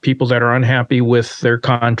amount of people that are unhappy with their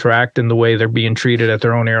contract and the way they're being treated at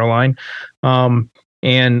their own airline.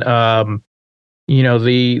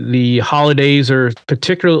 The holidays are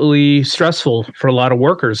particularly stressful for a lot of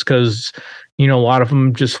workers because, a lot of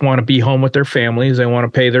them just want to be home with their families. They want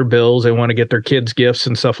to pay their bills. They want to get their kids gifts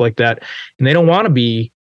and stuff like that. And they don't want to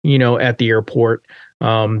be, at the airport.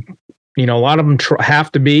 A lot of them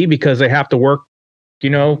have to be because they have to work,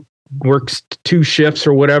 works 2 shifts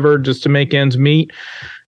or whatever just to make ends meet.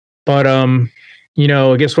 But, I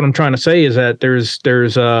guess what I'm trying to say is that there's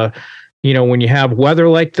when you have weather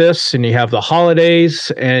like this and you have the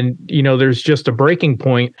holidays and, there's just a breaking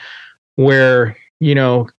point where,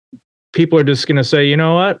 people are just going to say, you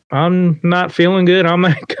know what, I'm not feeling good. I'm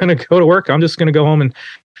not going to go to work. I'm just going to go home and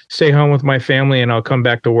stay home with my family, and I'll come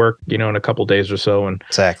back to work, in a couple days or so. And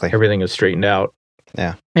exactly everything is straightened out.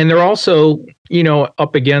 Yeah. And they're also,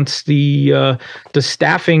 up against the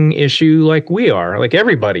staffing issue like we are, like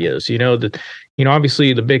everybody is,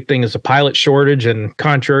 obviously the big thing is the pilot shortage, and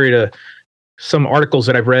contrary to some articles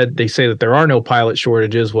that I've read, they say that there are no pilot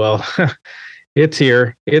shortages. Well, it's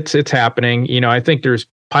here, it's happening. I think there's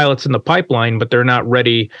pilots in the pipeline, but they're not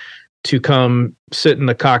ready to come sit in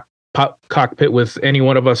the cockpit with any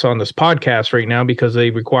one of us on this podcast right now because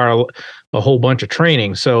they require a whole bunch of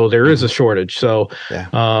training. So there is a shortage. So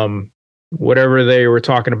whatever they were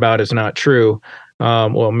talking about is not true.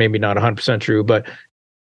 Well, maybe not 100% true, but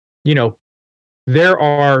there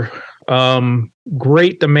are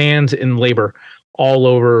great demands in labor all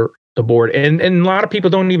over the board. And a lot of people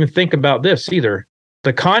don't even think about this either.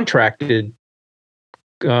 The contracted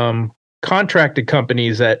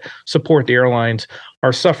companies that support the airlines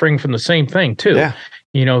are suffering from the same thing too. Yeah.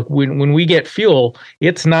 When we get fuel,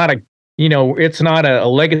 it's not a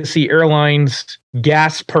Legacy Airlines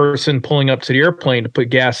gas person pulling up to the airplane to put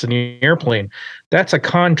gas in the airplane. That's a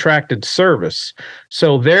contracted service.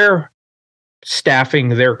 So they're staffing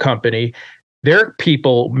their company. Their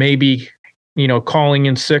people may be, calling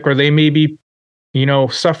in sick, or they may be,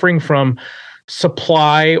 suffering from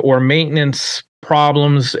supply or maintenance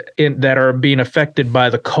problems that are being affected by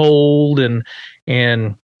the cold and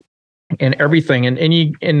everything. And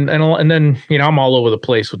then, I'm all over the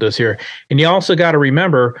place with this here. And you also got to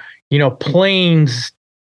remember, planes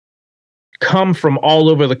come from all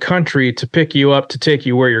over the country to pick you up, to take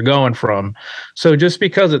you where you're going from. So just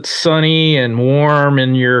because it's sunny and warm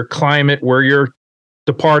in your climate where you're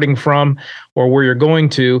departing from or where you're going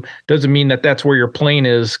to doesn't mean that that's where your plane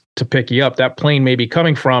is to pick you up. That plane may be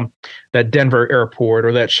coming from that Denver airport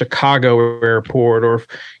or that Chicago airport, or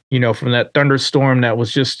from that thunderstorm that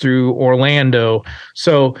was just through Orlando.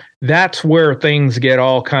 So that's where things get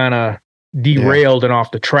all kind of derailed and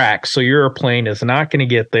off the track. So your airplane is not going to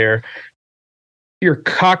get there. Your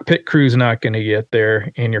cockpit crew's not going to get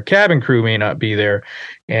there, and your cabin crew may not be there.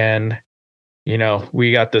 And, you know,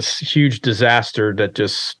 we got this huge disaster that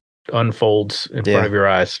just unfolds in front of your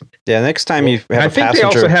eyes. Yeah, next time you have I think passenger, they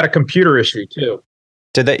also had a computer issue too.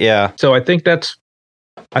 Did they? Yeah. So I think that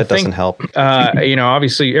doesn't help. You know,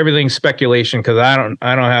 obviously everything's speculation because I don't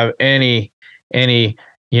have any you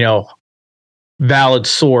know, valid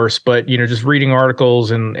source, but you know, just reading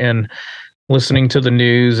articles and listening to the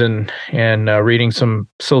news and reading some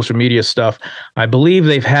social media stuff, I believe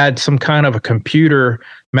they've had some kind of a computer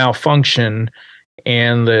malfunction,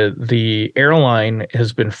 and the airline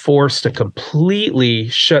has been forced to completely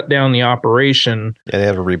shut down the operation. Yeah, they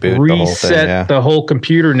have to reboot reset the whole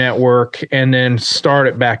computer network, and then start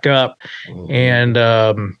it back up. And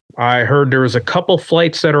I heard there was a couple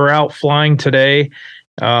flights that are out flying today,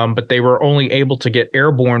 but they were only able to get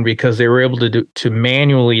airborne because they were able to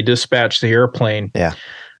manually dispatch the airplane. Yeah.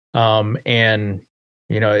 And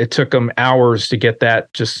you know, it took them hours to get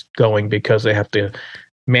that just going because they have to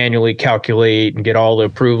manually calculate and get all the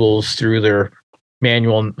approvals through their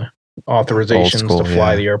manual authorizations to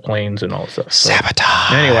fly the airplanes and all that stuff.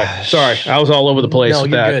 Sabotage. Anyway, sorry, I was all over the place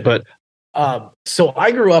with that. Good. But so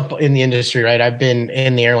I grew up in the industry, right? I've been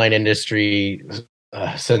in the airline industry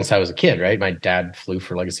since I was a kid, right? My dad flew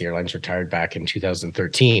for Legacy Airlines, retired back in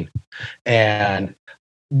 2013. And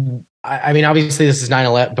I mean, obviously this is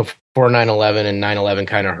 9/11, before 9/11, and 9/11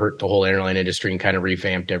 kind of hurt the whole airline industry and kind of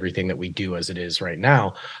revamped everything that we do as it is right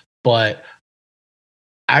now. But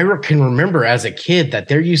I can remember as a kid that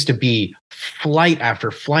there used to be flight after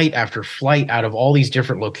flight after flight out of all these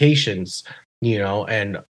different locations, you know,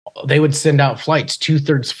 and they would send out flights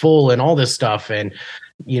 2/3 full and all this stuff. And,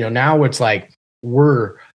 you know, now it's like,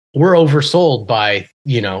 we're oversold by,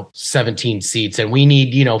 you know, 17 seats, and we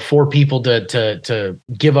need, you know, 4 people to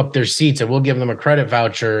give up their seats, and we'll give them a credit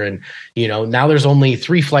voucher. And, you know, now there's only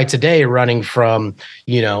 3 flights a day running from,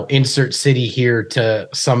 you know, insert city here to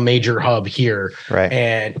some major hub here. Right.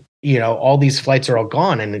 And, you know, all these flights are all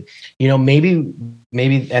gone. And, you know, maybe,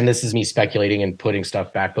 and this is me speculating and putting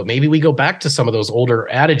stuff back, but maybe we go back to some of those older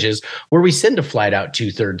adages where we send a flight out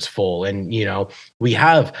 2/3 full, and, you know, we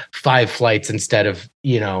have 5 flights instead of,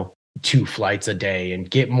 you know, 2 flights a day,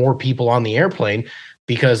 and get more people on the airplane,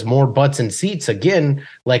 because more butts and seats, again,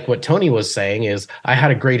 like what Tony was saying, is I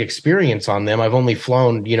had a great experience on them. I've only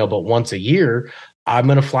flown, you know, but once a year. I'm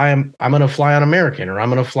going to fly on American, or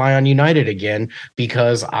I'm going to fly on United again,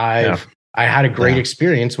 because I had a great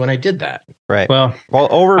experience when I did that. Right. Well,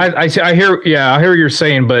 I hear what you're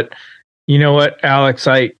saying, but you know what, Alex,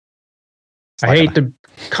 I hate to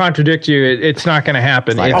contradict you. It's not going to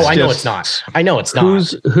happen. I know it's not. I know it's not.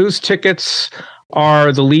 Whose tickets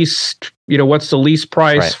are the least, you know, what's the least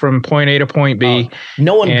price from point A to point B?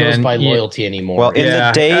 No one goes by loyalty anymore. Well, in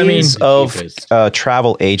the days of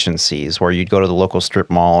travel agencies where you'd go to the local strip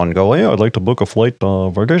mall and go, hey, I'd like to book a flight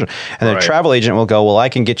vacation. And the travel agent will go, well, I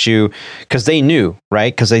can get you, because they knew,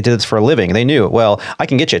 right? Because they did this for a living. They knew, well, I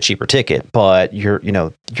can get you a cheaper ticket, but you're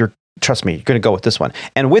trust me, you're going to go with this one.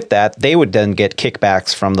 And with that, they would then get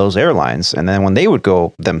kickbacks from those airlines. And then when they would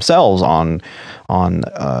go themselves on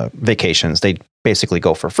vacations, they'd basically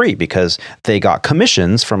go for free because they got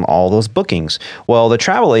commissions from all those bookings. Well, the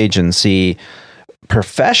travel agency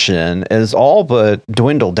profession is all but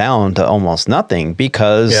dwindled down to almost nothing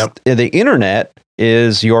because the internet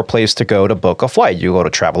is your place to go to book a flight. You go to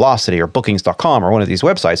Travelocity or Bookings.com or one of these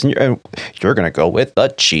websites, and you're going to go with the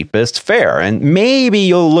cheapest fare. And maybe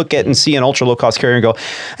you'll look at and see an ultra low cost carrier and go,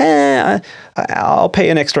 I'll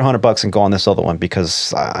pay an extra $100 and go on this other one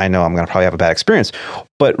because I know I'm going to probably have a bad experience.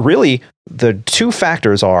 But really, the 2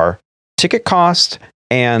 factors are ticket cost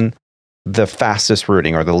and the fastest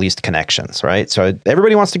routing or the least connections, right? So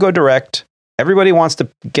everybody wants to go direct. Everybody wants to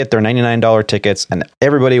get their $99 tickets, and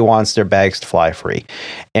everybody wants their bags to fly free.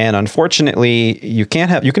 And unfortunately, you can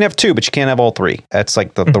have 2, but you can't have all 3. That's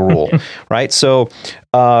like the rule, right? So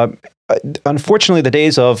unfortunately, the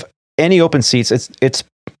days of any open seats, it's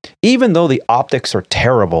even though the optics are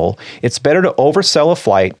terrible, it's better to oversell a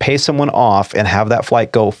flight, pay someone off, and have that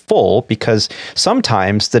flight go full, because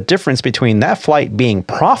sometimes the difference between that flight being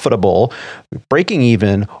profitable, breaking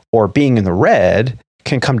even, or being in the red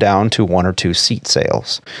can come down to 1 or 2 seat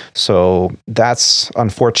sales. So that's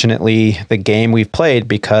unfortunately the game we've played,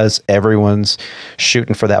 because everyone's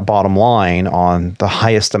shooting for that bottom line on the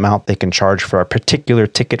highest amount they can charge for a particular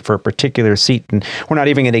ticket for a particular seat. And we're not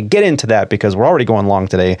even going to get into that because we're already going long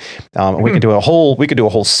today. We could do a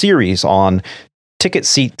whole series on ticket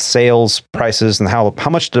seat sales prices and how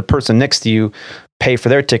much did the person next to you pay for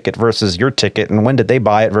their ticket versus your ticket, and when did they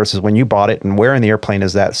buy it versus when you bought it, and where in the airplane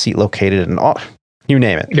is that seat located, and all, you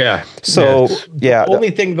name it. Yeah. So The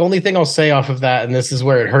only thing I'll say off of that, and this is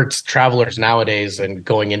where it hurts travelers nowadays and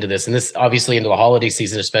going into this, and this obviously into the holiday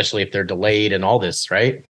season, especially if they're delayed and all this,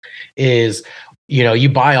 right? Is, you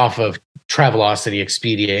buy off of Travelocity,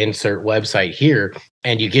 Expedia, insert website here,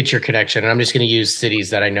 and you get your connection. And I'm just going to use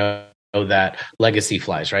cities that I know that Legacy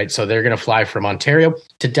flies, right? So they're going to fly from Ontario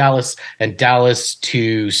to Dallas and Dallas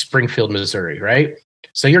to Springfield, Missouri, right?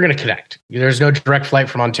 So you're going to connect. There's no direct flight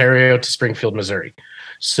from Ontario to Springfield, Missouri.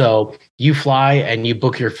 So you fly and you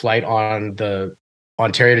book your flight on the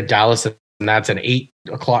Ontario to Dallas, and that's an 8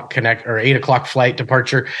 o'clock flight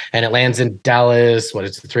departure, and it lands in Dallas.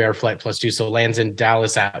 It's a 3-hour flight plus 2, so it lands in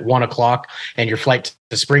Dallas at 1 o'clock, and your flight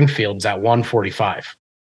to Springfield's at 1:45.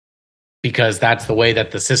 Because that's the way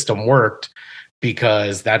that the system worked,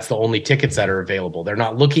 because that's the only tickets that are available. They're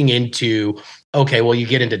not looking into, okay, well, you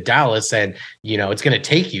get into Dallas and, it's going to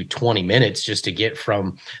take you 20 minutes just to get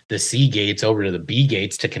from the C gates over to the B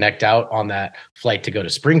gates to connect out on that flight to go to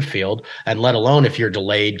Springfield. And let alone if you're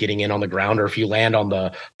delayed getting in on the ground, or if you land on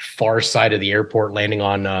the far side of the airport, landing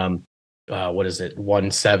on,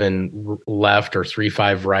 17 left or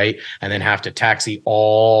 35 right, and then have to taxi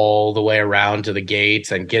all the way around to the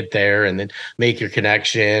gates and get there and then make your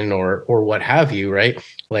connection or what have you, right?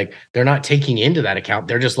 Like, they're not taking into that account.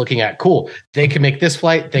 They're just looking at, cool, they can make this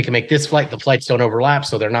flight, they can make this flight, the flights don't overlap,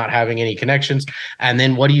 so they're not having any connections. And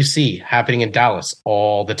then what do you see happening in Dallas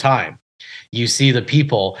all the time? You see the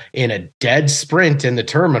people in a dead sprint in the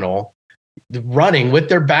terminal running with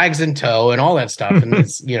their bags in tow and all that stuff. And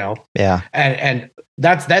it's, yeah. And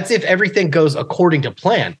that's if everything goes according to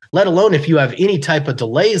plan, let alone if you have any type of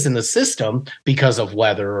delays in the system because of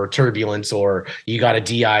weather or turbulence, or you got a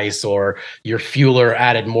de-ice, or your fueler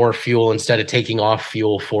added more fuel instead of taking off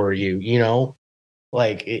fuel for you,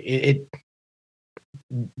 like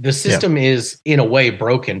the system is in a way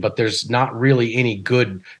broken, but there's not really any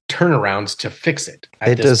good turnarounds to fix it.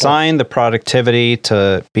 They designed the productivity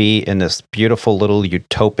to be in this beautiful little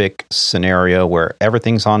utopic scenario where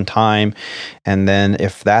everything's on time. And then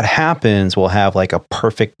if that happens, we'll have like a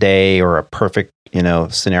perfect day or a perfect,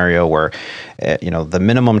 scenario where, the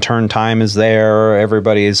minimum turn time is there.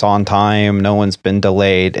 Everybody's on time. No one's been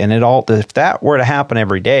delayed. And if that were to happen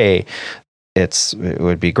every day, it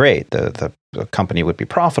would be great. The company would be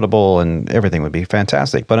profitable and everything would be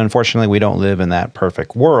fantastic. But unfortunately, we don't live in that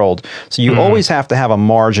perfect world. So you always have to have a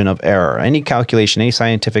margin of error. Any calculation, any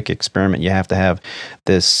scientific experiment, you have to have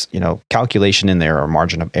this, calculation in there, or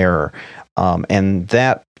margin of error. And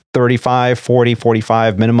that 35, 40,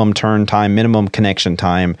 45 minimum turn time, minimum connection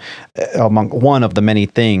time, among one of the many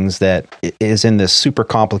things that is in this super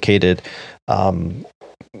complicated,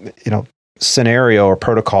 scenario or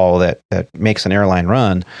protocol that makes an airline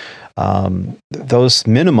run. Those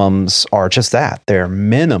minimums are just that. They're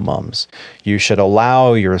minimums. You should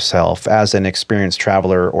allow yourself, as an experienced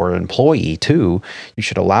traveler or employee too, you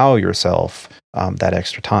should allow yourself that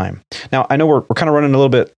extra time. Now, I know we're kind of running a little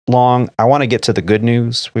bit long. I want to get to the good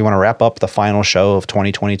news. We want to wrap up the final show of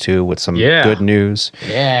 2022 with some good news.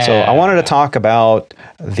 Yeah. So I wanted to talk about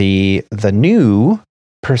the new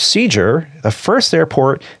procedure, the first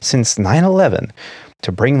airport since 9/11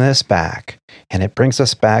 to bring this back. And it brings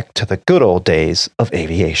us back to the good old days of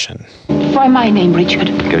aviation. Why my name,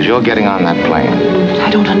 Richard? Because you're getting on that plane. I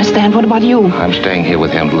don't understand. What about you? I'm staying here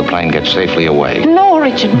with him till the plane gets safely away. No,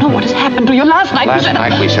 Richard, no. What has happened to you? Last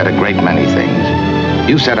night we said a great many things.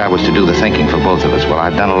 You said I was to do the thinking for both of us. Well,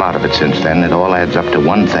 I've done a lot of it since then. It all adds up to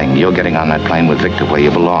one thing. You're getting on that plane with Victor where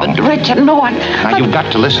you belong. But Richard, no one... Now, you've got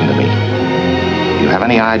to listen to me. You have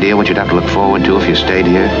any idea what you'd have to look forward to if you stayed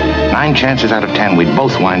here? 9 chances out of 10, we'd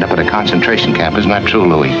both wind up at a concentration camp. Isn't that true,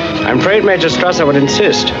 Louis? I'm afraid Major Strasser would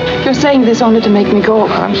insist. You're saying this only to make me go.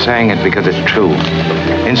 I'm saying it because it's true.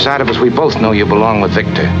 Inside of us, we both know you belong with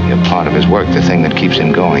Victor. You're part of his work, the thing that keeps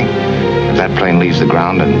him going. If that plane leaves the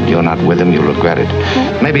ground and you're not with him, you'll regret it.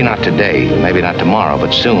 Maybe not today, maybe not tomorrow,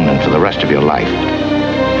 but soon and for the rest of your life.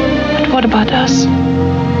 But what about us?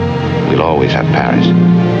 We'll always have Paris.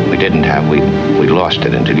 We didn't have. We lost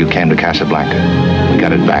it until you came to Casablanca. We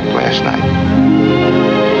got it back last night.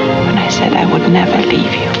 When I said I would never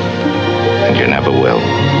leave you. And you never will.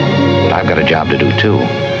 But I've got a job to do, too.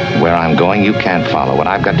 Where I'm going, you can't follow. What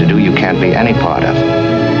I've got to do, you can't be any part of.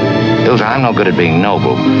 Ilsa, I'm no good at being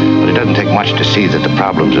noble, but it doesn't take much to see that the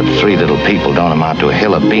problems of 3 little people don't amount to a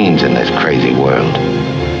hill of beans in this crazy world.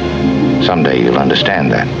 Someday you'll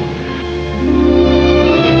understand that.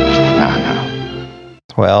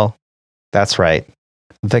 Well, that's right.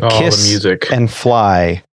 The the Kiss music. and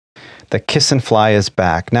Fly. The Kiss and Fly is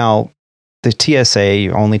back. Now, the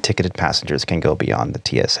TSA, only ticketed passengers can go beyond the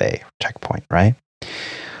TSA checkpoint, right?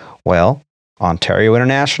 Well, Ontario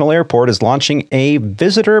International Airport is launching a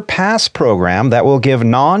visitor pass program that will give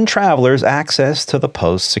non-travelers access to the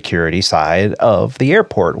post-security side of the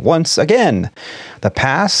airport. Once again, the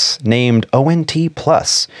pass, named ONT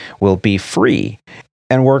Plus, will be free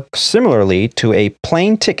and work similarly to a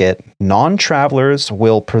plane ticket. Non-travelers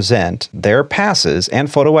will present their passes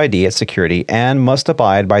and photo ID at security and must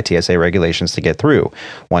abide by TSA regulations to get through.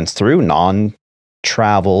 Once through,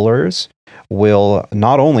 non-travelers will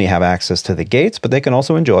not only have access to the gates, but they can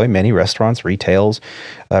also enjoy many restaurants, retailers,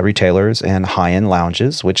 and high-end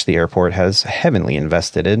lounges, which the airport has heavily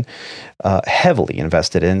invested in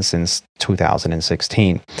since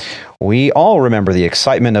 2016. We all remember the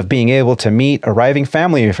excitement of being able to meet arriving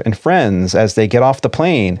family and friends as they get off the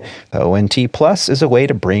plane. The ONT Plus is a way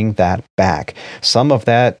to bring that back. Some of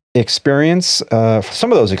those experiences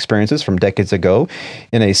from decades ago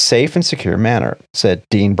in a safe and secure manner, said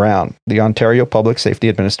Dean Brown, the Ontario Public Safety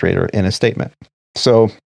Administrator, in a statement. So,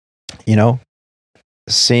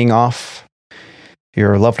 seeing off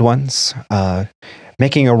your loved ones,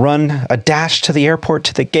 making a dash to the airport,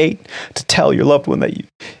 to the gate, to tell your loved one that you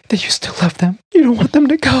still love them. You don't want them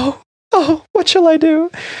to go. Oh, what shall I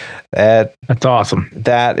do? That's awesome.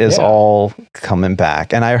 That is all coming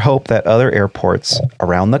back. And I hope that other airports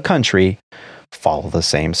around the country follow the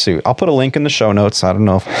same suit. I'll put a link in the show notes. I don't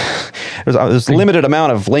know if there's a limited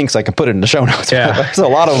amount of links I can put in the show notes. Yeah. There's a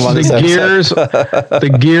lot of them on this episode.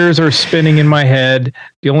 The gears are spinning in my head.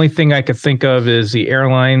 The only thing I could think of is the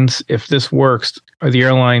airlines. If this works, the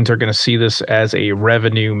airlines are going to see this as a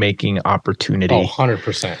revenue making opportunity. Oh,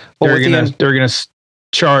 100%. They're going to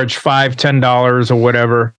charge $5, $10 or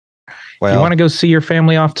whatever. Well, you want to go see your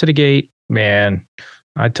family off to the gate, man,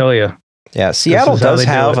 I tell you. Yeah, Seattle does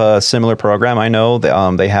have a similar program. I know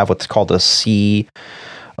they have what's called a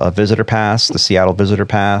Visitor Pass, the Seattle Visitor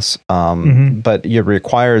Pass. But it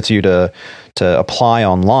requires you to apply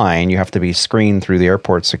online. You have to be screened through the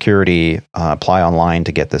airport security, apply online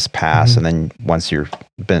to get this pass. And then once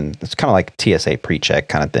it's kind of like TSA pre-check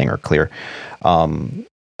kind of thing, or clear.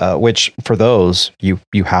 Which for those, you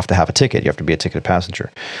have to have a ticket. You have to be a ticketed passenger.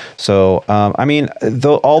 So,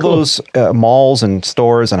 those malls and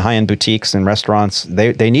stores and high-end boutiques and restaurants,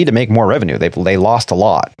 they need to make more revenue. They lost a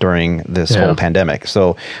lot during this whole pandemic.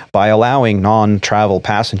 So by allowing non-travel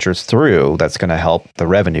passengers through, that's going to help the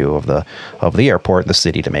revenue of the airport, the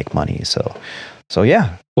city, to make money. So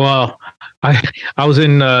yeah. Well, I was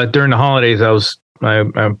in during the holidays. I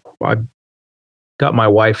got my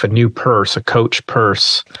wife a new purse, a Coach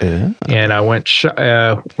purse, and I went.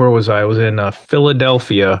 Where was I? I was in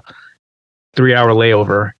Philadelphia, 3-hour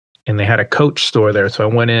layover, and they had a Coach store there. So I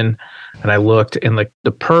went in and I looked, and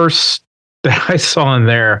the purse that I saw in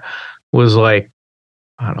there was like,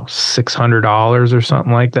 I don't know, $600 or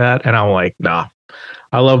something like that. And I'm like, nah,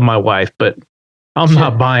 I love my wife, but I'm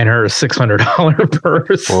not buying her a $600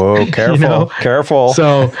 purse. Oh, careful, careful.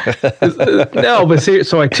 So no, but see,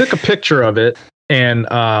 so I took a picture of it. And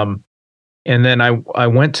then I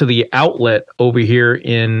went to the outlet over here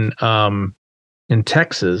in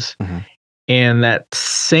Texas, and that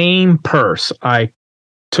same purse, I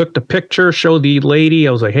took the picture, showed the lady.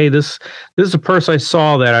 I was like, "Hey, this is a purse I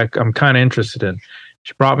saw that I'm kind of interested in."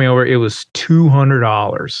 She brought me over. It was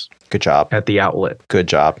 $200. Good job at the outlet. Good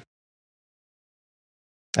job.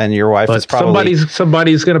 And your wife is probably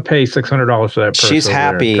somebody's going to pay $600 for that purse. She's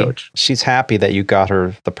happy. She's happy that you got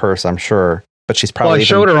her the purse, I'm sure. But she's probably. Well, I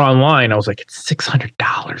showed her online. I was like, "It's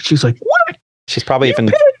 $600." She's like, "What?" She's probably even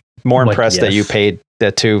more impressed that you paid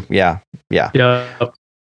that too. Yeah.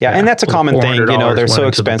 And that's a common thing. They're so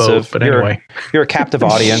expensive. But anyway, you're a captive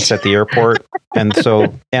audience at the airport, and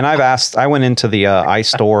I went into the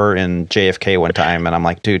iStore in JFK one time, and I'm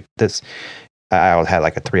like, dude, I had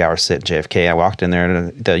like a 3-hour sit in JFK. I walked in there,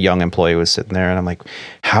 and the young employee was sitting there, and I'm like,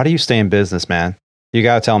 "How do you stay in business, man? You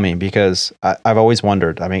got to tell me," because I've always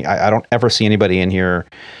wondered. I mean, I don't ever see anybody in here.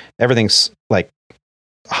 Everything's like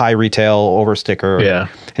high retail over sticker. Yeah.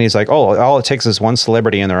 And he's like, "Oh, all it takes is one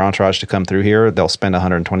celebrity in their entourage to come through here. They'll spend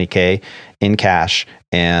 $120K in cash,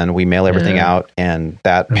 and we mail everything out, and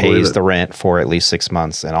that pays the rent for at least 6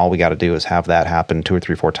 months. And all we got to do is have that happen 2 or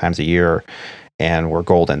 3, 4 times a year, and we're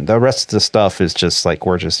golden. The rest of the stuff is just like,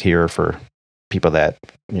 we're just here for people that,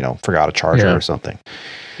 forgot a charger or something."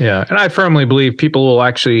 Yeah. And I firmly believe people will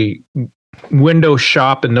actually window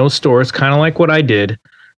shop in those stores, kind of like what I did.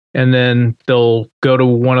 And then they'll go to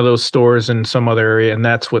one of those stores in some other area. And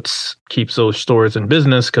that's what keeps those stores in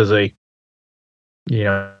business, because they,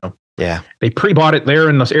 Yeah. They pre-bought it there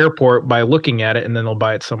in this airport by looking at it, and then they'll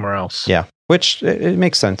buy it somewhere else. Yeah, which it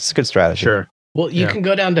makes sense. It's a good strategy. Sure. Well, you can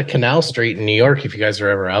go down to Canal Street in New York if you guys are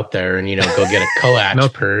ever out there, and go get a Coax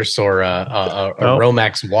purse or a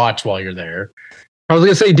Romex watch while you're there. I was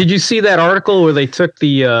gonna say, did you see that article where they took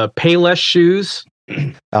the Payless shoes?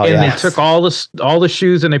 They took all the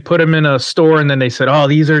shoes and they put them in a store, and then they said, "Oh,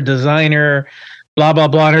 these are designer, blah blah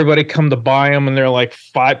blah." And everybody come to buy them, and they're like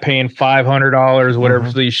paying $500, whatever,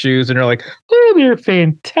 for these shoes, and they're like, "Oh, they're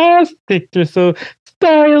fantastic! They're so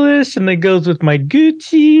stylish," and it goes with my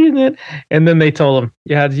Gucci, and then they told them,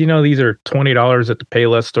 "Yeah, you know, these are $20 at the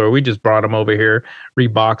Payless store. We just brought them over here,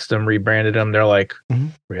 reboxed them, rebranded them." They're like,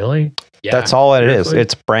 "Really?" Yeah, that's all it is.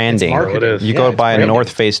 It's branding. You go buy a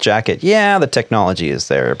North Face jacket. Yeah, the technology is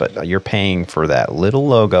there, but you're paying for that little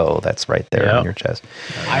logo that's right there on your chest.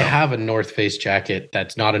 I have a North Face jacket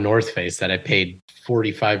that's not a North Face that I paid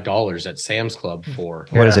 $45 at Sam's Club for.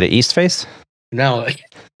 What is it, an East Face? No.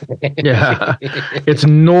 Yeah. It's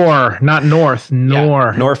not North,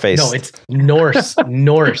 Nor. North Face. No, it's Norse.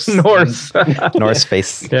 North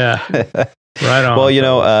Face. Yeah. Right on. Well,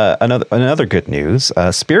 another good news.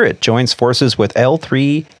 Spirit joins forces with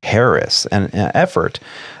L3 Harris, an effort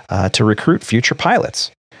to recruit future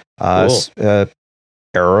pilots.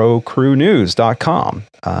 AeroCrewNews.com.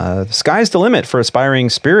 The sky's the limit for aspiring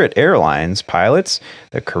Spirit Airlines pilots.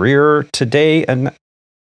 The carrier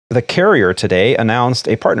today announced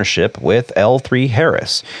a partnership with L3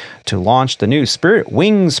 Harris to launch the new Spirit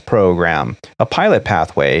Wings program, a pilot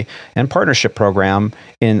pathway and partnership program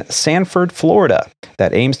in Sanford, Florida,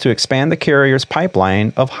 that aims to expand the carrier's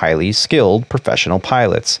pipeline of highly skilled professional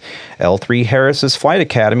pilots. L3 Harris's Flight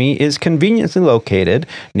Academy is conveniently located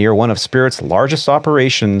near one of Spirit's largest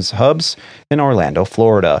operations hubs in Orlando,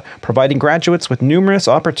 Florida, providing graduates with numerous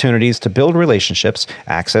opportunities to build relationships,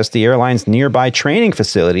 access the airline's nearby training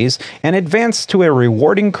facilities, and advance to a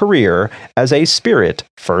rewarding career as a Spirit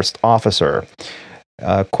first officer.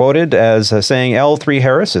 Quoted as saying, L3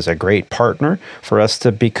 Harris is a great partner for us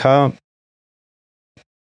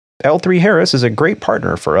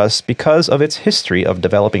because of its history of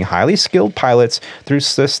developing highly skilled pilots through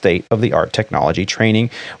the state-of-the-art technology training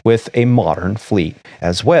with a modern fleet,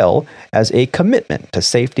 as well as a commitment to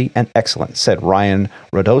safety and excellence, said Ryan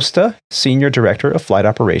Rodosta, Senior Director of Flight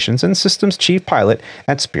Operations and Systems Chief Pilot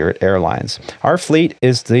at Spirit Airlines. Our fleet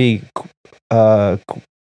is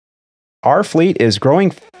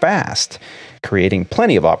growing fast, creating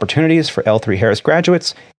plenty of opportunities for L3 Harris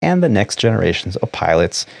graduates and the next generations of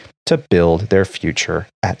pilots to build their future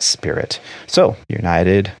at Spirit. So,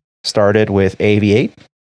 United started with Aviate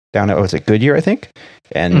down at, Goodyear, I think?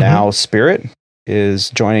 And now Spirit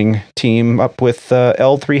is joining team up with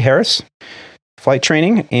L3 Harris flight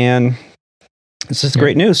training. And this is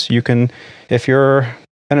great news. You can, if you're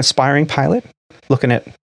an aspiring pilot looking at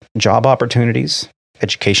job opportunities,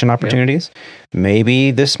 education opportunities,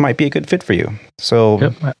 maybe this might be a good fit for you.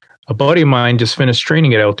 So a buddy of mine just finished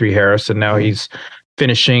training at L3 Harris, and now he's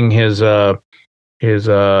finishing his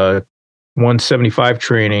 175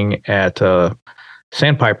 training at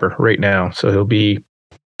Sandpiper right now. So he'll be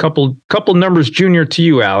couple numbers junior to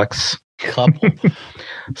you, Alex. Couple.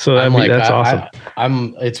 So that's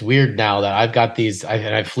awesome. It's weird now that I've got these.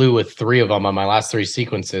 I flew with 3 of them on my last 3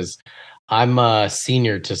 sequences. I'm a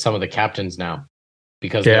senior to some of the captains now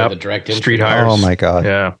because they're the direct street hires. Oh my god!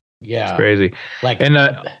 Yeah, it's crazy.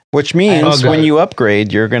 Which means when you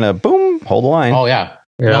upgrade, you're gonna hold the line. Oh yeah.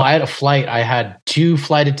 No, I had a flight. I had 2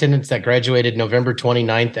 flight attendants that graduated November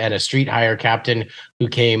 29th and a street hire captain who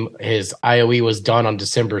came. His IOE was done on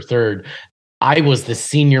December 3rd. I was the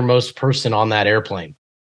senior most person on that airplane.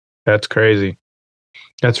 That's crazy.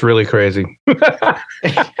 That's really crazy.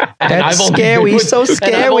 That's scary. So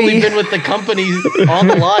scary. I've only been with the company on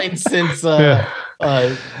the line since the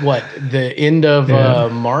end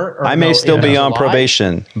of March. I may still be on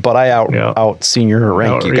probation, but I out senior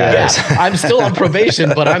rank you guys. Yeah. I'm still on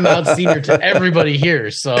probation, but I'm out senior to everybody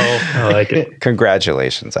here. So I like it.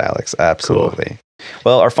 Congratulations, Alex. Absolutely. Cool.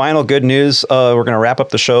 Well, our final good news. We're going to wrap up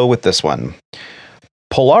the show with this one.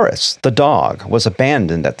 Polaris, the dog, was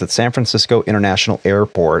abandoned at the San Francisco International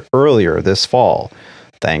Airport earlier this fall.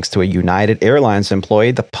 Thanks to a United Airlines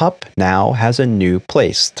employee, the pup now has a new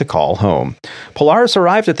place to call home. Polaris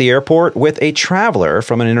arrived at the airport with a traveler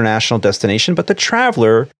from an international destination, but the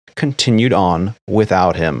traveler continued on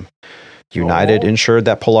without him. United ensured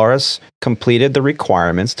that Polaris completed the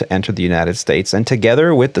requirements to enter the United States, and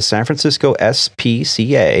together with the San Francisco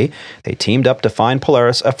SPCA, they teamed up to find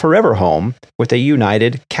Polaris a forever home with a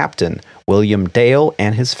United captain, William Dale,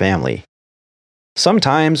 and his family.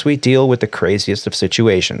 Sometimes we deal with the craziest of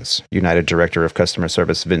situations, United Director of Customer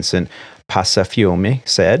Service Vincent Passafiume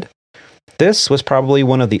said. This was probably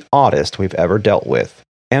one of the oddest we've ever dealt with,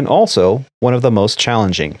 and also one of the most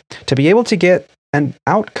challenging. To be able to get an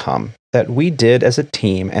outcome that we did as a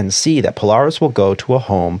team and see that Polaris will go to a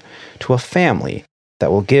home, to a family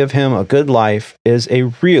that will give him a good life is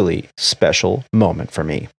a really special moment for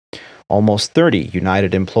me. Almost 30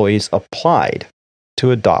 United employees applied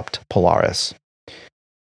to adopt Polaris.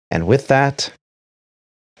 And with that,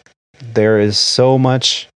 there is so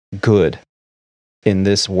much good in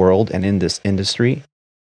this world and in this industry.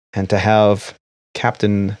 And to have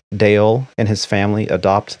Captain Dale and his family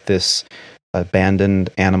adopt this abandoned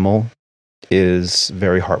animal is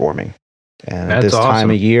very heartwarming. And at this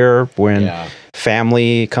time of year when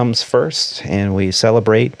family comes first and we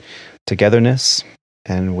celebrate togetherness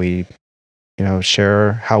and we,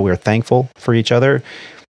 share how we're thankful for each other,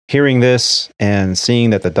 hearing this and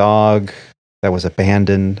seeing that the dog that was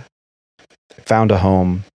abandoned found a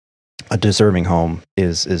home, a deserving home,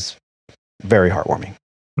 is very heartwarming.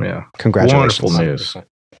 Yeah. Congratulations. Wonderful news.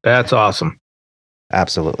 That's awesome.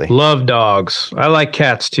 Absolutely. Love dogs. I like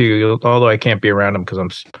cats too, although I can't be around them because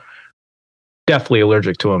I'm definitely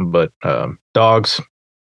allergic to them. But dogs,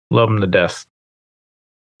 love them to death.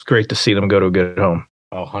 It's great to see them go to a good home.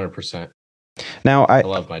 Oh, 100%. Now, I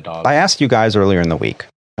love my dog. I asked you guys earlier in the week,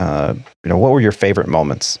 what were your favorite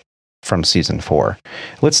moments from season 4?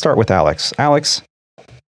 Let's start with Alex. Alex,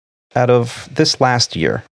 out of this last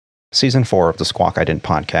year, season 4 of the Squawk I Didn't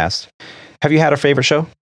podcast, have you had a favorite show?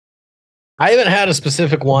 I haven't had a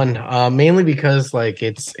specific one, mainly because I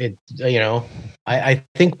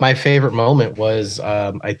think my favorite moment was,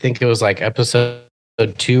 I think it was like episode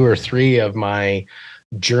 2 or 3 of my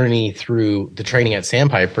journey through the training at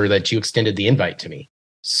Sandpiper that you extended the invite to me.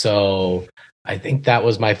 So I think that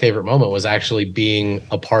was my favorite moment, was actually being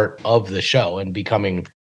a part of the show and becoming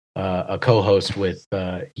a co-host with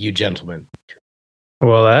you gentlemen.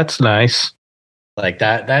 Well, that's nice. Like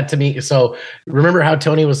that to me. So remember how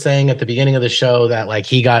Tony was saying at the beginning of the show that like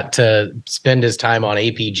he got to spend his time on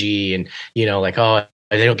APG and,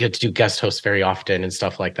 they don't get to do guest hosts very often and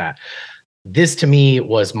stuff like that. This to me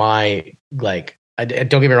was my, don't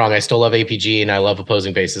get me wrong, I still love APG and I love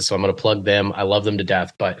Opposing Bases, so I'm going to plug them. I love them to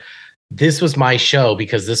death, but this was my show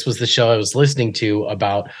because this was the show I was listening to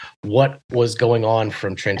about what was going on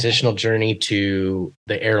from Transitional Journey to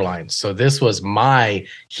the airlines. So this was my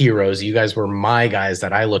heroes. You guys were my guys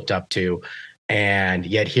that I looked up to. And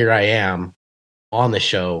yet here I am on the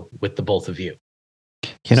show with the both of you.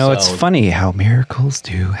 It's funny how miracles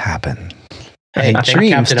do happen. Hey,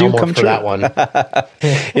 dreams do come true. That one.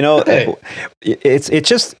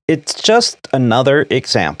 It's just another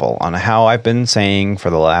example on how I've been saying for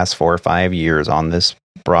the last 4 or 5 years on this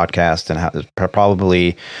broadcast, and how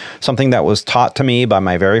probably something that was taught to me by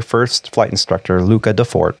my very first flight instructor, Luca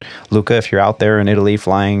DeFort. Luca, if you're out there in Italy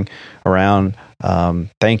flying around,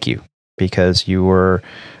 thank you, because you were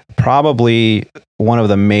probably one of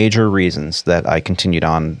the major reasons that I continued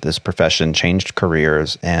on this profession, changed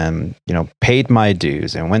careers, and paid my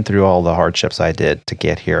dues and went through all the hardships I did to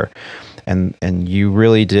get here. And you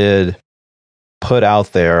really did put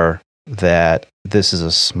out there that this is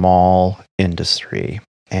a small industry,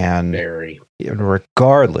 and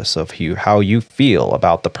regardless of how you feel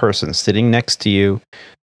about the person sitting next to you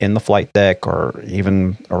in the flight deck, or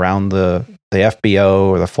even around the FBO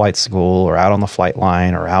or the flight school, or out on the flight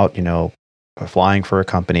line, or out, flying for a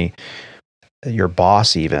company, your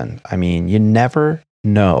boss even. I mean, you never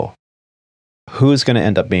know who's going to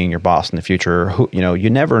end up being your boss in the future. You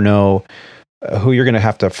never know who you're going to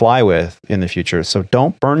have to fly with in the future. So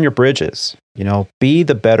don't burn your bridges. Be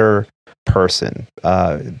the better person.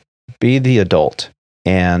 Be the adult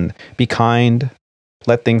and be kind.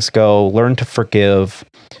 Let things go. Learn to forgive,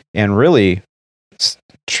 and really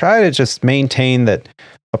try to just maintain that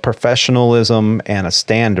a professionalism and a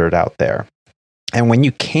standard out there. And when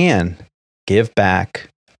you can, give back,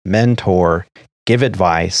 mentor, give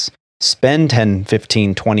advice, spend 10,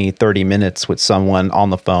 15, 20, 30 minutes with someone on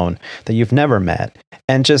the phone that you've never met,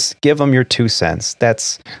 and just give them your 2 cents.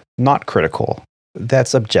 That's not critical.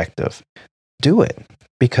 That's objective. Do it,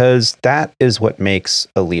 because that is what makes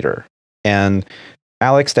a leader. And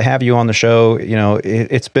Alex, to have you on the show,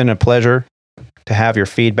 it's been a pleasure to have your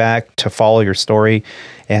feedback, to follow your story,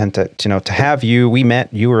 and to have you. We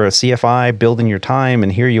met, you were a CFI building your time,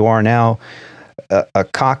 and here you are now, a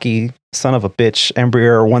cocky son of a bitch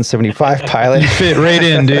Embraer 175 pilot. You fit right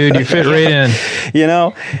in, dude. You fit right in.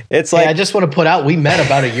 It's like, I just want to put out, we met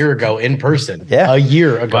about a year ago in person. Yeah. A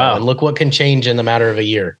year ago. Wow. And look what can change in the matter of a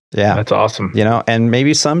year. Yeah. That's awesome. You know, and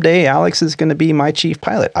maybe someday Alex is going to be my chief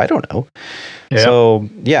pilot. I don't know. Yeah. So,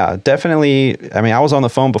 yeah, definitely. I mean, I was on the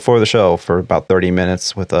phone before the show for about 30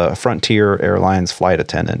 minutes with a Frontier Airlines flight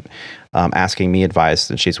attendant asking me advice,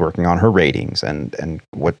 and she's working on her ratings and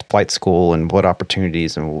what flight school and what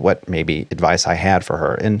opportunities and what maybe advice I had for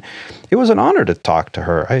her. And it was an honor to talk to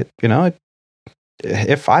her.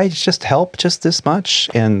 If I just help just this much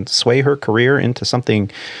and sway her career into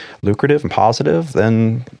something lucrative and positive,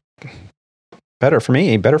 then better for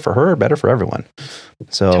me, better for her, better for everyone.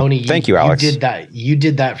 So Tony, thank you, Alex. You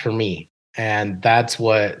did that for me. And that's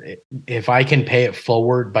what, if I can pay it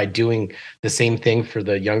forward by doing the same thing for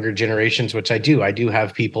the younger generations, which I do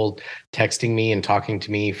have people texting me and talking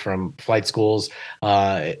to me from flight schools.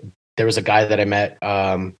 There was a guy that I met,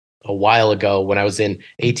 a while ago when I was in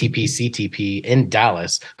ATP CTP in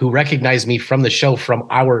Dallas, who recognized me from the show from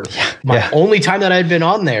my only time that I'd been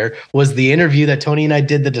on there was the interview that Tony and I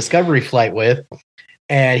did the Discovery flight with.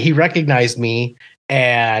 And he recognized me,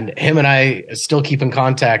 and him and I still keep in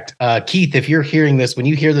contact. Keith, if you're hearing this, when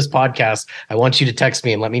you hear this podcast, I want you to text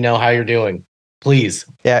me and let me know how you're doing. Please.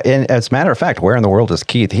 Yeah, and as a matter of fact, where in the world is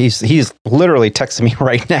Keith? He's literally texting me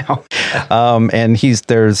right now, and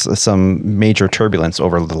there's some major turbulence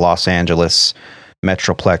over the Los Angeles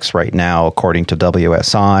Metroplex right now, according to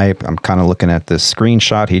WSI. I'm kind of looking at this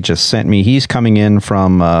screenshot he just sent me. He's coming in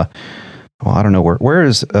from, I don't know where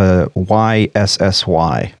is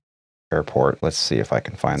YSSY airport. Let's see if I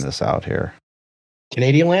can find this out here.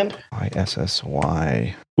 Canadian land?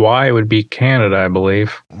 YSSY. Y would be Canada, I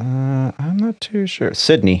believe. I'm not too sure.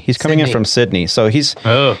 Sydney. He's coming in from Sydney. So he's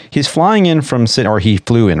flying in from Sydney, or he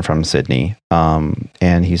flew in from Sydney.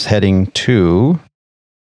 And he's heading to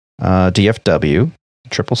DFW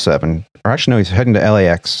 777. Or actually, no, he's heading to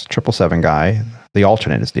LAX 777 guy. The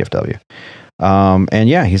alternate is DFW. And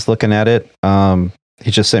yeah, he's looking at it. He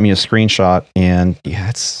just sent me a screenshot, and yeah,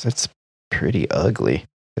 it's pretty ugly.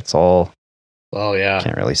 It's all. Oh yeah,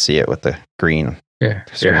 can't really see it with the green. Yeah.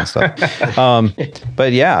 Stuff.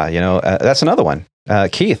 But yeah, that's another one.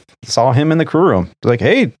 Keith, saw him in the crew room. Like,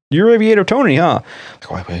 hey, you're Aviator Tony, huh?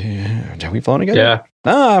 Like, have we flown together? Yeah.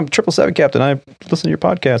 I'm 777 captain. I listen to your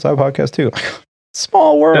podcast. I have a podcast too.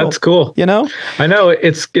 Small world. That's cool. I know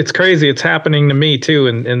it's crazy. It's happening to me too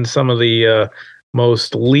in some of the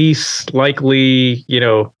most least likely,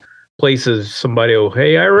 places. Somebody will,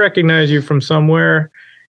 hey, I recognize you from somewhere.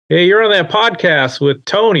 Hey, you're on that podcast with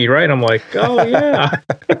Tony, right? I'm like, oh yeah.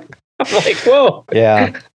 I'm like, whoa.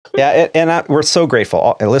 Yeah. Yeah. And we're so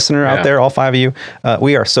grateful. A listener out there, all 5 of you,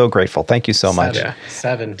 we are so grateful. Thank you so much. Yeah.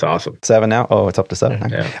 7. It's awesome. 7 now? Oh, it's up to 7.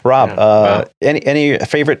 Yeah. Rob, any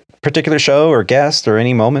favorite particular show or guest or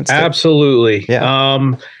any moments? Absolutely.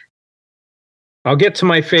 Yeah. I'll get to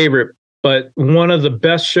my favorite, but one of the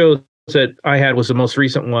best shows that I had was the most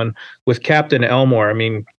recent one with Captain Elmore. I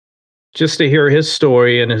mean, just to hear his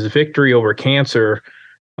story and his victory over cancer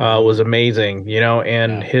was amazing,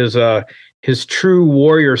 and his true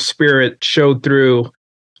warrior spirit showed through,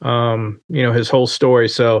 his whole story.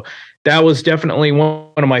 So that was definitely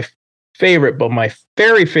one of my favorite, but my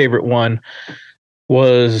very favorite one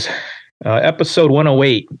was episode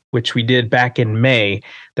 108, which we did back in May.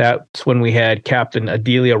 That's when we had Captain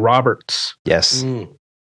Adelia Roberts. Yes.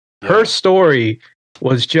 Her story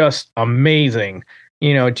was just amazing.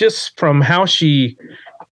 Just from how she,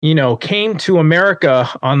 came to America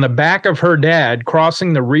on the back of her dad,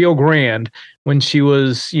 crossing the Rio Grande when she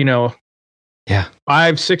was,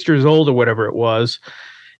 5, 6 years old or whatever it was.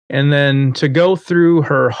 And then to go through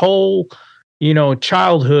her whole,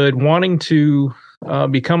 childhood wanting to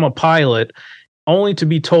become a pilot, only to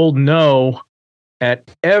be told no at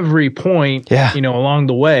every point, along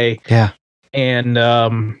the way. Yeah. And,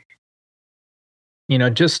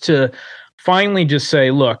 just to finally just say,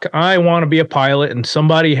 look, I want to be a pilot. And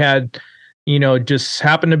somebody had, just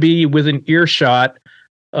happened to be within earshot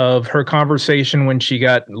of her conversation when she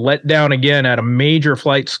got let down again at a major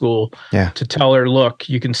flight school to tell her, look,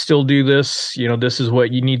 you can still do this. This is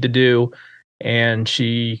what you need to do. And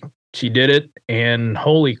she did it. And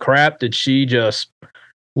holy crap, did she just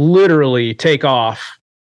literally take off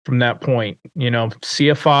from that point.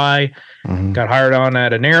 CFI, got hired on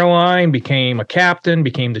at an airline, became a captain,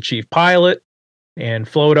 became the chief pilot, and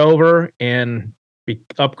flowed over and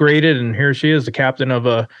upgraded. And here she is, the captain of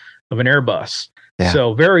an Airbus. Yeah.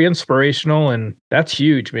 So very inspirational, and that's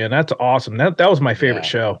huge, man. That's awesome. That was my favorite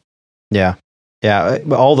show. Yeah. Yeah.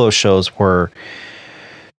 All those shows were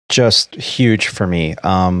just huge for me.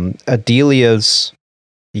 Adelia's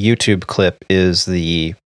YouTube clip is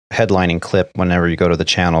the headlining clip whenever you go to the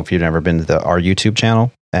channel. If you've never been to our YouTube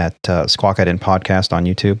channel, at Squawk I Didn't Podcast on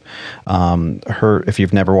YouTube. If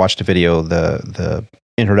you've never watched a video, the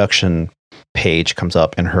introduction page comes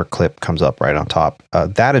up and her clip comes up right on top.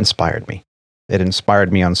 That inspired me. It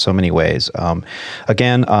inspired me on so many ways.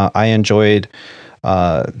 Again, I enjoyed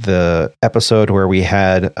the episode where we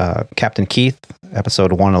had Captain Keith,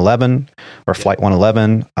 episode 111 or Flight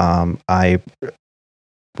 111. I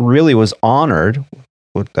really was honored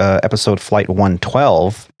with episode Flight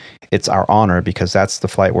 112. It's our honor because that's the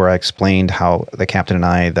flight where I explained how the captain and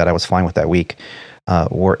I that I was flying with that week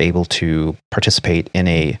were able to participate in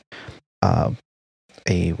a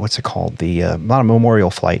what's it called? Not a memorial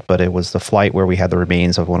flight, but it was the flight where we had the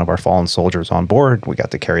remains of one of our fallen soldiers on board. We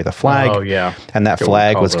got to carry the flag. Oh, yeah. And that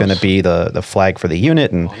flag was going to be the flag for the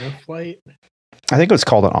unit. And honor flight? I think it was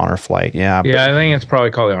called an honor flight. Yeah. Yeah, I think it's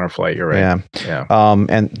probably called the honor flight. You're right. Yeah.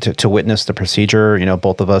 And to witness the procedure,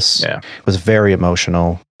 both of us was very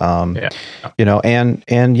emotional. The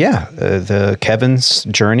Kevin's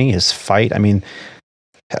journey, his fight. I mean,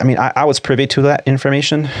 I was privy to that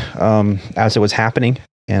information as it was happening,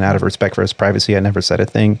 and out of respect for his privacy, I never said a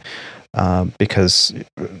thing because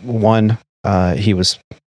one, he was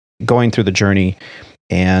going through the journey,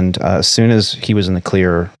 and as soon as he was in the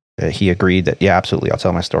clear, he agreed that absolutely, I'll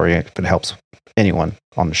tell my story if it helps anyone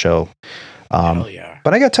on the show.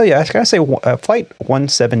 But I got to tell you, I got to say, Flight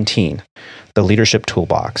 117, the Leadership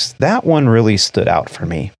Toolbox, that one really stood out for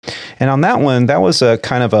me, and on that one, that was a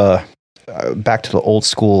kind of a back to the old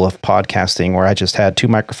school of podcasting where I just had two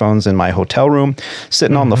microphones in my hotel room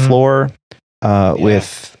sitting on the floor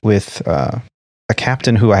with a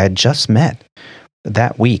captain who I had just met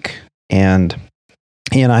that week. And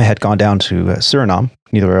he and I had gone down to Suriname.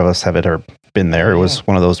 Neither of us have ever been there. It was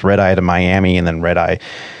one of those red eye to Miami and then red eye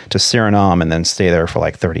to Suriname and then stay there for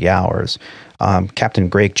like 30 hours. Captain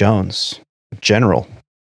Greg Jones, General,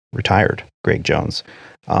 retired Greg Jones.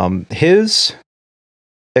 His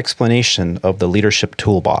explanation of the leadership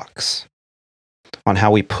toolbox on how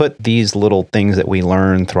we put these little things that we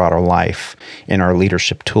learn throughout our life in our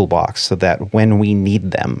leadership toolbox so that when we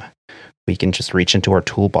need them, we can just reach into our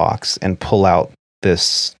toolbox and pull out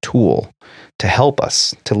this tool to help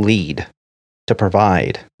us to lead, to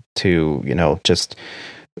provide, to, just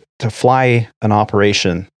to fly an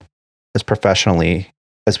operation as professionally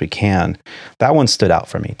as we can. That one stood out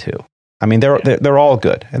for me too. I mean, they're all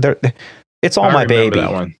good. It's all my baby.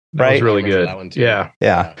 That one. That was really good. Yeah,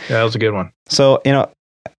 that was a good one. So,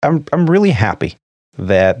 I'm really happy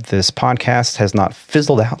that this podcast has not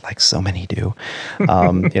fizzled out like so many do.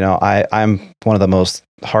 I'm one of the most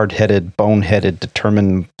hard-headed, boneheaded,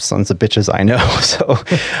 determined sons of bitches I know. So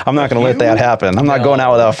I'm not going to let that happen. I'm not going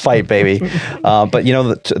out without a fight, baby. But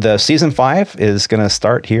the season 5 is going to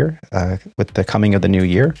start here with the coming of the new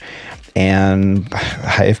year. And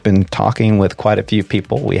I've been talking with quite a few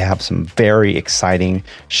people. We have some very exciting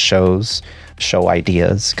show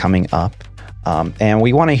ideas coming up. And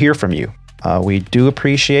we want to hear from you. We do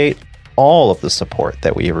appreciate all of the support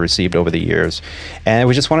that we have received over the years. And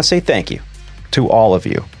we just want to say thank you to all of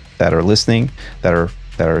you that are listening, that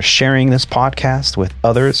are sharing this podcast with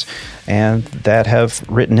others, and that have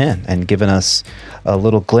written in and given us a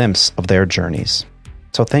little glimpse of their journeys.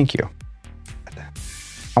 So thank you.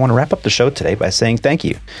 I want to wrap up the show today by saying thank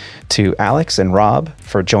you to Alex and Rob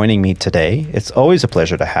for joining me today. It's always a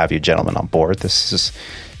pleasure to have you gentlemen on board. This is,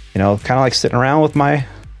 kind of like sitting around with my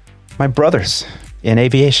brothers in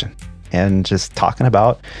aviation and just talking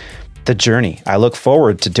about the journey. I look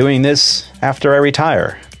forward to doing this after I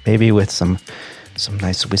retire, maybe with some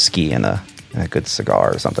nice whiskey and a good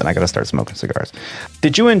cigar or something. I got to start smoking cigars.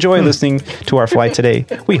 Did you enjoy listening to our flight today?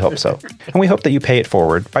 We hope so. And we hope that you pay it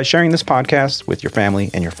forward by sharing this podcast with your family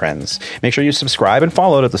and your friends. Make sure you subscribe and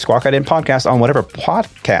follow to the Squawk I Didn't Podcast on whatever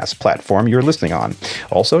podcast platform you're listening on.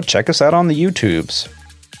 Also, check us out on the YouTubes.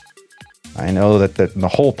 I know that the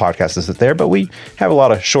whole podcast isn't there, but we have a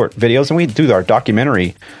lot of short videos, and we do our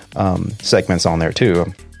documentary segments on there too.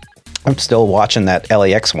 I'm still watching that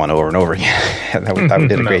LAX one over and over again. We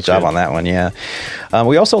did a great job on that one, yeah.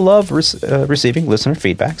 We also love receiving listener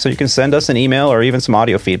feedback, so you can send us an email or even some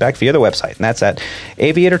audio feedback via the website, and that's at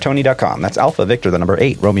aviatortony.com. That's Alpha Victor, the number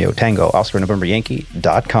 8, Romeo Tango, Oscar November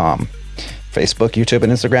Yankee.com. Facebook, YouTube,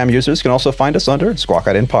 and Instagram users can also find us under Squawk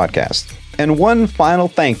I Didn't Podcast. And one final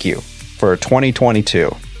thank you for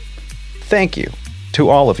 2022. Thank you to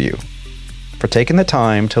all of you for taking the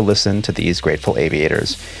time to listen to these grateful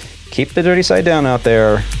aviators. Keep the dirty side down out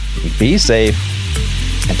there, be safe,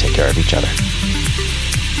 and take care of each other.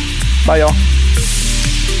 Bye, y'all.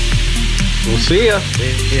 We'll see ya.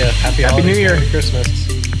 See ya. Happy New Year. Merry Christmas.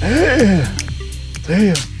 See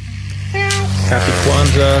ya. Happy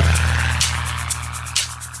Kwanzaa.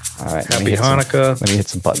 All right. Happy Hanukkah. Let me hit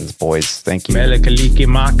some buttons, boys. Thank you. Melikaliki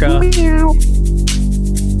Maka.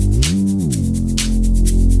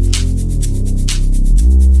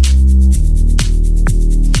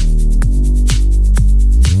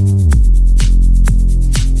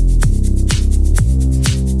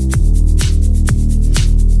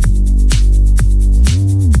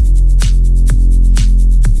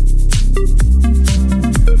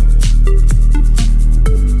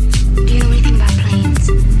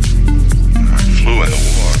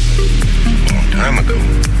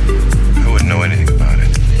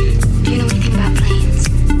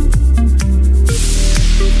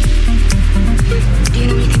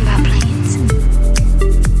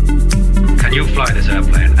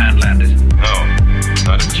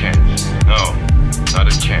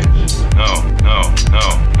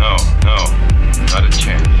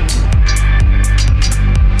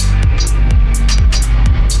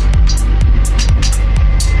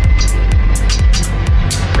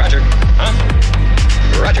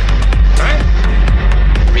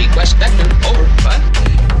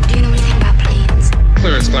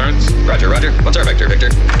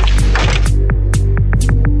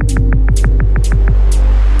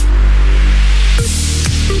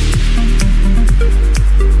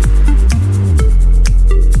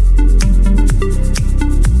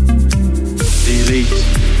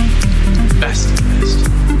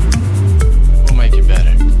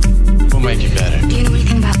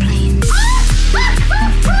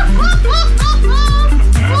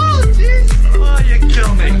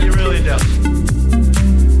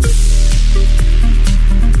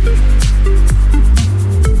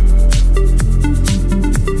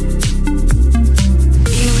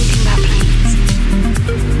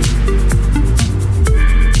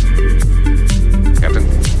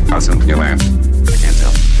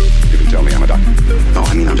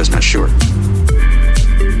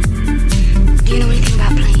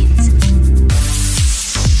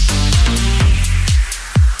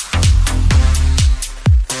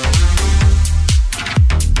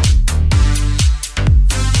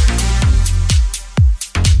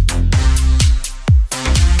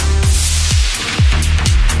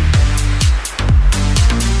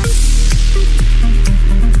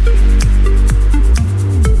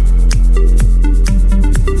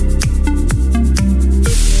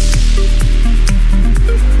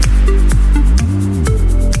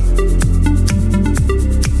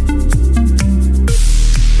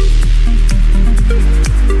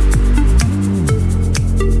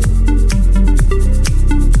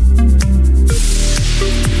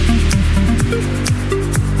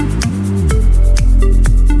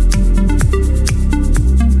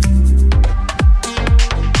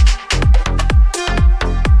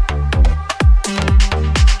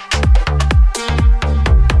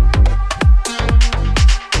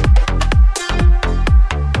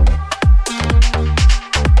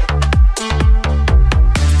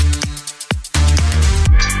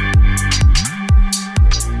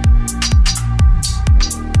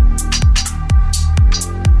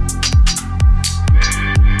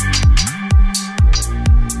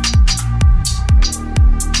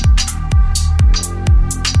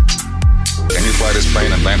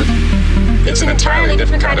 It's an entirely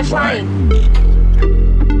different kind of flying.